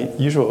in my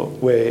usual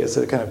way as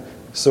a kind of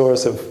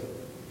source of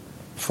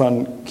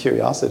fun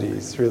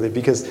curiosities, really,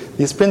 because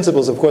these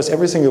principles, of course,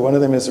 every single one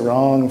of them is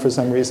wrong for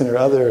some reason or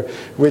other,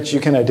 which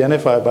you can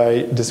identify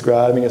by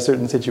describing a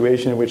certain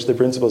situation in which the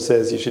principle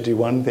says you should do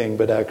one thing,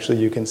 but actually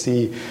you can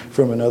see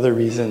from another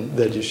reason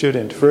that you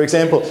shouldn't. For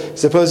example,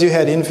 suppose you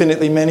had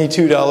infinitely many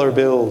 $2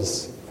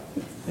 bills,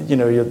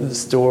 you're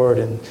stored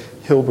in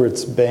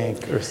Hilbert's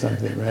bank or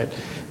something, right?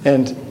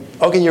 And,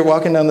 okay, you're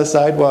walking down the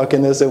sidewalk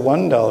and there's a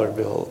 $1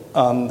 bill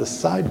on the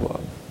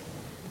sidewalk.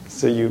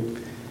 So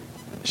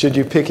should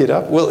you pick it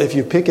up? Well, if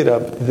you pick it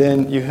up,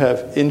 then you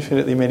have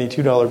infinitely many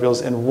 $2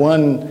 bills and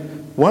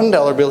one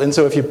 $1 bill. And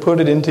so if you put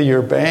it into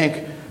your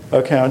bank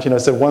account,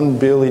 so one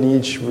bill in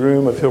each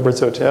room of Hilbert's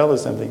Hotel or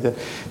something.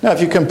 Now,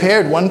 if you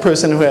compared one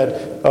person who had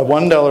a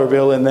 $1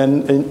 bill and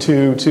then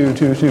two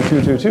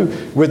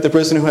with the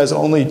person who has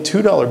only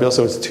 $2 bill,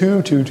 so it's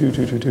two,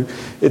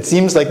 it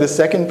seems like the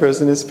second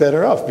person is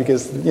better off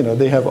because,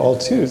 they have all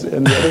twos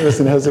and the other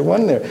person has a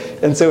one there.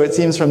 And so it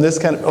seems from this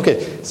kind of,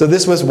 okay, so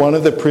this was one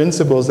of the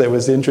principles that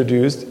was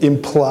introduced,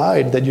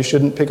 implied that you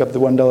shouldn't pick up the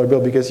 $1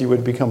 bill because you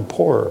would become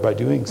poorer by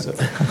doing so.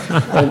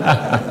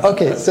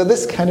 Okay, so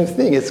this kind of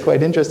thing, it's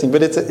quite interesting.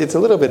 But it's a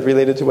little bit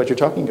related to what you're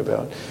talking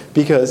about,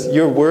 because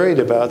you're worried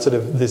about sort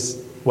of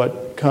this,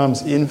 what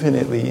comes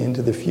infinitely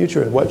into the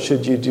future, and what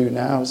should you do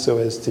now so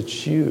as to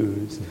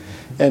choose.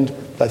 And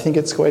I think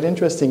it's quite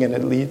interesting, and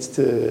it leads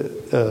to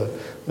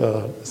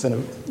sort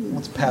of...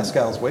 What's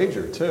Pascal's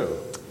wager, too?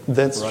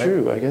 That's right?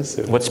 True, I guess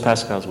so. What's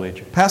Pascal's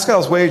wager?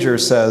 Pascal's wager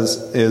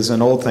is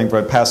an old thing,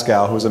 but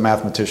Pascal, who was a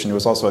mathematician, who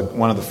was also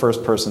one of the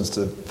first persons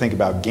to think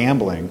about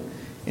gambling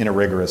in a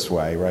rigorous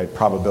way, right?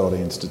 Probability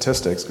and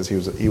statistics, because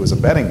he was a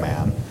betting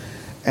man.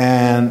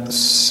 And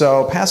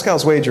so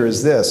Pascal's wager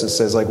is this. It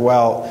says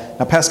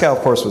now Pascal,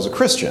 of course, was a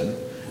Christian,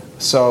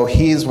 so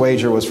his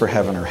wager was for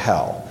heaven or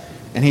hell.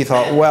 And he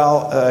thought,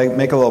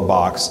 make a little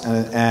box,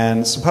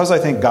 and suppose I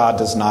think God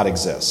does not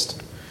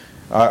exist.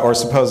 Or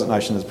suppose, I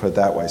shouldn't put it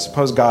that way,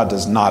 suppose God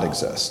does not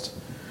exist.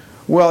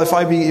 Well,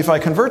 if I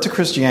convert to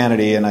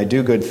Christianity and I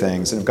do good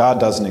things, and if God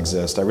doesn't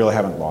exist, I really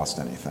haven't lost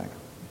anything.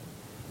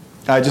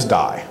 I just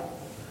die.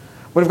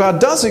 But if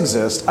God does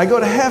exist, I go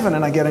to heaven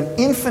and I get an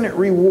infinite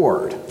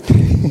reward.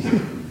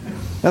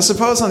 Now,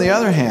 suppose on the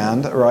other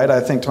hand, right, I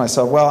think to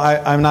myself,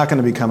 I'm not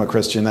going to become a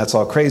Christian. That's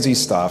all crazy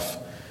stuff.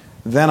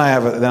 Then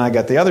I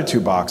get the other two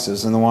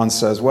boxes, and the one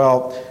says,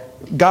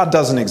 God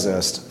doesn't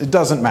exist. It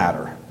doesn't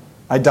matter.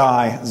 I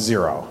die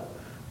 0.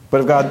 But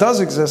if God does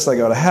exist, I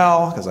go to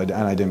hell because I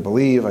didn't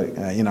believe.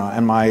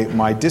 And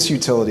my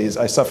disutilities,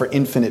 I suffer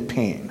infinite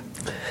pain.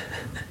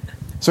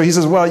 So he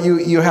says,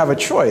 you have a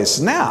choice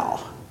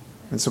now.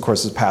 And so, of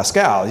course, it's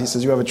Pascal. He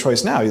says you have a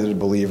choice now, either to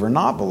believe or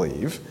not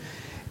believe.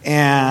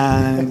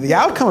 And the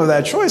outcome of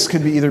that choice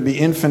could either be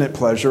infinite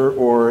pleasure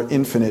or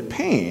infinite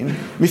pain.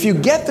 If you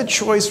get the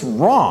choice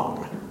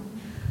wrong,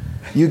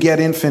 you get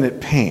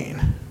infinite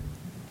pain.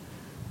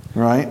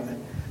 Right?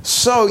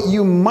 So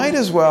you might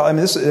as well,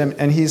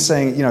 and he's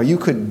saying, you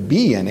could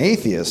be an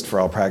atheist for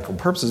all practical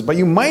purposes, but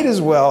you might as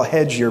well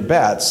hedge your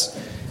bets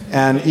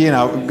and,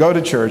 go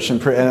to church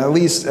and at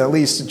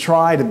least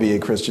try to be a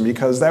Christian,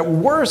 because at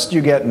worst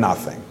you get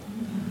nothing.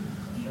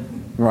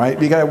 Right?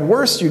 Because at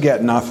worst you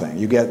get nothing.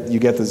 You get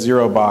the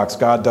zero box,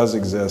 God does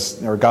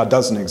exist, or God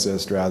doesn't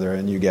exist rather,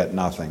 and you get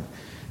nothing.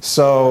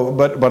 So,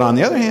 but on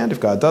the other hand, if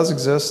God does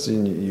exist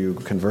and you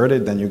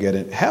converted, then you get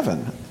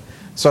heaven.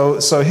 So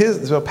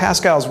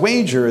Pascal's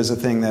wager is a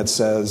thing that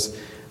says,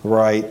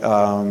 right,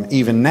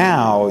 even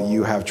now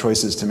you have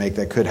choices to make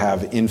that could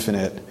have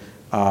infinite,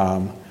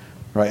 right?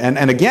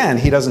 And again,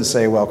 he doesn't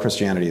say, well,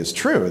 Christianity is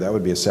true. That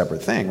would be a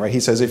separate thing, right? He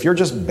says, if you're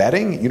just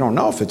betting, you don't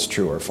know if it's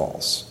true or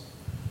false.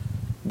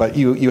 But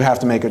you have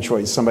to make a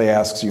choice. Somebody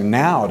asks you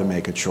now to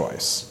make a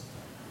choice,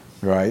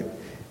 right?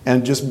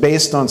 And just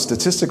based on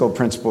statistical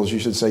principles, you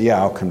should say, yeah,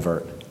 I'll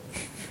convert.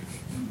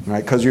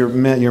 Right, because your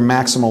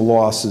maximal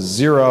loss is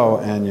zero,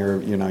 and your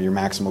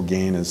maximal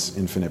gain is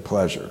infinite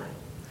pleasure.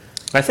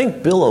 I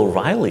think Bill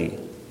O'Reilly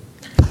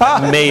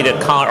made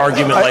an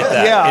argument like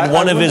that in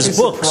one of his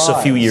books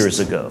a few years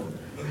ago.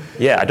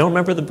 Yeah, I don't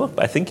remember the book,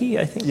 but I think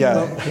yeah.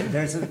 Well,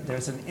 there's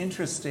an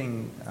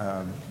interesting,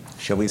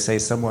 shall we say,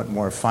 somewhat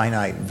more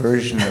finite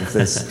version of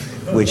this,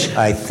 which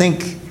I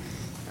think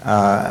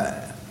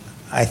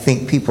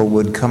people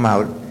would come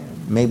out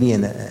maybe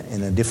in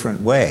a different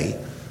way,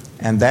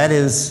 and that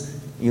is,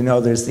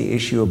 there's the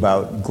issue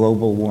about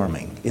global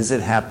warming. Is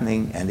it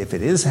happening? And if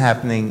it is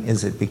happening,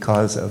 is it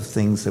because of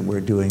things that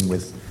we're doing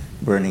with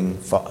burning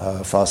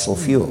fossil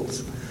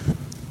fuels?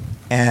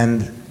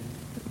 And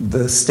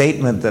the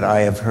statement that I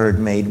have heard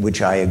made,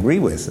 which I agree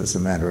with as a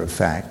matter of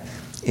fact,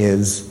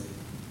 is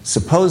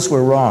suppose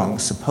we're wrong.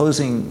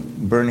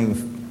 Supposing burning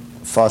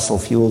fossil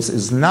fuels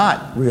is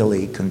not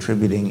really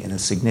contributing in a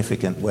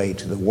significant way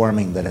to the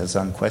warming that has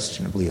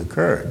unquestionably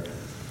occurred,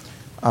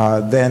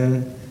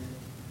 then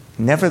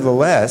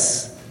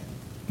nevertheless,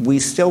 we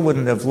still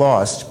wouldn't have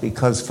lost,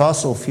 because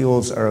fossil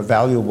fuels are a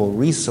valuable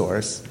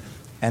resource,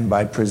 and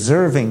by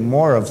preserving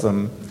more of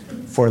them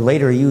for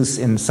later use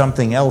in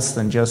something else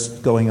than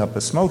just going up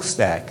a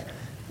smokestack,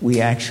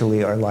 we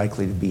actually are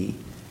likely to be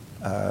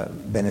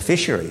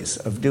beneficiaries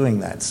of doing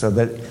that. So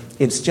that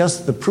it's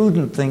just the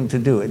prudent thing to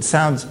do. It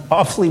sounds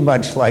awfully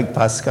much like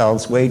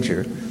Pascal's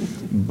wager,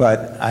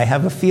 but I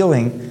have a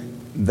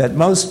feeling that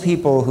most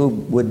people who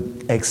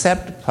would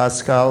accept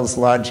Pascal's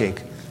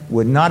logic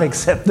would not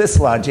accept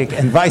this logic,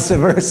 and vice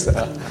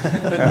versa.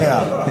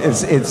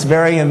 It's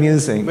very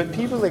amusing. But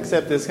people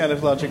accept this kind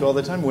of logic all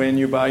the time. When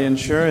you buy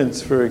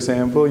insurance, for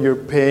example, you're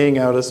paying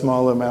out a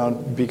small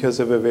amount because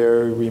of a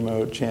very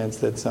remote chance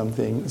that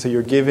something. So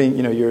you're giving,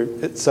 you're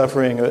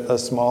suffering a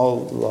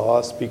small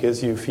loss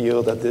because you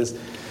feel that this,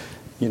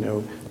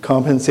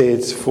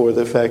 compensates for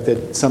the fact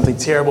that something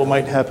terrible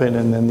might happen,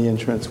 and then the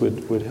insurance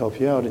would help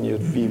you out, and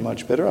you'd be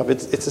much better off.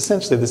 It's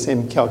essentially the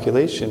same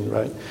calculation,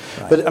 right?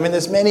 But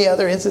there's many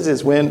other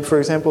instances when, for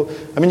example,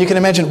 you can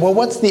imagine, well,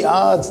 what's the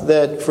odds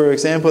that, for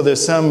example,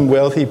 there's some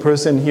wealthy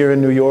person here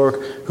in New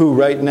York who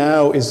right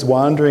now is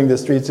wandering the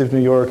streets of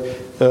New York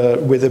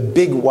with a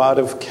big wad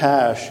of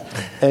cash,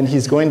 and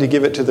he's going to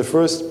give it to the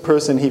first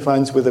person he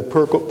finds with a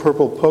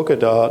purple polka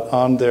dot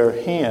on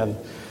their hand.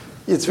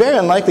 It's very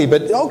unlikely,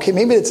 but okay,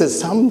 maybe it's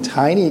some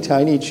tiny,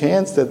 tiny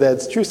chance that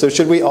that's true. So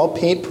should we all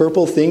paint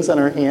purple things on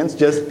our hands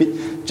just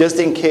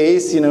in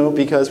case,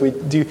 because we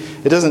do?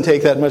 It doesn't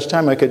take that much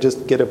time. I could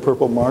just get a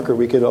purple marker.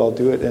 We could all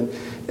do it,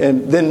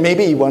 and then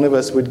maybe one of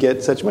us would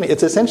get such money.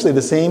 It's essentially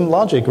the same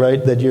logic,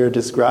 right, that you're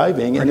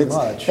describing, and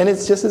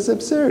it's just as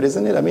absurd,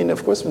 isn't it?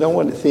 Of course, no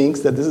one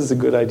thinks that this is a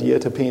good idea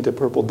to paint a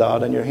purple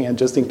dot on your hand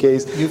just in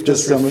case. You've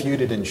just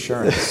refuted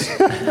insurance.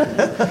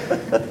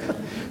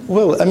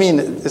 Well,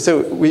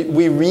 so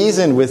we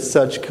reason with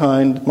such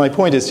kind. My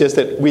point is just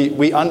that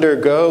we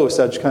undergo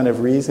such kind of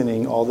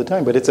reasoning all the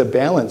time, but it's a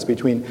balance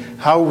between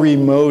how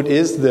remote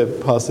is the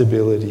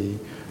possibility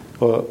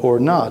or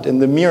not. And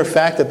the mere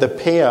fact that the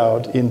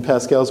payout in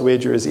Pascal's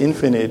wager is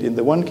infinite in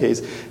the one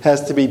case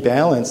has to be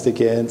balanced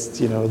against,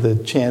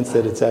 the chance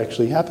that it's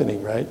actually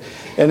happening, right?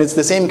 And it's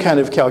the same kind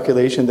of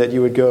calculation that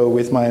you would go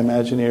with my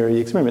imaginary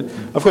experiment.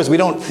 Of course, we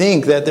don't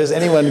think that there's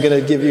anyone going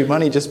to give you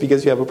money just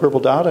because you have a purple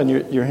dot on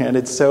your hand.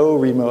 It's so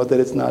remote that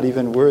it's not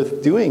even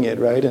worth doing it,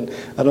 right? And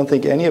I don't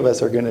think any of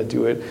us are going to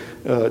do it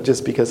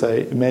just because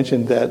I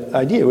mentioned that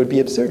idea. It would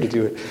be absurd to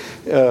do it.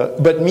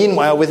 But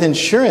meanwhile, with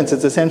insurance,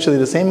 it's essentially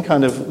the same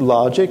kind of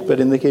logic, but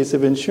in the case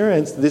of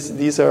insurance,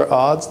 these are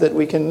odds that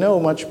we can know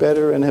much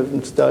better and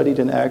have studied,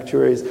 and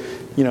actuaries,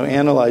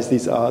 analyze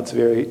these odds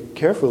very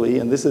carefully,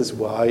 and this is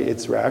why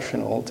it's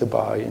rational to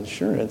buy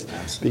insurance,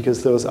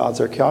 because those odds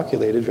are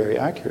calculated very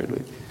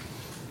accurately.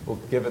 Well,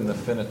 given the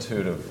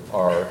finitude of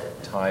our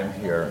time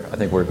here, I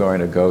think we're going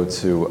to go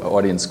to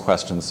audience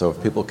questions, so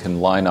if people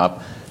can line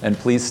up, and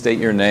please state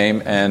your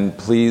name, and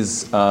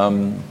please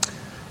try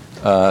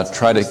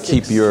to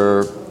keep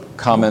your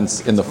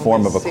comments in the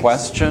form of a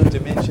question.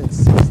 Dimension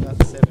 6,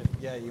 not 7.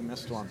 Yeah, you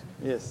missed one.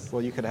 Yes.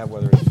 Well, you could have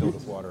whether it's filled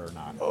with water or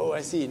not. Oh,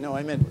 I see. No,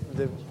 I meant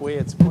the way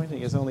it's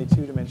pointing is only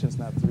 2 dimensions,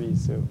 not 3.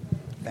 So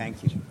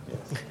Thank you.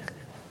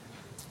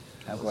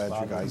 I'm glad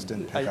you guys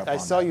didn't pick up on I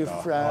saw that, you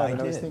though. frown, I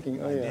and I was did.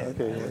 thinking, oh yeah,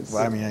 okay.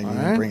 Well, I mean, you All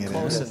didn't right. bring it in.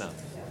 Close enough.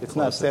 It's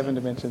not 7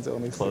 dimensions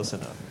only. Close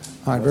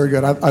enough. All right, very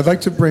good. I'd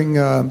like to bring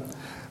the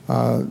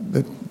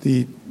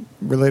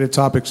related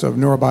topics of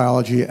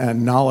neurobiology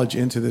and knowledge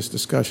into this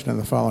discussion in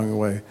the following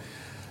way.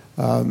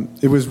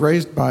 It was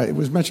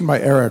mentioned by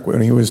Eric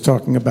when he was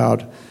talking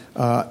about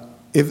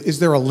is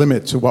there a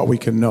limit to what we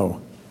can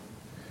know?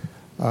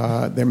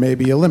 There may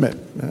be a limit,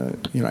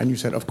 and you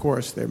said, of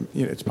course,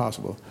 it's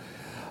possible.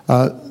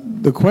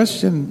 The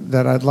question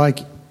that I'd like,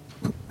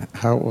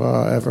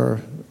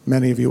 however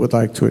many of you would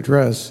like to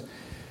address,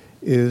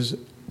 is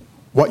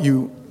what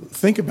you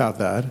think about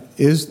that.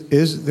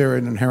 Is there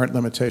an inherent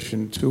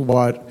limitation to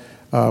what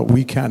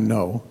we can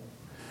know?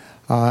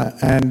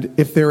 And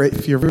if your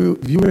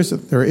view is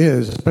that there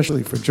is,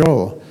 especially for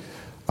Joel,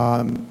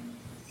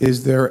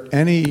 is there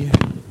any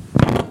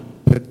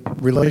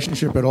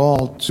relationship at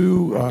all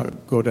to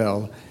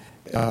Gödel?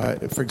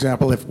 For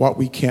example, if what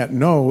we can't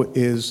know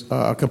is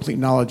a complete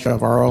knowledge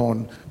of our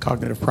own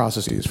cognitive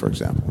processes, for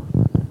example.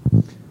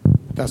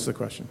 That's the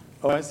question.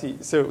 Oh, I see.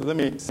 So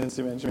since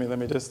you mentioned me, let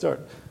me just start.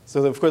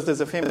 So of course,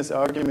 there's a famous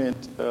argument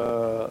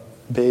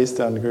based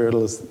on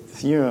Gödel's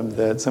theorem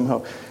that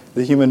somehow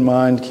the human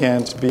mind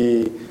can't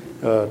be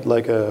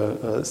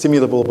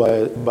simulable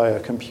by a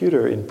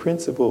computer in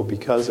principle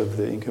because of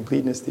the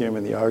incompleteness theorem.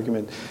 And the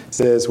argument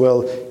says,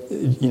 well,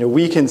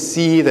 we can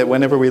see that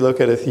whenever we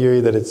look at a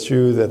theory that it's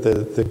true that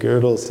the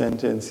Gödel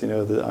sentence,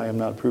 the I am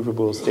not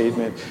provable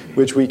statement,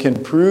 which we can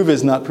prove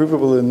is not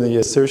provable in the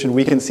assertion,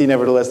 we can see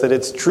nevertheless that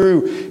it's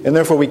true, and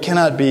therefore we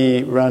cannot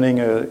be running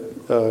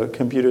a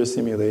computer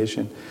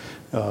simulation.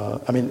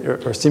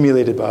 Or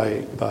simulated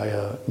by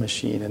a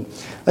machine. And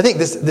I think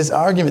this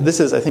argument, this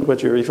is, I think,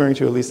 what you're referring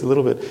to at least a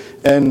little bit.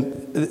 And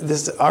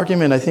this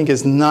argument, I think,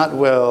 is not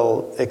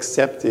well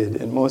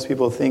accepted, and most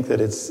people think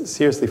that it's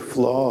seriously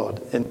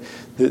flawed. And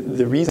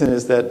the reason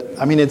is that,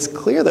 it's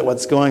clear that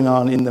what's going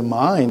on in the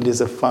mind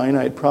is a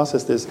finite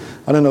process.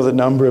 I don't know the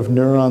number of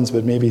neurons,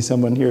 but maybe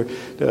someone here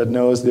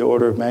knows the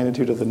order of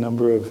magnitude of the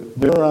number of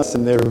neurons,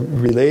 and they're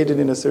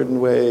related in a certain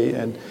way.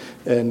 And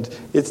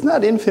it's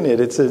not infinite.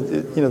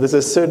 There's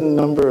a certain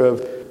number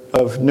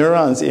of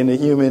neurons in a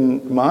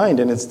human mind,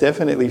 and it's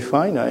definitely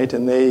finite,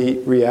 and they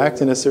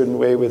react in a certain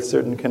way with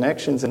certain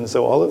connections, and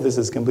so all of this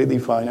is completely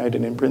finite,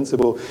 and in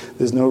principle,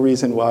 there's no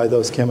reason why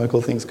those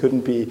chemical things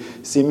couldn't be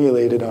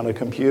simulated on a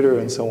computer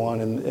and so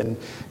on, and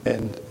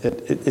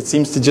it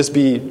seems to just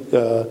be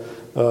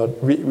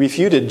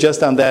refuted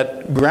just on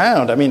that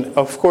ground.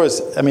 Of course,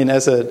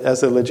 as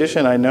a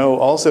logician, I know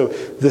also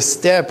the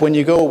step when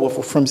you go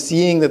from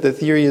seeing that the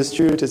theory is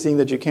true to seeing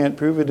that you can't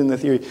prove it in the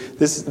theory.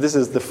 This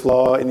is the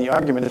flaw in the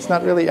argument. It's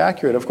not really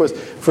accurate. Of course,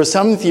 for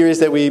some theories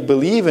that we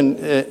believe in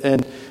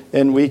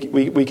and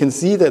we can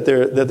see that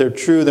they're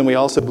true, then we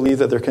also believe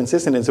that they're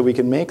consistent, and so we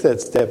can make that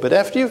step. But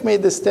after you've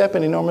made this step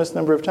an enormous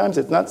number of times,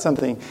 it's not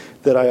something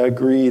that I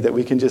agree that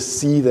we can just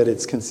see that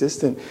it's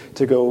consistent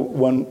to go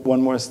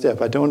one more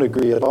step. I don't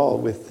agree at all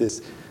with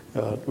this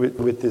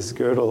with this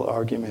Gödel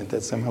argument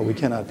that somehow we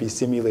cannot be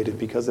simulated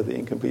because of the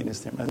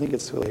incompleteness theorem. I think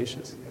it's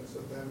fallacious.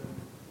 So then,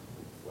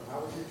 how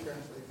would you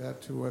translate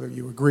that to whether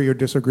you agree or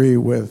disagree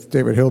with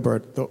David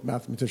Hilbert? The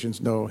mathematicians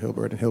know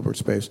Hilbert and Hilbert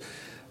space.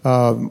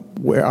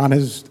 Where on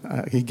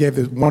he gave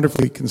this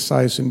wonderfully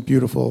concise and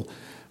beautiful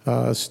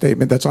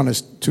statement that's on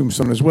his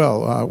tombstone as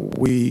well.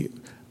 We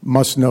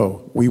must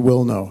know. We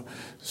will know.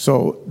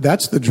 So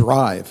that's the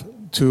drive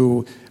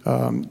to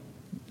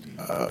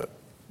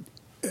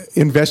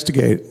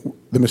investigate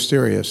the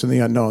mysterious and the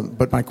unknown.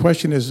 But my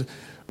question is,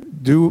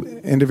 do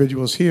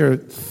individuals here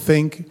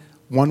think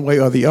one way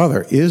or the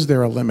other? Is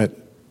there a limit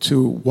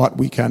to what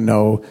we can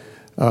know?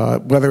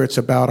 Whether it's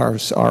about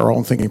our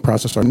own thinking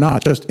process or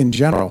not, just in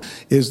general.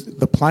 Is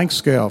the Planck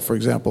scale, for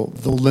example,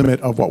 the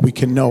limit of what we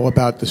can know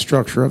about the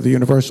structure of the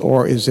universe,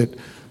 or is it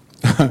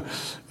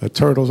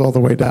turtles all the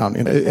way down?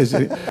 Is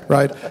it,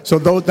 right? So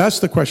that's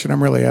the question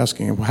I'm really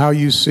asking. How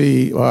you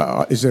see,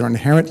 is there an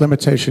inherent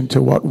limitation to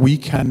what we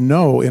can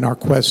know in our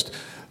quest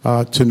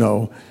to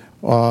know,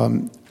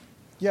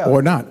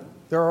 or not?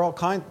 There are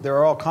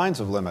all kinds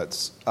of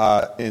limits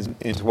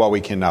into what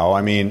we can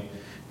know.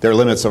 There are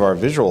limits of our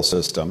visual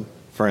system.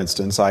 For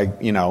instance,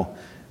 how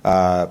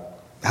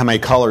many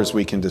colors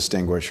we can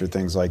distinguish or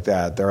things like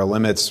that. There are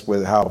limits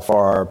with how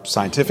far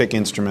scientific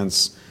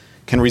instruments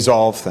can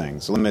resolve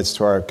things, limits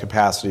to our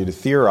capacity to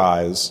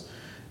theorize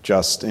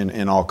just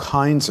in all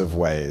kinds of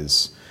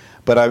ways.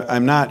 But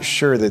I'm not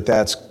sure that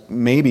that's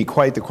maybe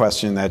quite the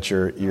question that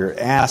you're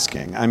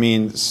asking.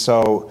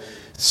 So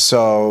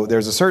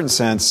there's a certain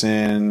sense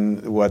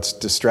in what's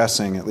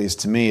distressing, at least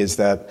to me, is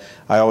that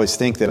I always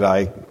think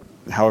that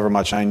however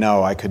much I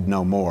know, I could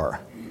know more.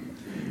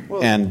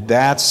 Well, and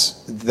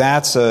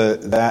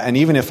and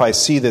even if I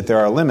see that there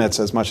are limits,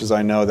 as much as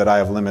I know that I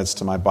have limits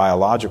to my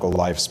biological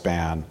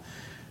lifespan,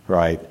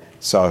 right?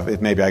 So if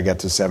maybe I get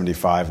to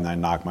 75 and I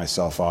knock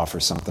myself off or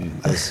something,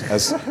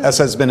 as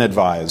has been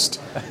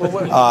advised.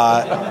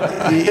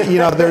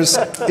 There's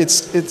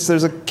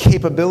a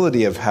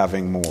capability of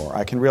having more.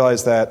 I can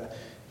realize that,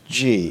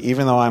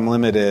 even though I'm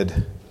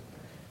limited,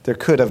 there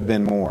could have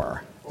been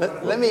more.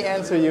 Let me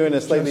answer you in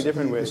a slightly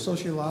different way. The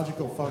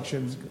sociological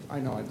function, I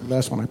know,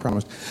 last one I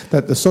promised,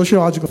 that the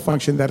sociological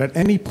function that at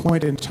any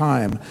point in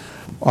time,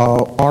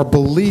 our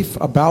belief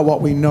about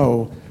what we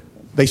know,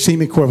 they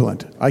seem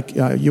equivalent.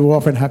 You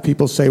often have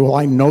people say, well,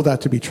 I know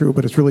that to be true,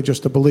 but it's really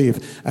just a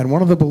belief. And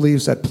one of the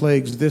beliefs that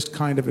plagues this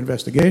kind of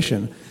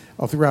investigation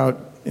throughout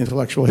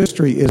intellectual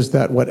history is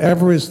that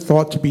whatever is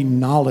thought to be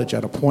knowledge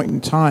at a point in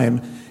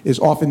time is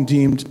often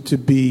deemed to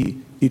be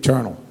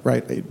eternal,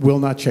 right? It will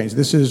not change.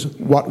 This is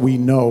what we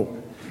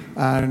know.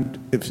 And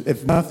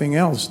if nothing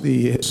else,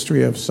 the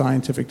history of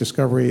scientific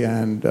discovery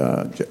and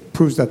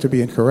proves that to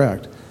be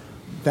incorrect.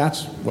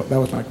 That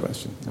was my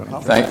question.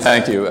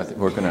 Thank you. I think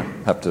we're going to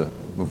have to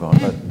move on.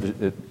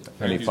 But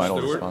any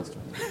final response?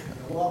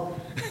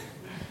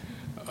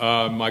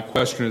 My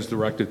question is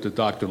directed to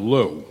Dr.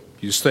 Liu.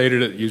 You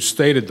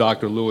stated,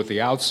 Dr. Liu, at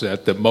the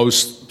outset that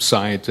most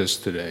scientists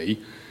today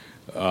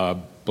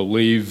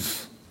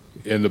believe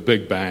in the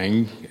Big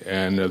Bang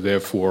and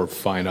therefore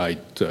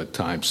finite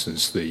time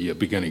since the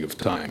beginning of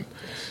time.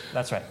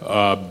 That's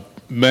right.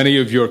 Many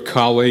of your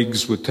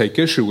colleagues would take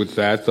issue with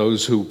that,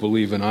 those who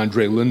believe in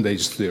Andre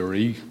Linde's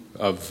theory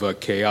of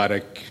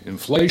chaotic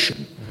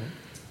inflation,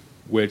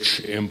 which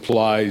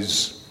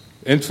implies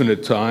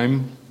infinite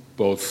time,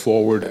 both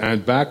forward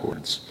and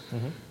backwards,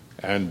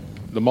 and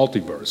the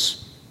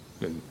multiverse,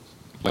 in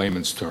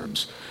layman's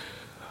terms.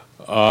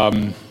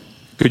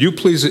 Could you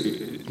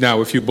please,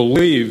 now, if you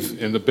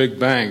believe in the Big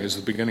Bang as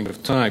the beginning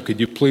of time, could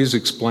you please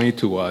explain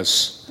to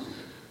us,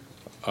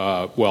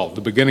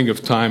 the beginning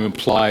of time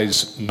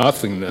implies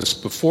nothingness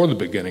before the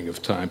beginning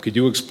of time. Could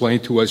you explain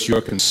to us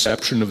your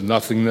conception of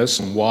nothingness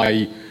and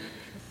why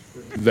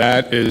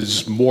that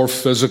is more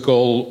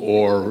physical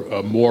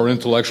or more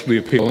intellectually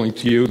appealing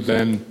to you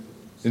than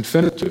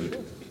infinitude?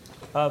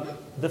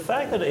 The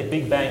fact that a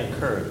Big Bang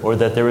occurred, or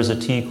that there is a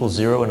t equals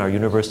 0 in our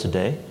universe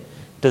today,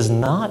 does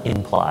not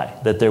imply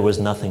that there was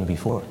nothing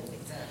before.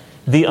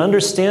 The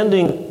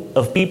understanding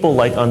of people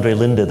like Andre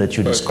Linde that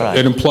you described...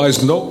 It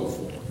implies no...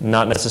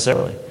 Not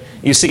necessarily.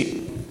 You see,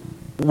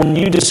 when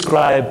you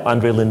describe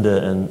Andre Linde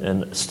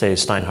and say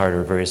Steinhardt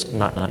or various,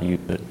 not you,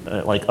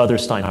 but like other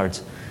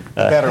Steinhardts...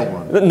 Better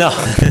one. No,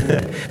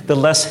 the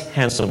less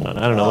handsome one.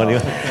 I don't know what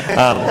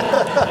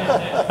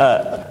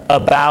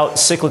about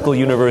cyclical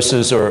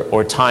universes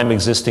or time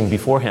existing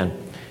beforehand.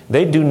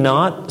 They do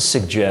not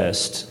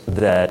suggest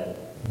that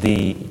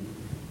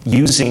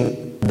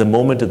using the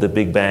moment of the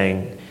Big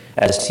Bang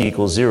as t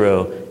equals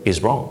 0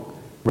 is wrong.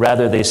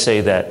 Rather, they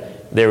say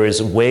that there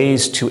is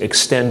ways to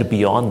extend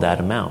beyond that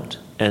amount.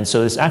 And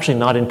so it's actually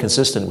not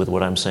inconsistent with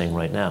what I'm saying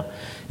right now.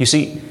 You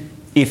see,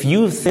 if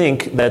you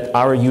think that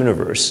our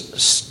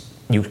universe,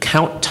 you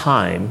count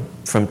time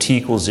from t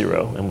equals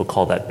 0, and we'll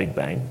call that Big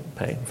Bang,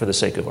 okay, for the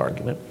sake of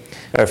argument,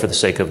 or for the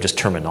sake of just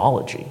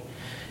terminology,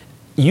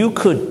 you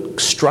could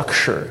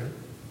structure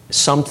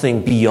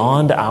something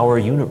beyond our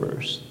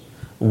universe,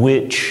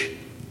 which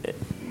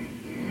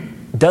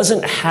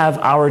doesn't have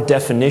our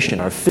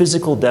definition, our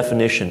physical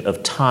definition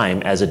of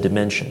time as a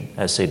dimension,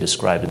 as say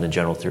described in the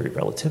general theory of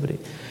relativity.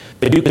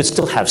 But you could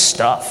still have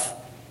stuff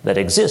that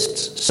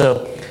exists.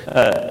 So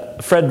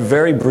Fred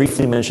very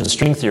briefly mentioned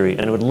string theory,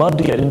 and I would love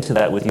to get into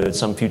that with you at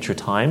some future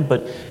time,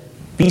 but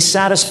be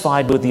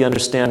satisfied with the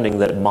understanding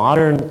that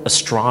modern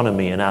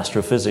astronomy and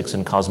astrophysics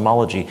and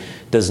cosmology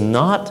does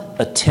not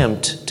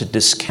attempt to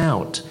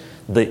discount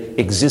the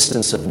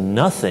existence of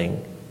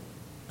nothing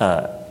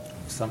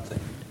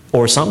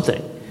or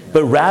something,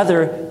 but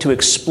rather to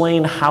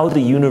explain how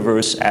the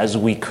universe as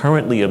we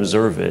currently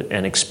observe it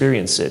and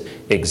experience it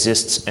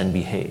exists and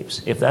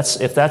behaves. If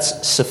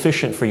that's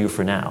sufficient for you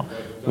for now,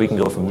 we can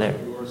go from there.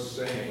 You're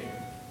saying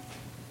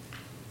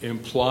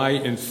imply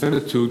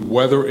infinitude,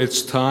 whether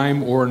it's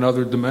time or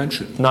another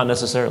dimension. Not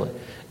necessarily.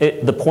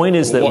 The point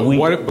is that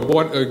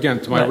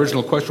again, to my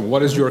original question,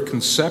 what is your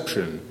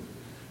conception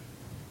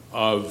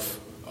of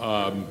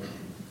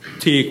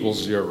t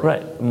equals 0?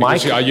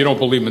 Right. You don't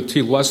believe in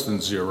t less than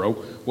 0.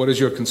 What is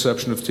your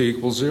conception of t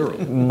equals 0?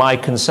 My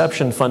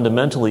conception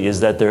fundamentally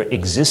is that there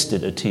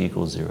existed a t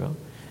equals 0.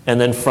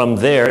 And then from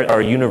there,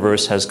 our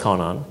universe has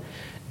gone on.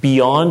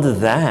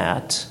 Beyond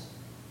that,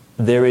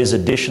 there is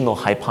additional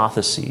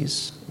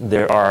hypotheses.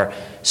 There are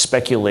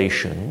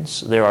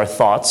speculations. There are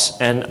thoughts.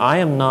 And I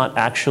am not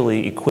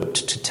actually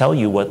equipped to tell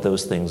you what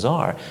those things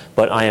are.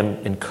 But I am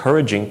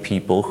encouraging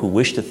people who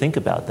wish to think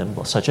about them,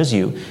 such as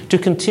you, to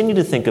continue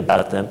to think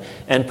about them.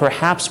 And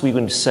perhaps we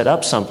can set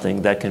up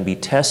something that can be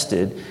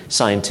tested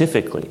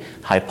scientifically,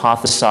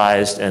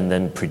 hypothesized and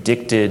then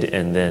predicted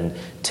and then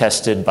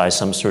tested by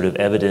some sort of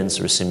evidence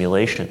or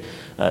simulation.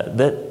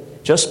 That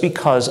just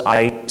because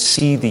I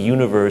see the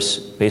universe,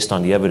 based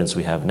on the evidence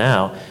we have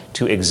now,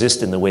 to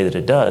exist in the way that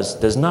it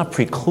does not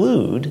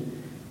preclude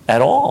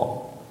at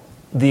all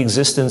the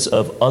existence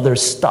of other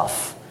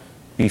stuff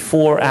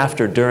before,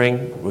 after,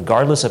 during,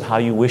 regardless of how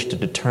you wish to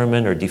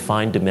determine or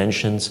define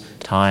dimensions,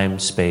 time,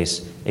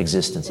 space,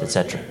 existence,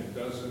 etc.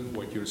 Doesn't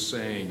what you're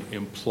saying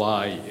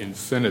imply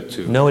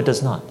infinitude? No, it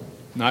does not.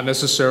 Not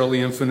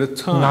necessarily infinite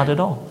time. Not at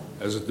all.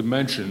 As a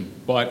dimension,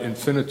 but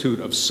infinitude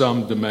of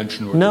some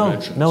dimension or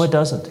dimensions. No, it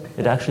doesn't.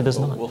 It actually does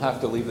not. We'll have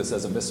to leave this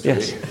as a mystery.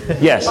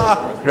 Yes,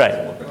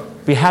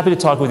 right. Be happy to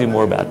talk with you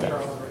more about that.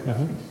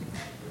 Mm-hmm.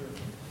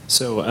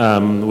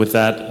 So with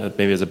that,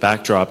 maybe as a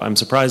backdrop, I'm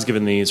surprised,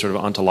 given the sort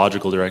of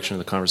ontological direction of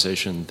the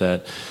conversation,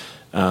 that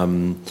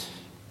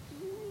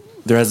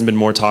there hasn't been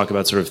more talk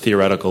about sort of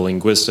theoretical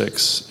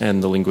linguistics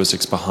and the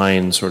linguistics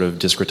behind sort of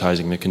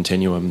discretizing the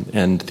continuum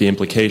and the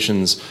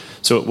implications.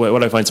 So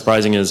what I find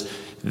surprising is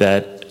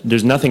that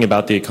there's nothing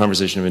about the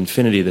conversation of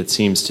infinity that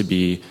seems to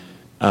be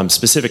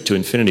specific to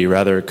infinity.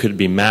 Rather, it could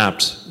be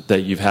mapped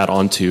that you've had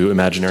onto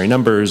imaginary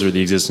numbers or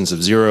the existence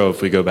of zero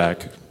if we go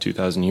back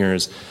 2,000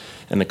 years.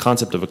 And the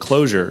concept of a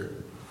closure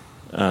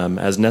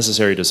as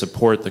necessary to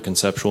support the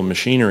conceptual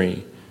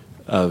machinery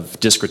of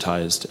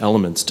discretized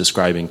elements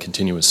describing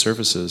continuous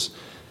surfaces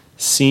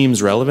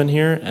seems relevant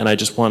here, and I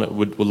just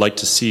would like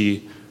to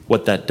see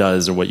what that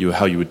does or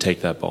how you would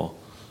take that ball.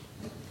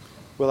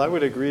 Well, I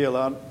would agree a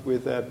lot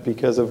with that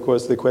because, of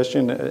course, the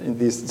question,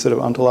 these sort of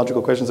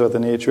ontological questions about the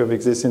nature of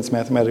existence,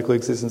 mathematical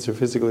existence or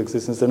physical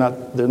existence,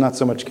 they're not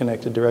so much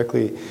connected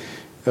directly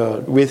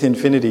with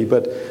infinity.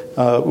 But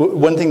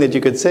one thing that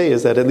you could say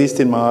is that, at least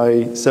in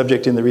my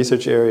subject in the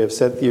research area of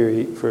set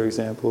theory, for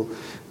example,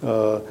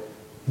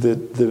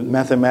 the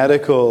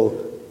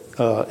mathematical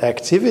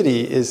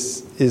activity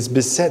is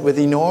beset with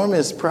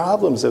enormous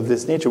problems of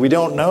this nature. We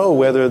don't know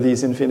whether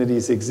these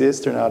infinities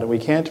exist or not, and we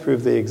can't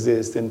prove they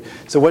exist. And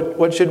so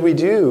what should we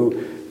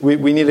do?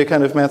 We need a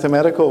kind of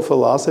mathematical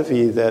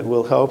philosophy that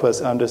will help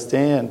us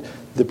understand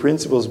the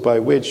principles by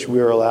which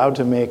we're allowed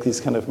to make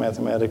these kind of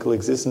mathematical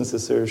existence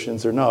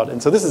assertions or not.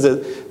 And so this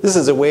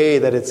is a way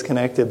that it's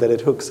connected, that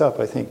it hooks up,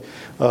 I think,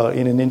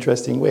 in an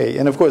interesting way.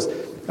 And of course,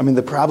 I mean,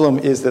 the problem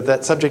is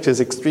that subject is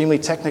extremely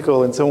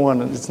technical and so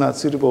on, and it's not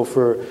suitable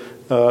for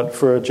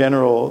a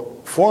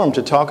general forum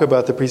to talk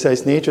about the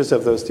precise natures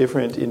of those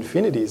different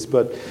infinities.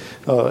 But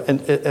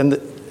and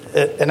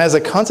as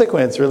a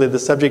consequence, really, the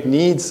subject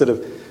needs sort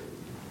of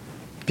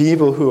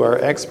people who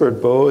are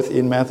expert both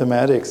in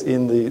mathematics,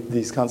 in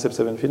these concepts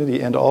of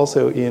infinity, and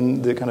also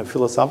in the kind of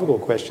philosophical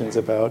questions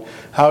about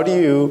how do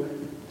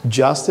you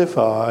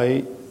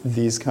justify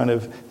these kind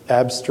of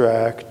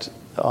abstract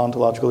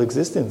ontological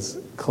existence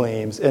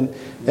claims. And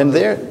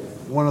there,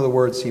 one of the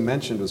words he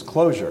mentioned was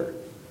closure,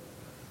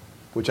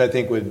 which I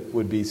think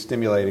would be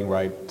stimulating,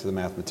 right, to the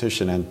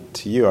mathematician and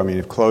to you. I mean,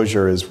 if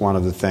closure is one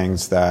of the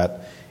things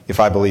that, if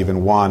I believe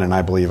in one and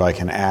I believe I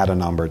can add a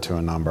number to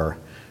a number,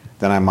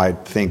 then I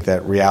might think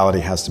that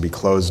reality has to be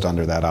closed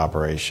under that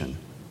operation,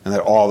 and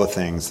that all the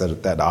things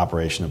that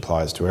operation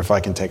applies to. Or if I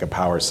can take a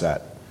power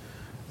set,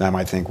 then I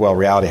might think, well,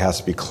 reality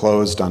has to be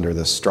closed under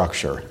this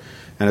structure.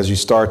 And as you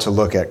start to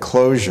look at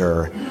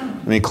closure,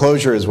 I mean,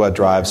 closure is what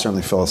drives,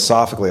 certainly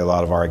philosophically, a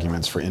lot of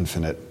arguments for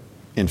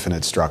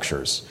infinite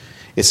structures.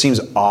 It seems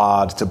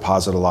odd to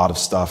posit a lot of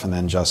stuff and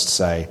then just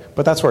say,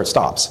 but that's where it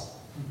stops.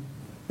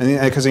 And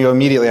because you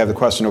immediately have the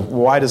question of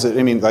why does it,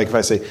 I mean, like if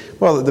I say,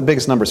 well, the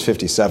biggest number is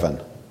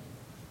 57.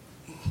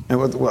 And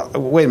well,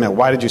 wait a minute,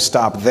 why did you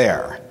stop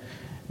there?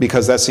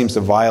 Because that seems to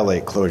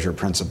violate closure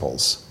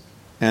principles.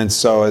 And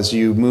so as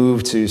you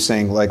move to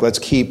saying, like, let's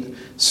keep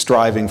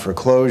striving for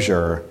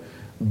closure,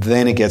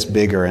 then it gets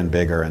bigger and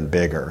bigger and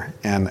bigger.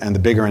 And the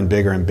bigger and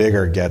bigger and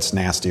bigger gets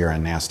nastier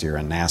and nastier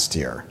and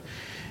nastier.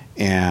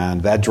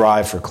 And that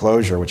drive for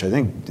closure, which I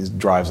think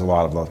drives a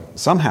lot of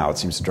somehow it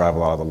seems to drive a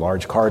lot of the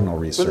large cardinal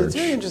research. But it's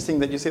very interesting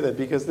that you say that,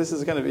 because this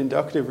is kind of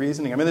inductive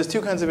reasoning. I mean, there's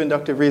two kinds of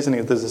inductive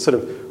reasoning. There's a sort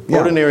of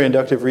ordinary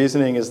inductive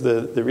reasoning is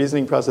the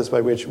reasoning process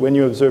by which, when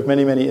you observe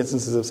many, many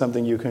instances of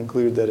something, you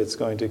conclude that it's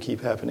going to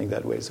keep happening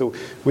that way. So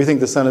we think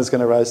the sun is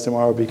going to rise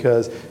tomorrow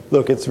because,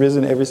 look, it's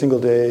risen every single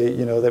day,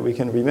 that we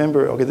can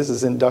remember. Okay, this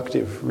is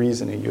inductive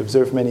reasoning. You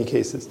observe many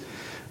cases.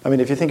 I mean,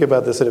 if you think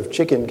about the sort of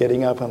chicken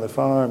getting up on the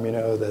farm,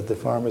 that the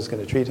farmer is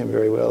going to treat him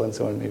very well and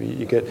so on, maybe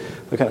you get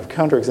a kind of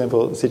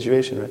counterexample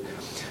situation, right?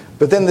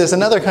 But then there's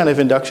another kind of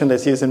induction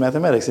that's used in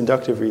mathematics,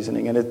 inductive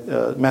reasoning,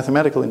 and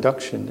mathematical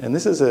induction. And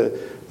this is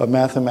a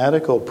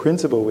mathematical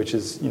principle which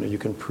is, you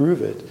can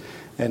prove it.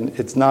 And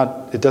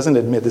it doesn't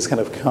admit this kind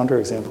of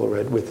counterexample,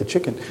 right, with the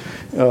chicken.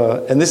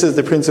 And this is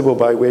the principle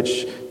by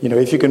which,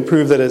 if you can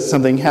prove that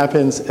something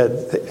happens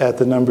at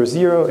the number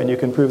 0, and you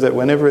can prove that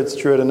whenever it's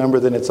true at a number,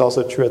 then it's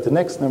also true at the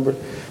next number,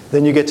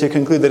 then you get to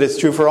conclude that it's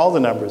true for all the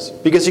numbers.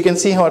 Because you can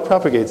see how it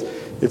propagates.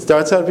 It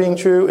starts out being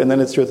true, and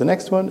then it's true at the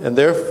next one, and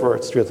therefore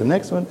it's true at the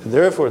next one, and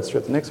therefore it's true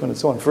at the next one, and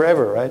so on,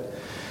 forever, right?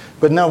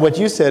 But now what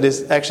you said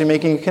is actually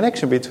making a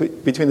connection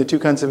between the two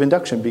kinds of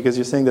induction, because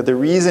you're saying that the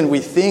reason we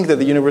think that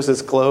the universe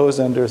is closed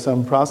under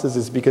some process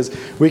is because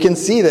we can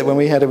see that when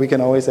we had it, we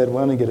can always add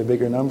 1 and get a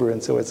bigger number.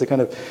 And so it's a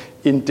kind of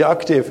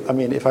inductive, I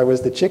mean, if I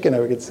was the chicken,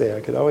 I could say I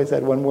could always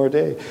add 1 more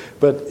day.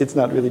 But it's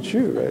not really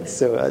true, right?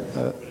 So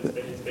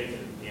it's based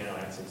on piano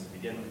axioms to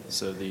begin with.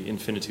 So the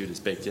infinitude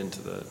is baked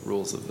into the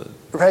rules of the...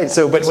 Right,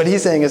 so, but what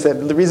he's saying is that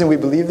the reason we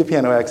believe the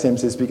piano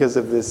axioms is because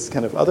of this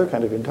kind of other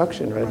kind of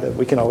induction, right? That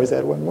we can always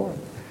add one more.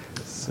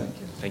 So.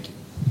 Thank you.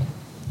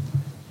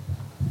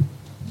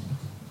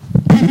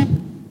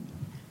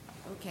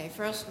 Okay,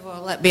 first of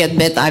all, let me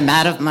admit I'm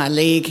out of my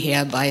league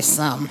here by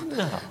some.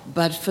 No.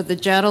 But for the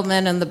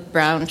gentleman in the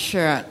brown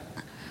shirt,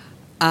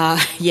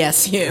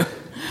 yes, you.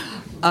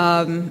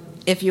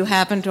 If you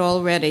haven't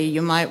already,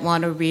 you might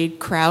want to read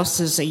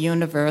Krauss's A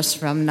Universe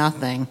from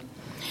Nothing,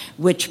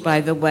 which,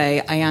 by the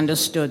way, I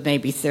understood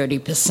maybe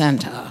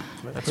 30% of.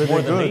 That's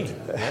more than me.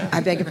 Yeah. I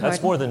beg your pardon?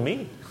 That's more than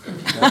me.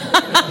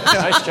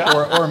 Nice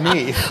job. Or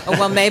me. Oh,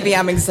 well, maybe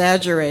I'm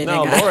exaggerating.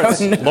 No,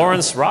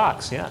 Lawrence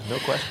rocks. Yeah, no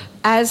question.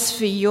 As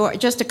for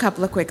just a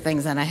couple of quick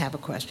things, and I have a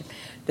question.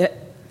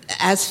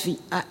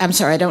 I'm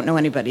sorry, I don't know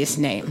anybody's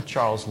name.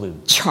 Charles Liu.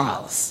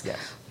 Charles. Yes.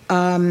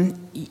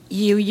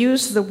 You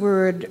use the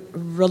word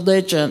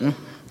religion,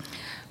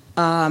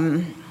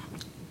 and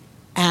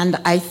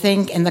I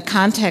think in the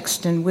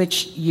context in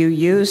which you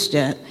used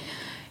it,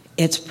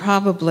 it's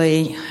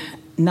probably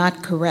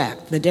not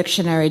correct. The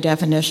dictionary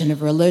definition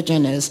of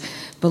religion is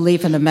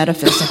belief in a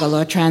metaphysical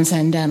or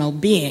transcendental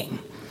being.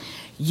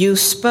 You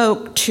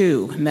spoke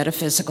to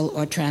metaphysical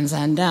or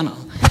transcendental,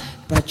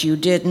 but you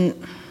didn't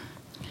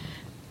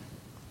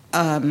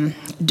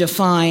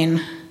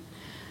define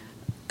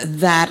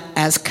that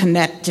as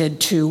connected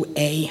to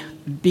a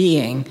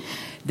being.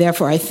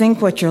 Therefore, I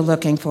think what you're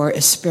looking for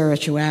is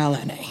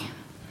spirituality.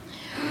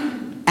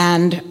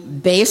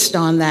 And based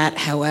on that,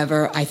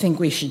 however, I think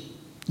we should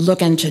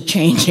look into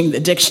changing the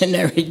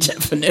dictionary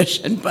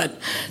definition, but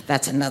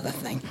that's another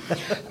thing.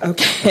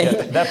 Okay.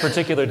 Yeah, that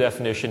particular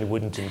definition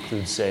wouldn't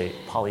include, say,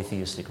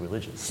 polytheistic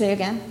religions. Say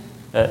again?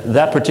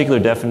 That particular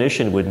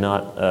definition would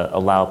not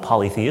allow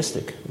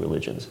polytheistic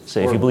religions.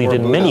 Say, if you believed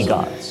in many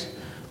gods.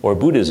 Or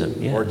Buddhism,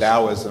 yes. Or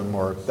Taoism,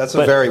 or that's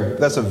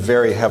a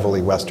very heavily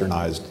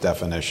westernized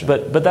definition.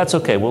 But that's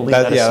okay. We'll leave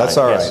that aside. Yeah, that's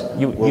all yes.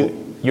 right.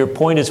 Your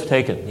point is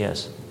taken.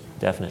 Yes,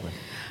 definitely.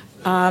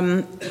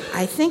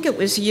 I think it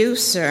was you,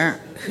 sir,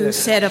 who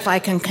said if I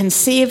can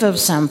conceive of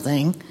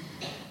something,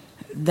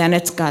 then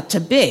it's got to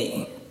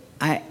be.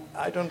 I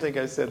don't think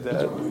I said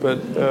that,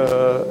 but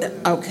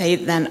okay,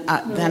 then.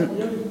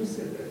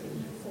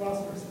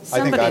 I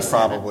think I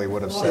probably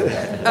would have said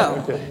that.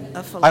 Oh,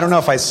 I don't know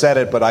if I said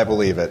it, but I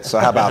believe it. So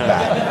how about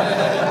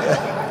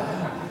that?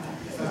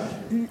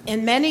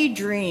 In many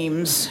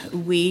dreams,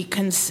 we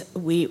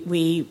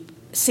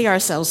see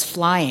ourselves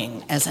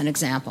flying, as an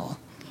example.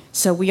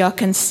 So we are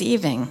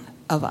conceiving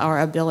of our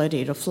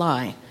ability to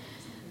fly.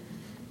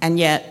 And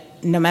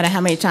yet, no matter how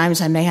many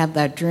times I may have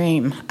that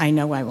dream, I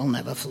know I will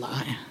never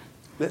fly.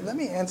 Let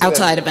me answer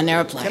outside that. of an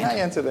airplane. Can I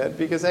answer that?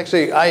 Because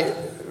actually,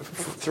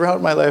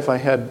 throughout my life, I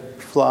had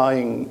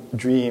flying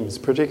dreams,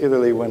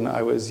 particularly when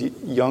I was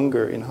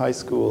younger in high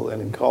school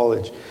and in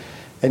college.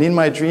 And in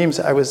my dreams,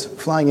 I was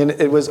flying, and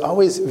it was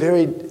always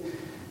very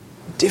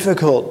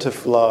difficult to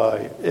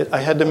fly.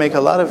 I had to make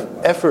a lot of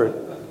effort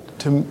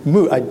to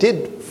move. I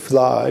did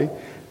fly,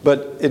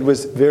 but it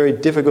was very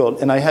difficult,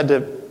 and I had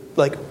to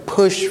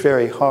push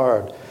very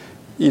hard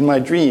in my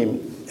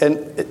dream. And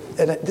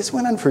this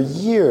went on for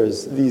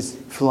years, these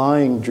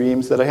flying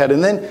dreams that I had.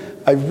 And then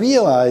I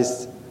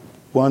realized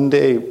one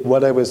day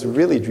what I was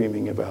really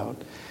dreaming about.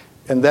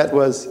 And that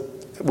was,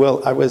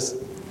 I was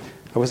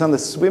on the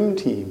swim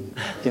team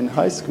in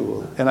high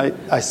school, and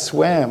I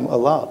swam a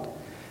lot.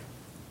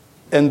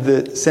 And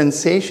the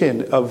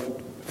sensation of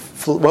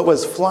what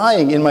was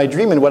flying in my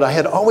dream and what I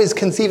had always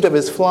conceived of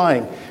as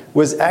flying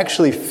was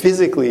actually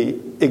physically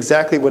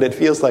exactly what it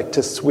feels like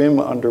to swim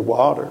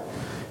underwater.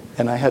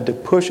 And I had to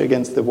push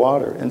against the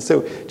water. And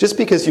so just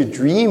because you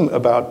dream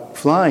about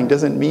flying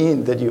doesn't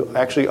mean that you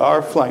actually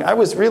are flying. I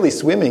was really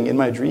swimming in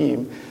my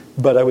dream,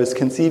 but I was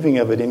conceiving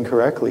of it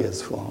incorrectly as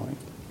flying.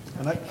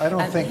 And I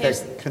don't think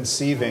that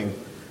conceiving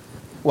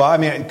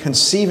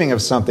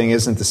of something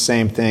isn't the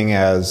same thing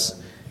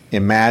as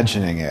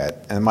imagining it.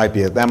 And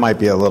that might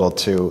be a little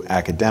too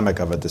academic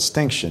of a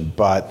distinction.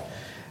 But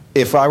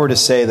if I were to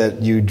say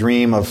that you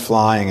dream of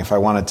flying, if I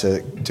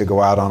wanted to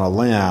go out on a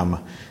limb,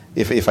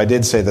 if I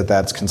did say that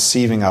that's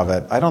conceiving of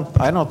it, I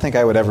don't think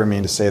I would ever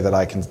mean to say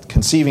that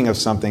conceiving of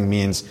something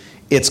means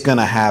it's going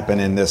to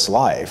happen in this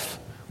life,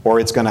 or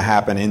it's going to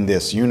happen in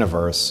this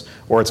universe,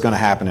 or it's going to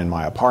happen in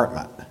my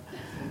apartment,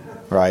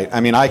 right? I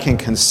mean, I can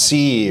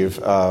conceive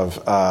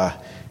of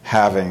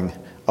having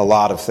a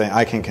lot of things.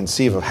 I can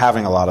conceive of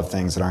having a lot of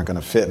things that aren't going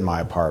to fit in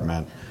my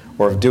apartment,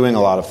 or of doing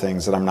a lot of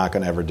things that I'm not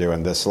going to ever do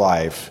in this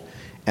life.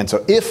 And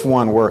so, if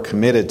one were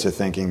committed to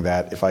thinking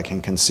that if I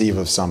can conceive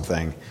of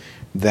something,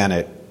 then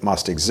it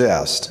must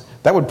exist,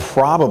 that would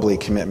probably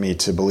commit me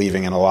to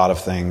believing in a lot of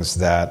things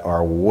that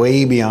are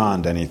way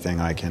beyond anything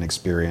I can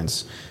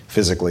experience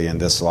physically in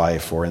this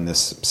life or in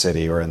this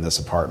city or in this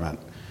apartment,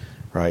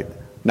 right?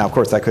 Now, of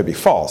course, that could be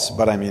false,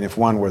 but I mean, if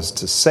one was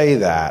to say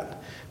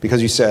that,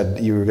 because you said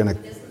you were going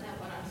to... Isn't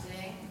that what I'm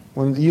saying?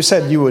 Well, you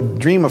said you would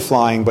dream of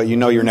flying, but you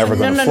know you're never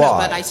going to fly. No,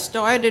 but I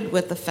started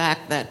with the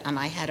fact that, and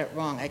I had it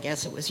wrong, I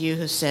guess it was you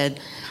who said,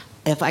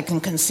 If I can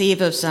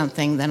conceive of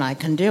something, then I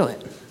can do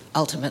it,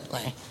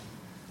 ultimately.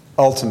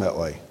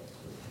 Ultimately.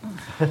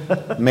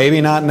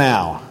 Maybe not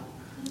now.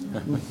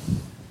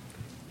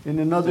 In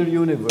another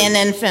universe. In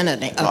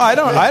infinity. Okay. Oh, I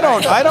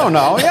don't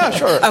know. Yeah,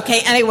 sure.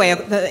 Okay, anyway,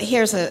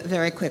 here's a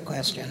very quick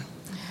question.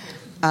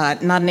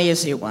 Not an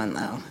easy one,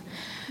 though.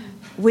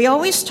 We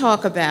always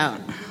talk about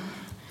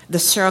the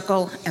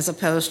circle as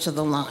opposed to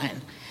the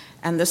line.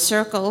 And the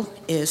circle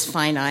is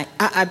finite.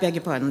 I beg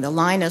your pardon. The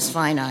line is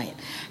finite,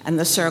 and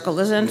the circle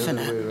is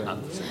infinite.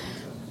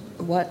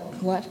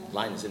 What?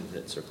 Line is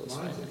infinite, circle is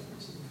finite.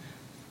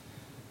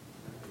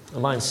 A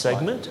line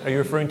segment? Are you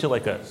referring to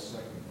like a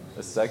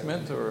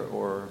segment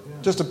or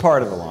just a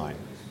part of the line?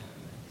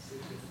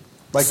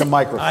 Like the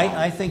microphone.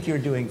 I think you're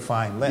doing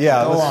fine. Go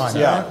on.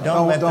 Yeah.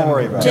 Don't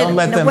worry about it. Don't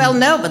let them. Well,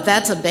 no, but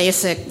that's a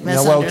basic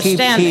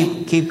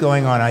misunderstanding. Keep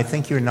going on. I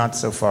think you're not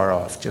so far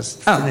off.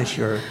 Just finish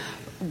your.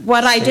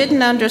 What I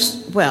didn't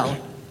understand, well,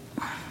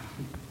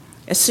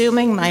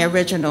 assuming my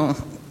original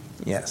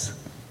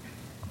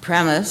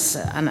premise,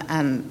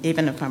 and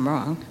even if I'm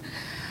wrong,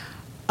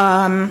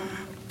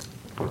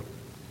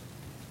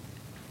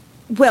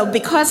 well,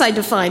 because I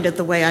defined it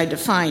the way I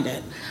defined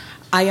it,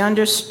 I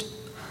understood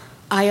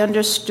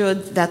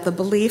that the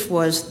belief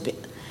was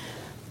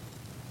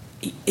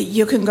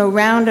you can go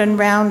round and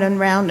round and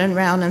round and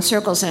round in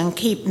circles and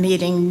keep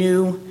meeting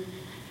new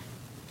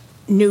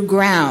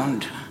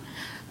ground.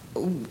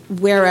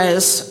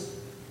 Whereas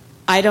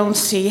I don't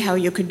see how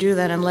you could do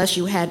that unless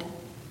you had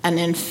an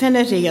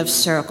infinity of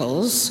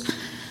circles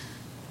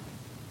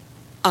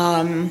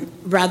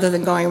rather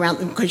than going around,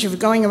 because if you're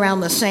going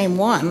around the same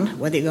one,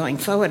 whether you're going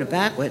forward or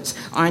backwards,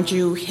 aren't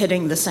you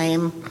hitting the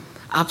same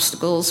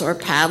obstacles or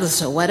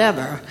paths or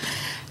whatever?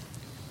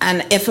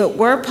 And if it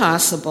were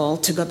possible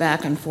to go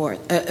back and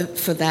forth,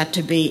 for that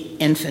to be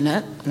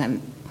infinite,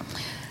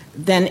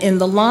 then in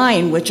the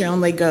line, which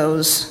only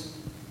goes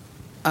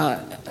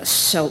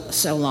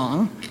so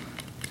long,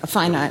 a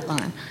finite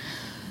line,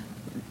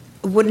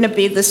 wouldn't it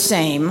be the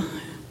same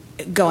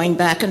going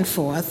back and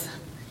forth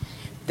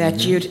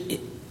that you'd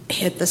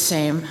hit the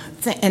same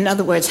thing? In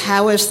other words,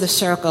 how is the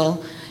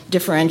circle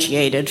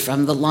differentiated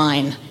from the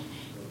line?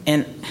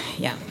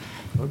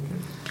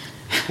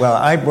 Well,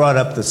 I brought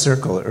up the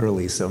circle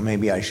early, so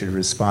maybe I should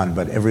respond,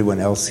 but everyone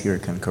else here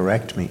can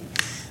correct me.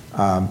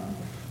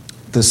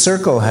 The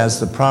circle has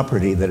the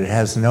property that it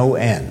has no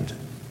end,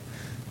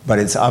 but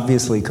it's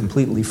obviously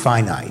completely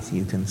finite.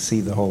 You can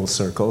see the whole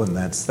circle, and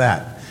that's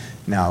that.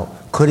 Now,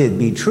 could it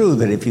be true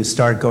that if you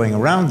start going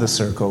around the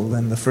circle,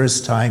 then the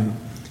first time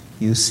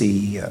you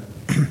see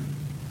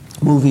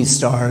movie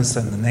stars,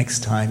 and the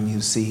next time you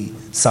see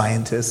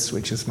scientists,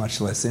 which is much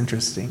less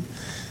interesting,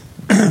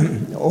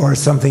 or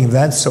something of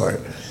that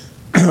sort?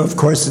 Of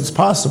course, it's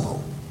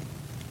possible.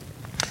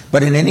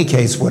 But in any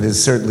case, what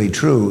is certainly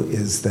true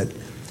is that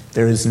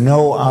there is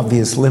no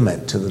obvious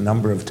limit to the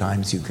number of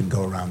times you can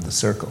go around the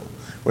circle.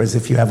 Whereas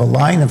if you have a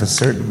line of a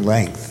certain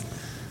length,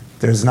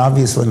 there's an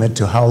obvious limit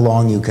to how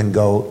long you can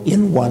go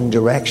in one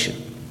direction.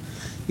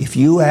 If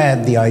you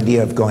add the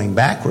idea of going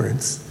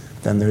backwards,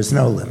 then there's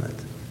no limit.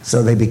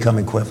 So they become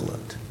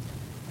equivalent.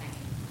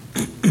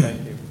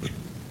 Thank you.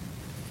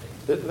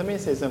 Let me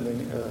say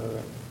something,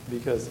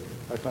 because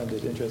I find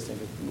it interesting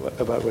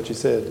about what you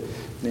said.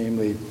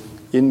 Namely,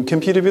 in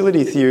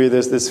computability theory,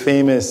 there's this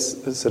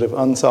famous sort of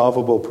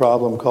unsolvable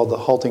problem called the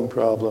halting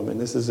problem. And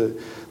this is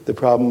the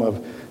problem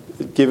of,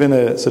 given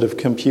a sort of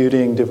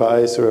computing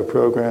device or a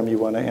program, you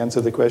want to answer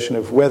the question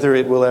of whether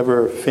it will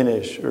ever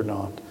finish or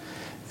not.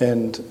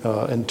 And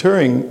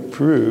Turing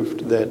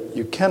proved that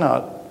you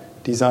cannot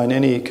design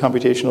any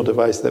computational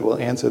device that will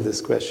answer this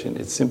question.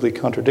 It's simply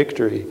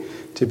contradictory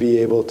to be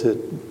able to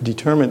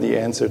determine the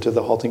answer to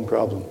the halting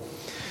problem.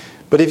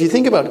 But if you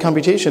think about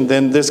computation,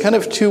 then there's kind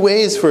of two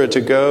ways for it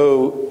to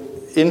go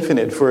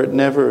infinite, for it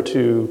never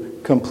to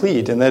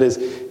complete. And that is,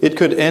 it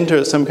could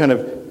enter some kind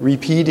of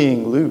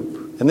repeating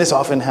loop. And this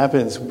often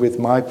happens with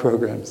my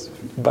programs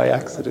by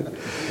accident.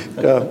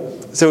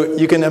 So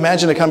you can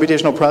imagine a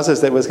computational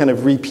process that was kind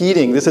of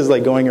repeating. This is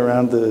like going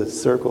around the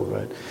circle,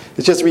 right?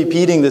 It's just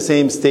repeating the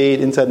same state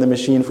inside the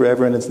machine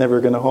forever, and it's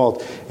never going to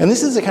halt. And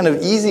this is a kind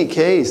of easy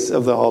case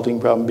of the halting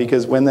problem,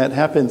 because when that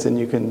happens and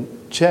you can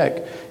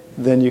check,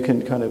 then you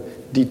can kind of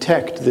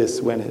detect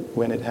this when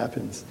it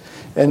happens.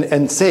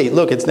 And say,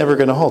 look, it's never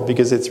going to halt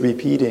because it's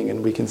repeating,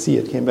 and we can see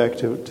it came back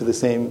to the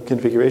same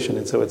configuration,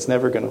 and so it's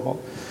never going to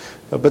halt.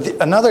 But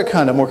another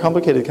kind of more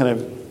complicated kind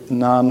of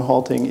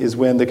non-halting is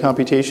when the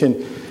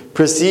computation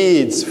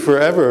proceeds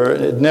forever,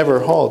 it never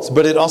halts,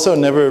 but it also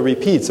never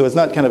repeats, so it's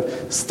not kind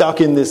of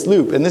stuck in this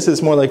loop. And this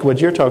is more like what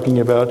you're talking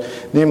about,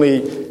 namely,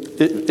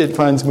 it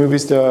finds movie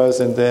stars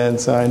and then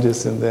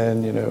scientists and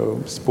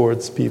then,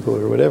 sports people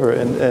or whatever.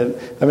 And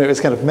I mean, it's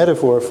kind of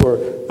metaphor for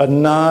a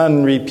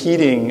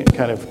non-repeating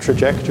kind of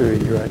trajectory,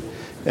 right?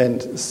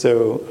 And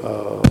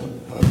so...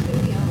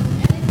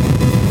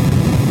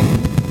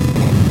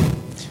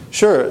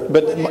 Sure,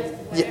 but...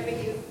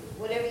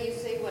 Whatever you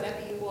see, whatever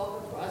you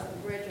walk across the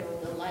bridge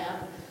or the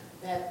lab,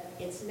 that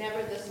it's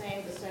never the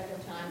same the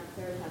second time,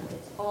 the third time.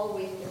 It's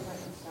always different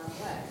in some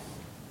way.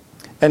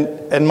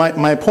 And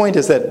my point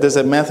is that there's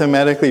a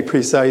mathematically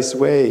precise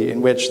way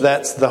in which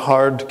that's the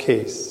hard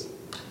case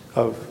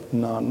of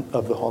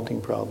the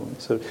halting problem.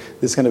 So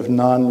this kind of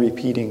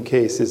non-repeating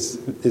case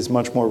is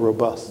much more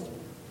robust.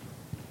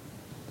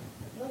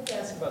 I'd like to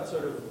ask about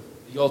sort of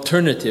the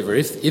alternative, or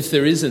if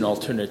there is an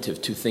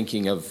alternative to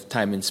thinking of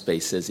time and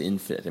space as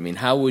infinite. I mean,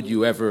 how would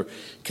you ever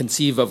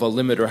conceive of a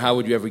limit, or how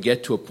would you ever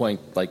get to a point,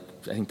 like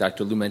I think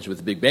Dr. Liu mentioned with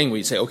the Big Bang, where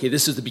you say, okay,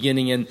 this is the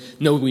beginning, and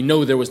no, we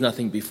know there was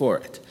nothing before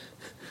it?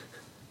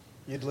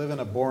 You'd live in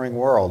a boring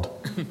world.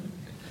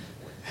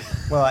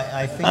 Well,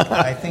 I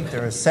think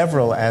there are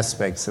several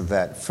aspects of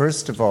that.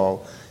 First of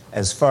all,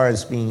 as far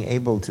as being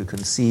able to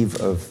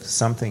conceive of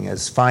something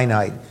as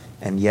finite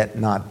and yet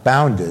not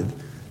bounded,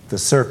 the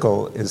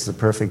circle is the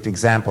perfect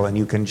example, and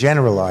you can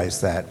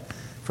generalize that,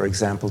 for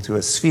example, to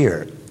a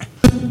sphere.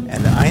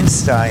 And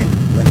Einstein,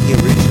 when he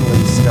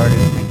originally started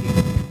thinking...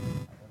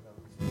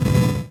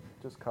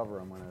 Just cover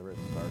him whenever it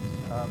starts.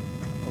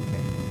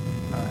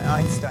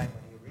 Einstein,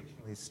 when he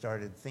originally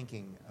started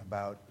thinking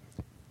about,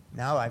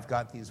 now I've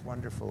got these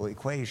wonderful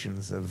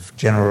equations of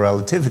general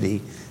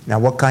relativity, now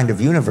what kind of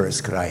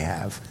universe could I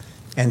have?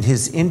 And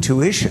his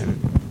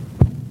intuition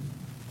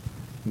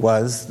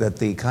was that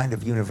the kind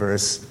of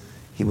universe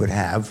he would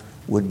have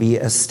would be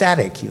a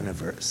static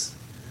universe.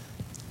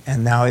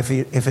 And now if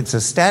it's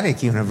a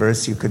static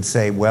universe, you could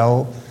say,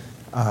 well,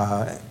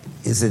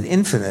 is it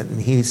infinite?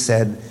 And he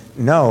said,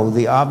 no,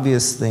 the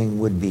obvious thing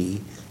would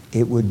be,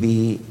 it would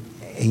be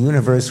a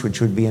universe which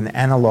would be an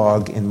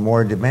analog in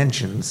more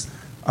dimensions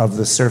of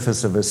the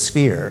surface of a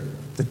sphere,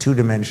 the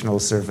two-dimensional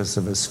surface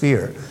of a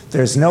sphere.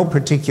 There's no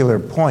particular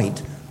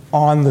point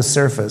on the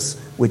surface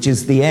which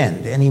is the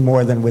end, any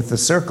more than with the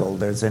circle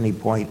there's any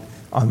point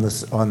on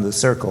the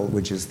circle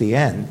which is the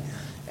end.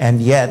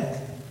 And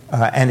yet,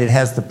 and it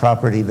has the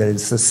property that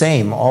it's the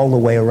same all the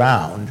way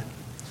around.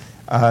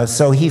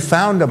 So he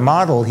found a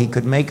model he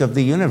could make of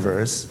the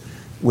universe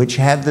which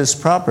had this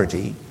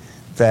property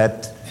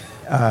that,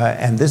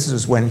 and this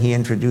is when he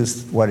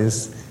introduced what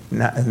is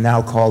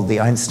now called the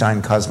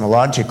Einstein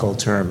cosmological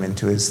term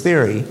into his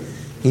theory.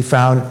 He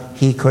found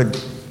he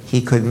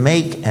could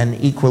make an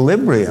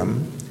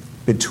equilibrium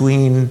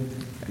between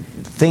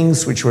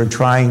things which were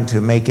trying to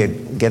make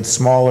it get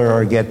smaller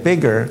or get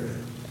bigger,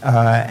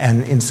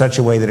 and in such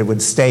a way that it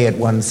would stay at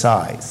one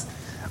size.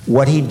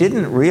 What he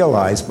didn't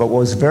realize, but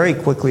was very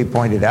quickly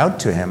pointed out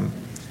to him,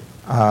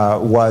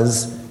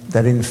 was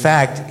that in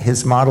fact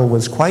his model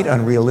was quite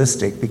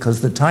unrealistic,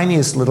 because the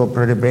tiniest little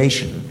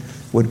perturbation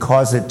would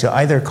cause it to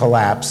either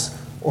collapse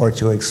or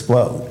to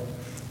explode.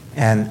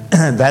 And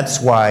that's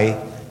why,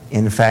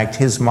 in fact,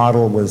 his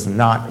model was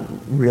not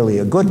really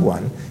a good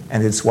one,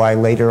 and it's why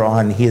later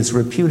on he is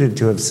reputed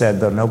to have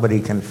said, though nobody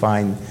can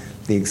find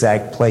the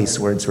exact place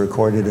where it's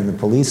recorded in the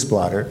police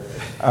blotter,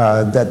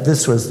 that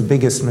this was the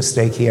biggest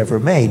mistake he ever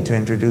made, to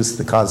introduce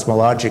the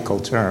cosmological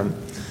term,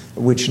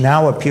 which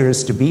now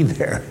appears to be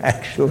there,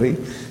 actually,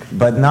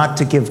 but not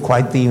to give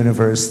quite the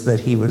universe that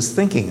he was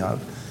thinking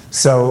of.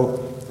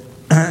 So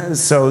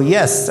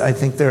yes, I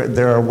think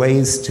there are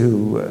ways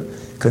to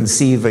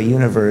conceive a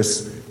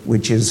universe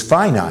which is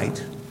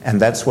finite, and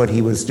that's what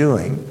he was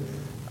doing.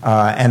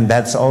 And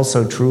that's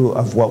also true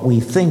of what we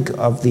think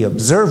of the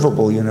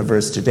observable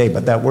universe today.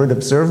 But that word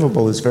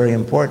observable is very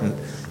important.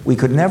 We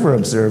could never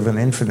observe an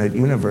infinite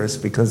universe,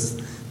 because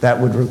that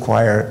would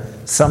require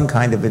some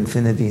kind of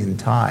infinity in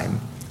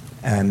time.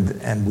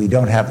 And we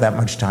don't have that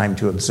much time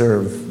to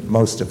observe,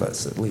 most of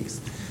us at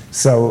least.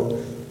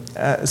 So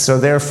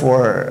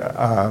therefore,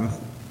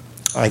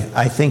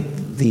 I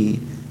think the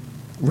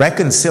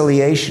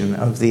reconciliation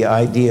of the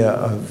idea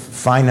of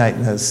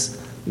finiteness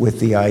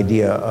with the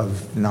idea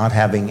of not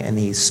having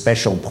any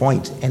special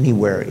point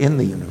anywhere in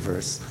the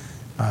universe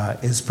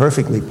is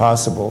perfectly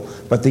possible.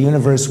 But the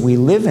universe we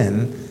live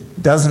in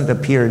doesn't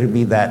appear to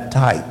be that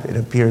type. It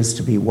appears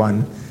to be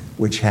one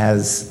which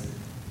is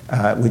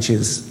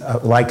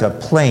like a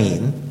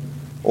plane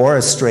or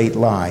a straight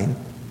line,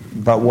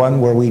 but one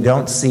where we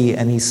don't see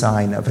any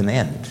sign of an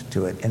end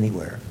to it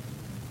anywhere.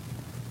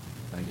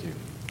 Thank you.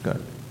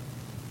 Good.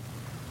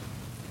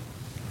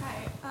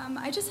 Hi.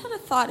 I just had a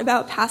thought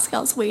about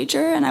Pascal's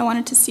wager, and I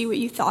wanted to see what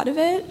you thought of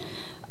it.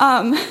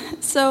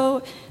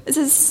 So this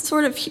is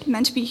sort of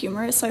meant to be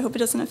humorous, so I hope it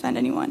doesn't offend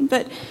anyone.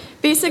 But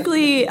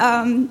basically,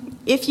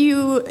 if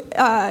you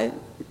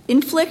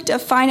inflict a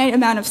finite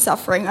amount of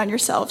suffering on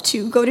yourself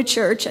to go to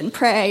church and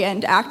pray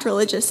and act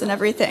religious and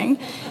everything,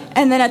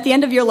 and then at the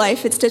end of your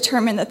life it's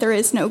determined that there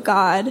is no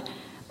God,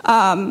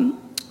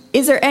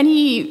 is there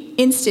any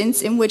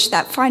instance in which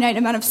that finite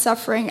amount of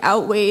suffering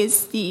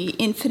outweighs the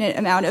infinite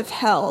amount of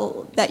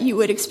hell that you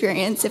would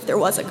experience if there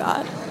was a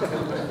God?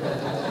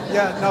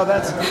 Yeah, no,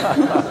 that's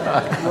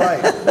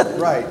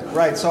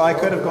right. So I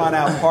could have gone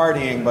out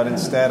partying, but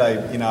instead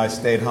I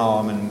stayed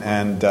home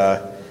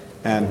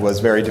and was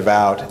very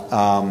devout.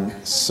 I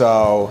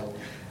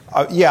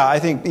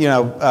think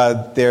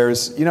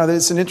there's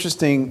it's an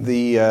interesting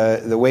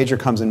the wager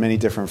comes in many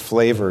different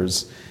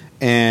flavors,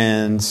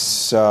 and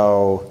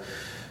so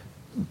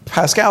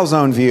Pascal's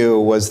own view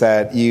was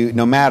that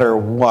no matter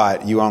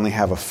what, you only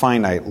have a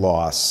finite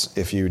loss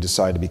if you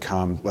decide to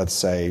become, let's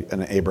say,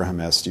 an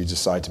Abrahamist, you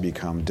decide to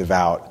become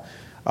devout.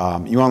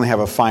 You only have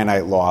a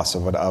finite loss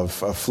of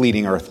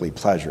fleeting earthly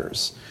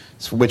pleasures,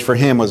 which for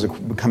him was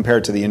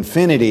compared to the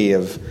infinity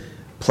of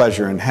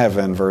pleasure in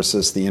heaven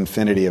versus the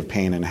infinity of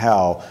pain in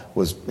hell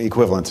was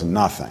equivalent to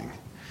nothing.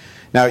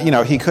 Now,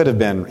 he could have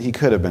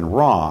been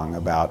wrong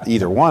about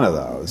either one of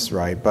those,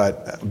 right?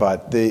 But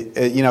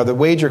the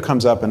wager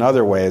comes up in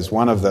other ways.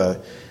 One of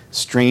the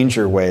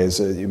stranger ways,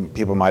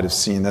 people might have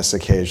seen this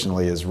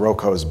occasionally, is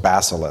Roko's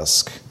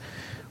basilisk,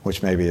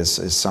 which maybe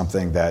is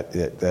something that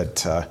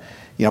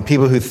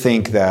people who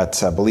think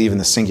that believe in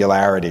the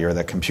singularity or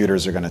that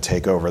computers are going to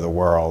take over the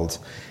world.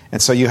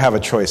 And so you have a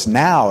choice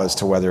now as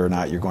to whether or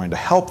not you're going to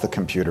help the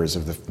computers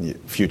of the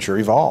future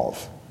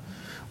evolve.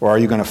 Or are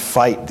you going to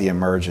fight the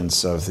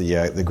emergence of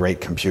the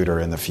great computer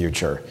in the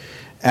future?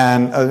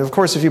 And of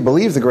course, if you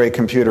believe the great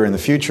computer in the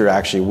future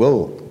actually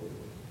will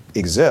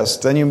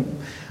exist, then you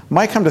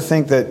might come to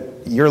think that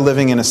you're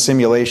living in a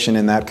simulation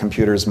in that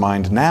computer's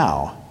mind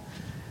now.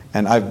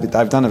 And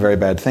I've done a very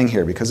bad thing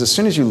here, because as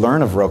soon as you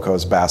learn of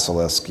Roko's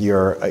basilisk,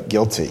 you're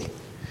guilty.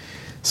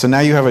 So now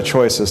you have a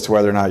choice as to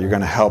whether or not you're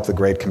going to help the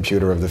great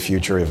computer of the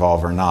future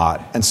evolve or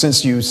not. And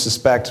since you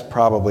suspect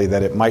probably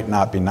that it might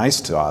not be nice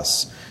to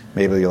us,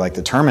 maybe you're like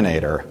the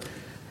Terminator,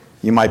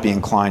 you might be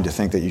inclined to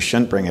think that you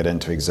shouldn't bring it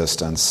into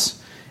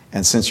existence.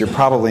 And since you're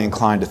probably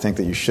inclined to think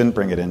that you shouldn't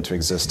bring it into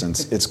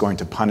existence, it's going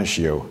to punish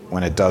you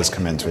when it does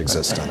come into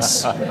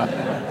existence.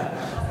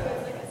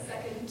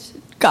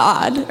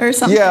 God or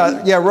something.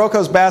 Yeah.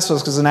 Roko's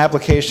basilisk is an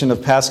application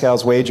of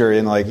Pascal's wager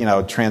in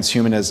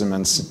transhumanism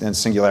and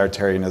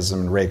singularitarianism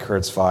and Ray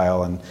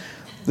Kurzweil, and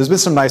there's been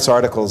some nice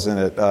articles in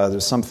it.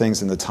 There's some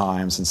things in the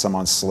Times and some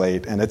on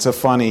Slate, and it's a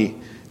funny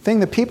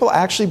thing that people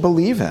actually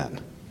believe in.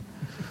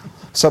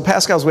 So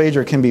Pascal's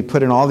wager can be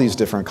put in all these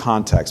different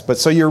contexts. But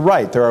so you're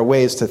right, there are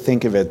ways to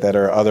think of it that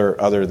are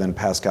other than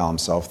Pascal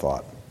himself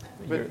thought.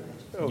 Go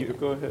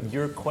ahead.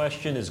 Your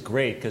question is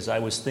great, because I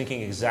was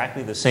thinking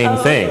exactly the same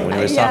thing when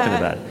he was talking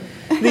about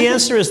it. The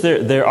answer is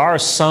there are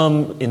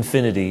some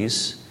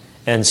infinities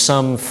and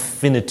some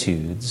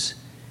finitudes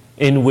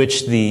in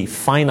which the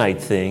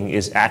finite thing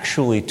is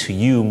actually to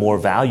you more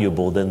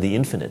valuable than the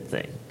infinite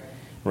thing,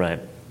 right?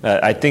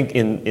 I think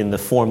in the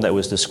form that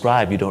was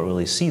described, you don't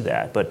really see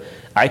that. But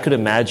I could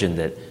imagine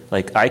that,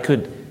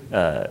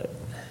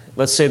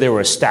 let's say there were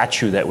a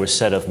statue that was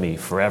set of me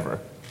forever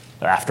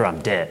after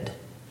I'm dead,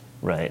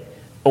 right?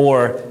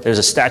 Or there's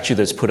a statue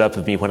that's put up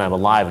of me when I'm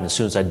alive, and as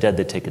soon as I'm dead,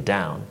 they take it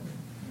down.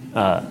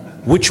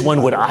 Which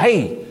one would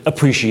I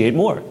appreciate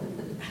more,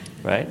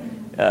 right?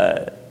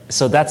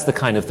 So that's the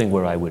kind of thing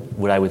where I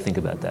would think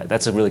about that.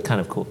 That's a really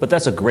kind of cool. But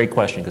that's a great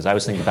question, because I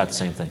was thinking about the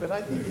same thing. But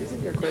I think,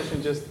 isn't your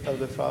question just of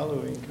the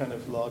following kind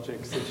of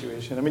logic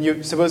situation? I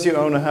mean, suppose you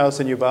own a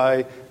house and you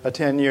buy a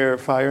 10-year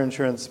fire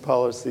insurance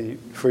policy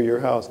for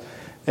your house.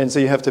 And so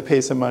you have to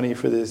pay some money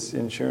for this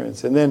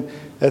insurance. And then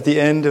at the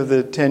end of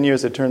the 10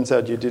 years, it turns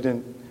out you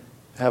didn't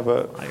have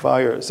a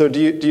fire. So do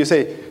you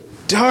say,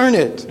 darn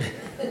it,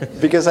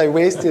 because I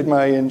wasted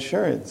my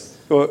insurance?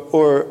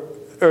 Or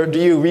do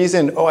you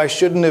reason, I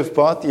shouldn't have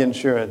bought the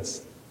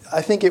insurance?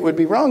 I think it would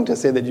be wrong to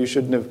say that you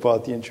shouldn't have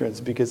bought the insurance,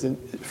 because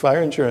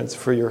fire insurance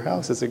for your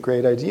house is a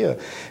great idea.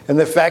 And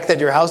the fact that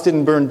your house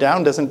didn't burn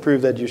down doesn't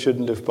prove that you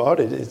shouldn't have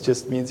bought it. It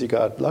just means you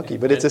got lucky.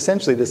 But it's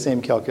essentially the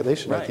same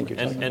calculation, right. I think you're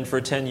talking about. And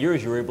for 10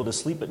 years, you were able to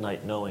sleep at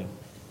night knowing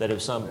that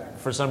if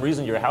for some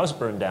reason your house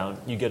burned down,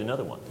 you get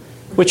another one.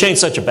 Which ain't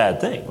such a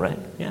bad thing, right?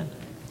 Yeah.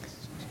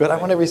 But I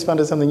want to respond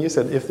to something you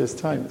said, if there's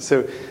time.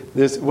 So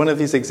there's one of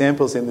these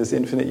examples in this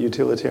infinite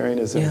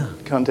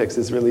utilitarianism context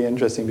is really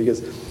interesting,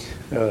 because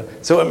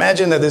so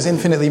imagine that there's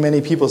infinitely many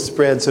people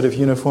spread sort of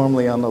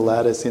uniformly on the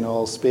lattice in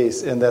all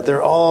space, and that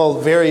they're all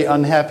very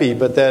unhappy,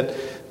 but that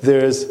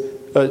there's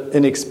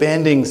an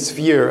expanding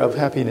sphere of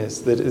happiness,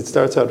 that it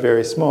starts out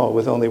very small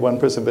with only one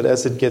person, but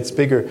as it gets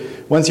bigger,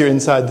 once you're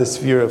inside the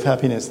sphere of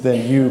happiness,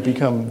 then you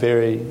become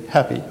very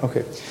happy.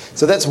 Okay,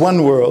 so that's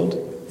one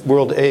world.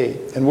 World A.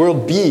 And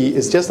world B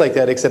is just like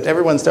that, except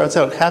everyone starts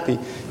out happy,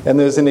 and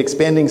there's an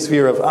expanding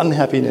sphere of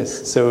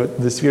unhappiness. So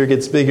the sphere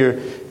gets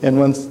bigger, and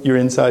once you're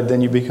inside,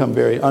 then you become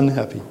very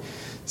unhappy.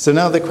 So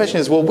now the question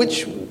is, well,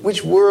 which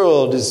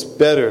world is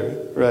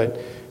better, right?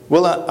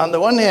 Well, on the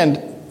one hand,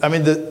 I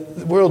mean, the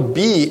world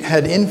B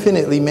had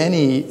infinitely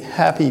many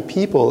happy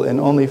people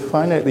and only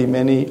finitely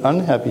many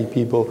unhappy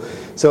people.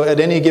 So at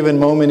any given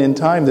moment in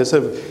time, there's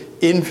sort of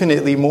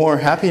infinitely more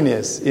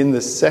happiness in the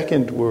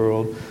second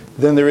world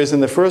than there is in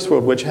the first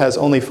world, which has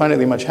only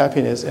finitely much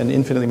happiness and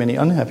infinitely many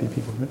unhappy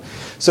people. Right?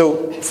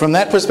 So from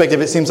that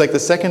perspective, it seems like the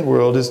second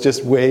world is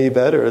just way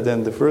better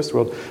than the first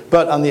world.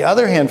 But on the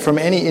other hand, from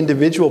any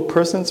individual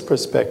person's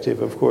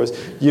perspective, of course,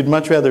 you'd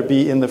much rather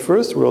be in the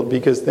first world,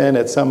 because then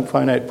at some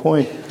finite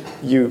point,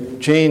 you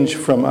change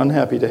from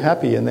unhappy to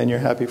happy, and then you're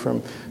happy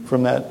from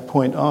that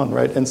point on,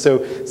 right? And so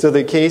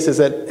the case is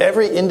that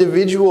every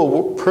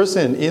individual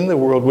person in the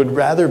world would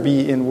rather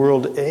be in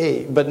world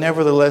A, but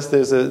nevertheless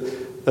there's a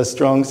a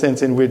strong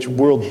sense in which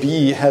world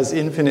B has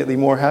infinitely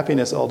more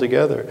happiness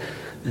altogether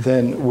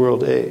than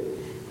world A.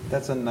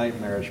 That's a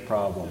nightmarish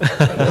problem.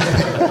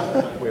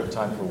 We have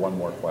time for one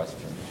more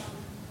question.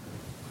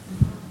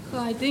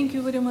 Hi, thank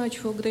you very much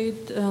for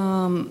great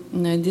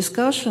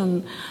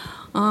discussion.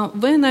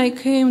 When I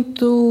came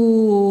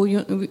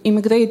to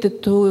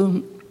immigrated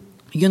to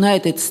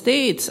United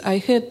States, I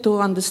had to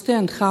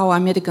understand how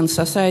American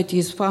society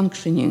is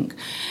functioning.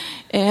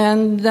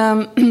 And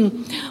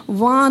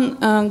one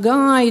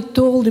guy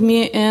told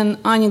me an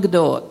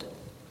anecdote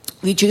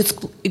which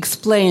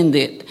explained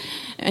it.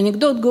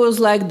 Anecdote goes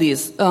like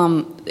this.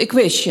 A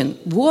question: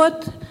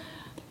 what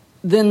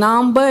the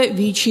number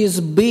which is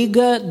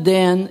bigger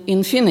than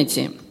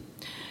infinity?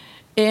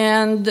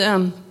 And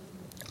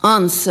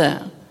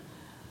answer: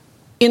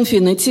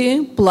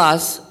 infinity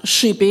plus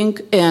shipping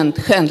and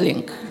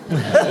handling.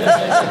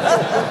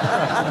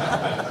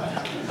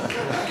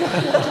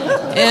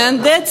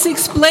 And that's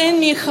explain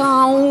me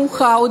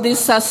how this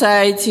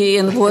society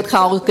and how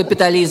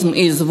capitalism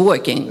is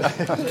working.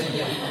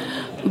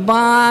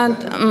 But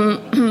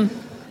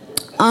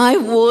I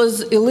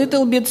was a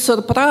little bit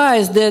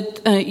surprised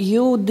that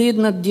you did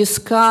not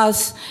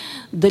discuss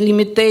the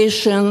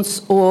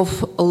limitations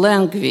of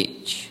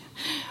language.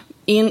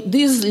 In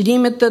this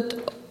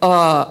limited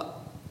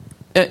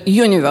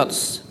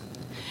universe,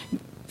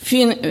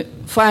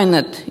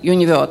 finite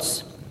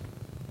universe,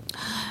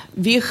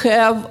 we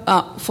have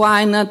a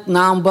finite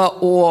number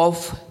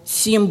of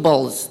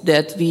symbols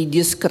that we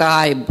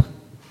describe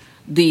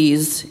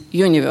this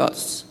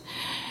universe.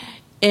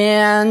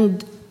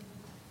 And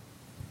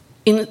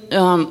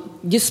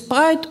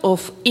despite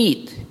of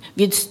it,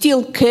 we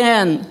still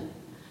can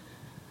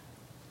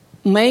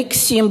make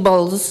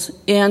symbols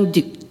and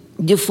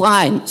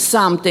define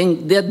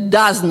something that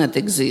does not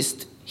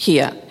exist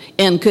here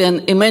and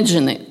can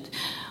imagine it.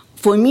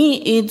 For me,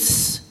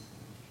 it's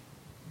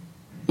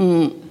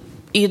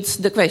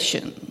the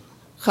question: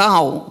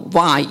 how,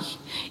 why,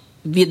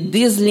 with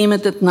this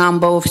limited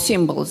number of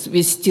symbols,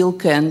 we still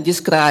can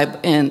describe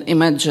and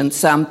imagine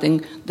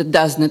something that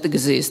does not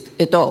exist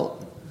at all.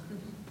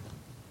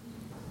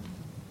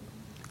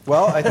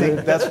 Well, I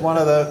think that's one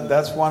of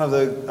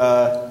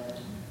the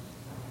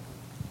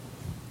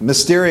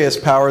mysterious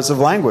powers of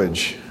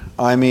language.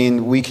 I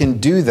mean, we can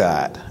do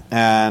that,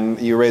 and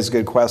you raise a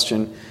good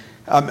question.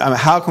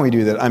 How can we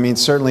do that? I mean,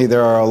 certainly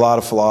there are a lot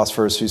of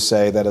philosophers who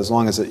say that as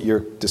long as your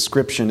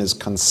description is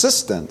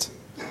consistent,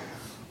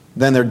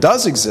 then there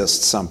does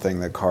exist something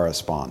that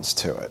corresponds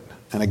to it.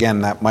 And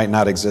again, that might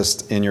not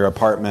exist in your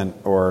apartment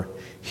or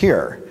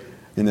here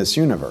in this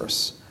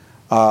universe.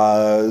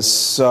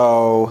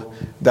 So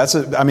that's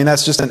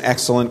just an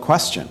excellent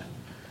question,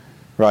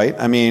 right?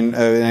 I mean,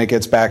 and it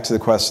gets back to the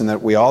question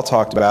that we all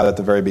talked about at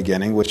the very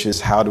beginning, which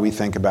is how do we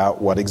think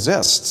about what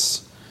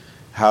exists?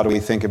 How do we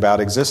think about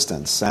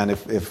existence? And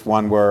if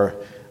one were,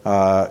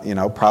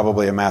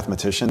 probably a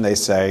mathematician, they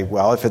say,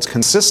 well, if it's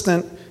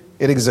consistent,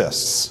 it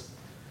exists.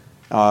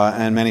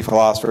 And many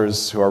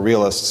philosophers who are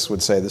realists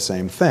would say the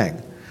same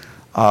thing.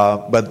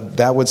 But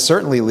that would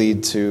certainly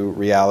lead to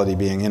reality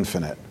being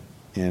infinite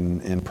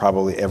in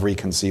probably every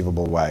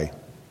conceivable way.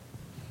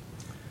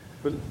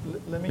 Well,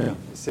 let me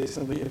say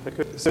something, if I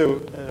could. So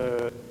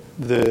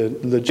the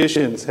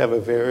logicians have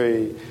a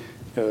very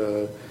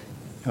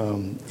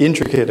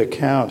intricate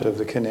account of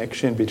the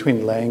connection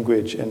between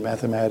language and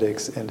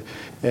mathematics,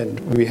 and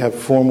we have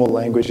formal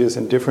languages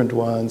and different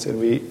ones, and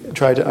we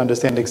try to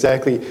understand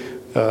exactly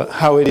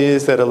how it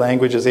is that a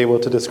language is able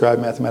to describe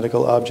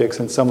mathematical objects,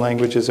 and some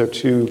languages are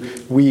too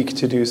weak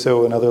to do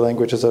so, and other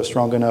languages are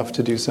strong enough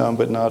to do some,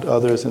 but not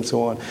others, and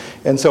so on.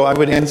 And so I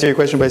would answer your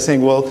question by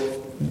saying, well,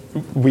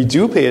 we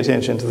do pay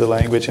attention to the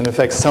language, and in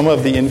fact, some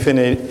of the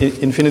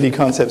infinity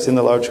concepts in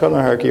the large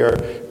cardinal hierarchy are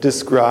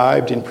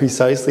described in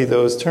precisely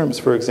those terms.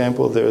 For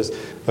example, there's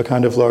a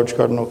kind of large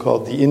cardinal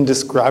called the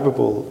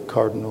indescribable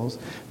cardinals,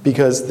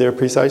 because they're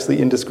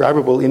precisely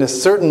indescribable in a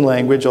certain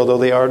language, although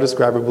they are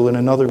describable in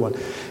another one.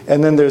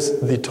 And then there's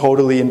the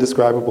totally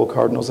indescribable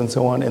cardinals and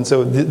so on. And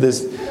so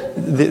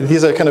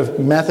these are kind of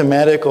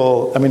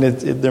mathematical, I mean,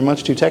 they're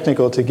much too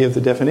technical to give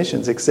the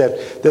definitions,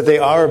 except that they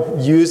are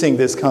using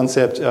this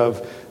concept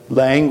of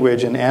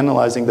language and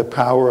analyzing the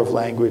power of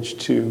language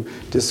to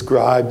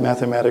describe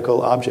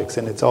mathematical objects.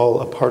 And it's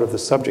all a part of the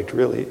subject,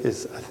 really,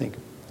 is, I think.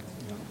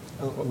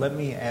 Let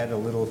me add a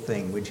little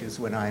thing, which is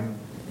when I'm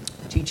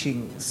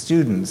teaching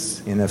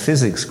students in a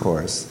physics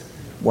course,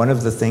 one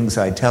of the things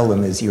I tell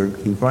them is you're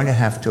going to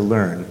have to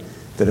learn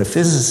that a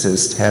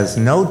physicist has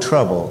no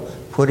trouble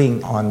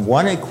putting on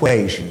one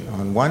equation,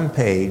 on one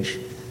page,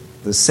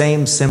 the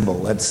same symbol,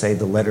 let's say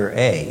the letter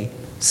A,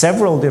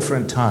 several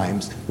different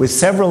times with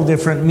several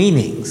different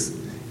meanings.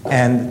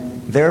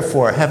 And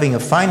therefore, having a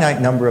finite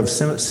number of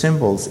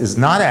symbols is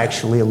not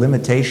actually a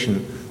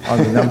limitation on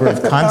the number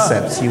of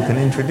concepts you can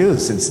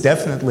introduce. It's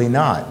definitely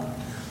not.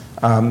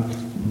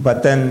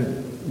 But then,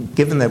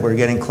 given that we're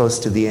getting close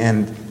to the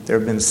end, there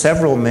have been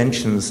several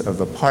mentions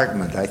of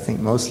apartment. I think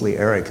mostly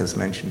Eric has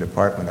mentioned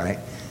apartment.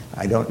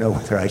 I don't know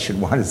whether I should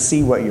want to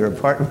see what your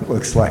apartment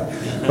looks like.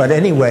 But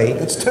anyway.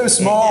 It's too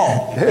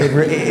small.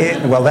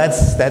 Well,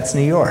 that's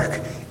New York.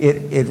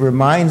 It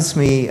reminds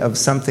me of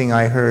something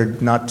I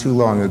heard not too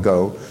long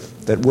ago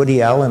that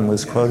Woody Allen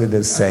was quoted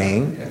as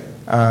saying,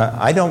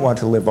 I don't want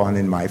to live on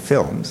in my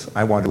films.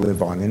 I want to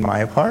live on in my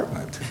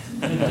apartment.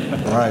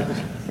 Right.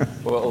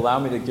 Well, allow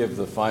me to give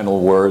the final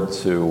word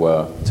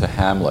to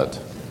Hamlet,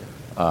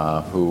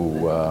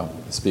 who,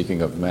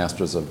 speaking of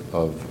masters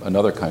of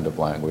another kind of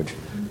language,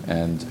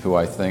 and who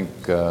I think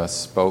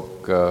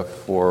spoke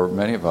for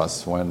many of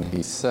us when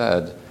he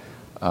said,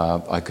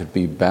 I could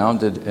be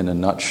bounded in a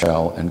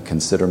nutshell and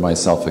consider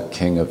myself a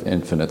king of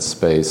infinite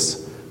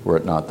space, were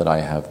it not that I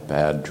have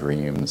bad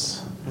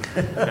dreams.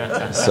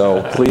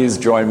 So please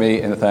join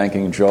me in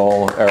thanking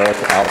Joel, Eric,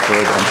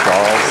 Alfred, and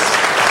Charles.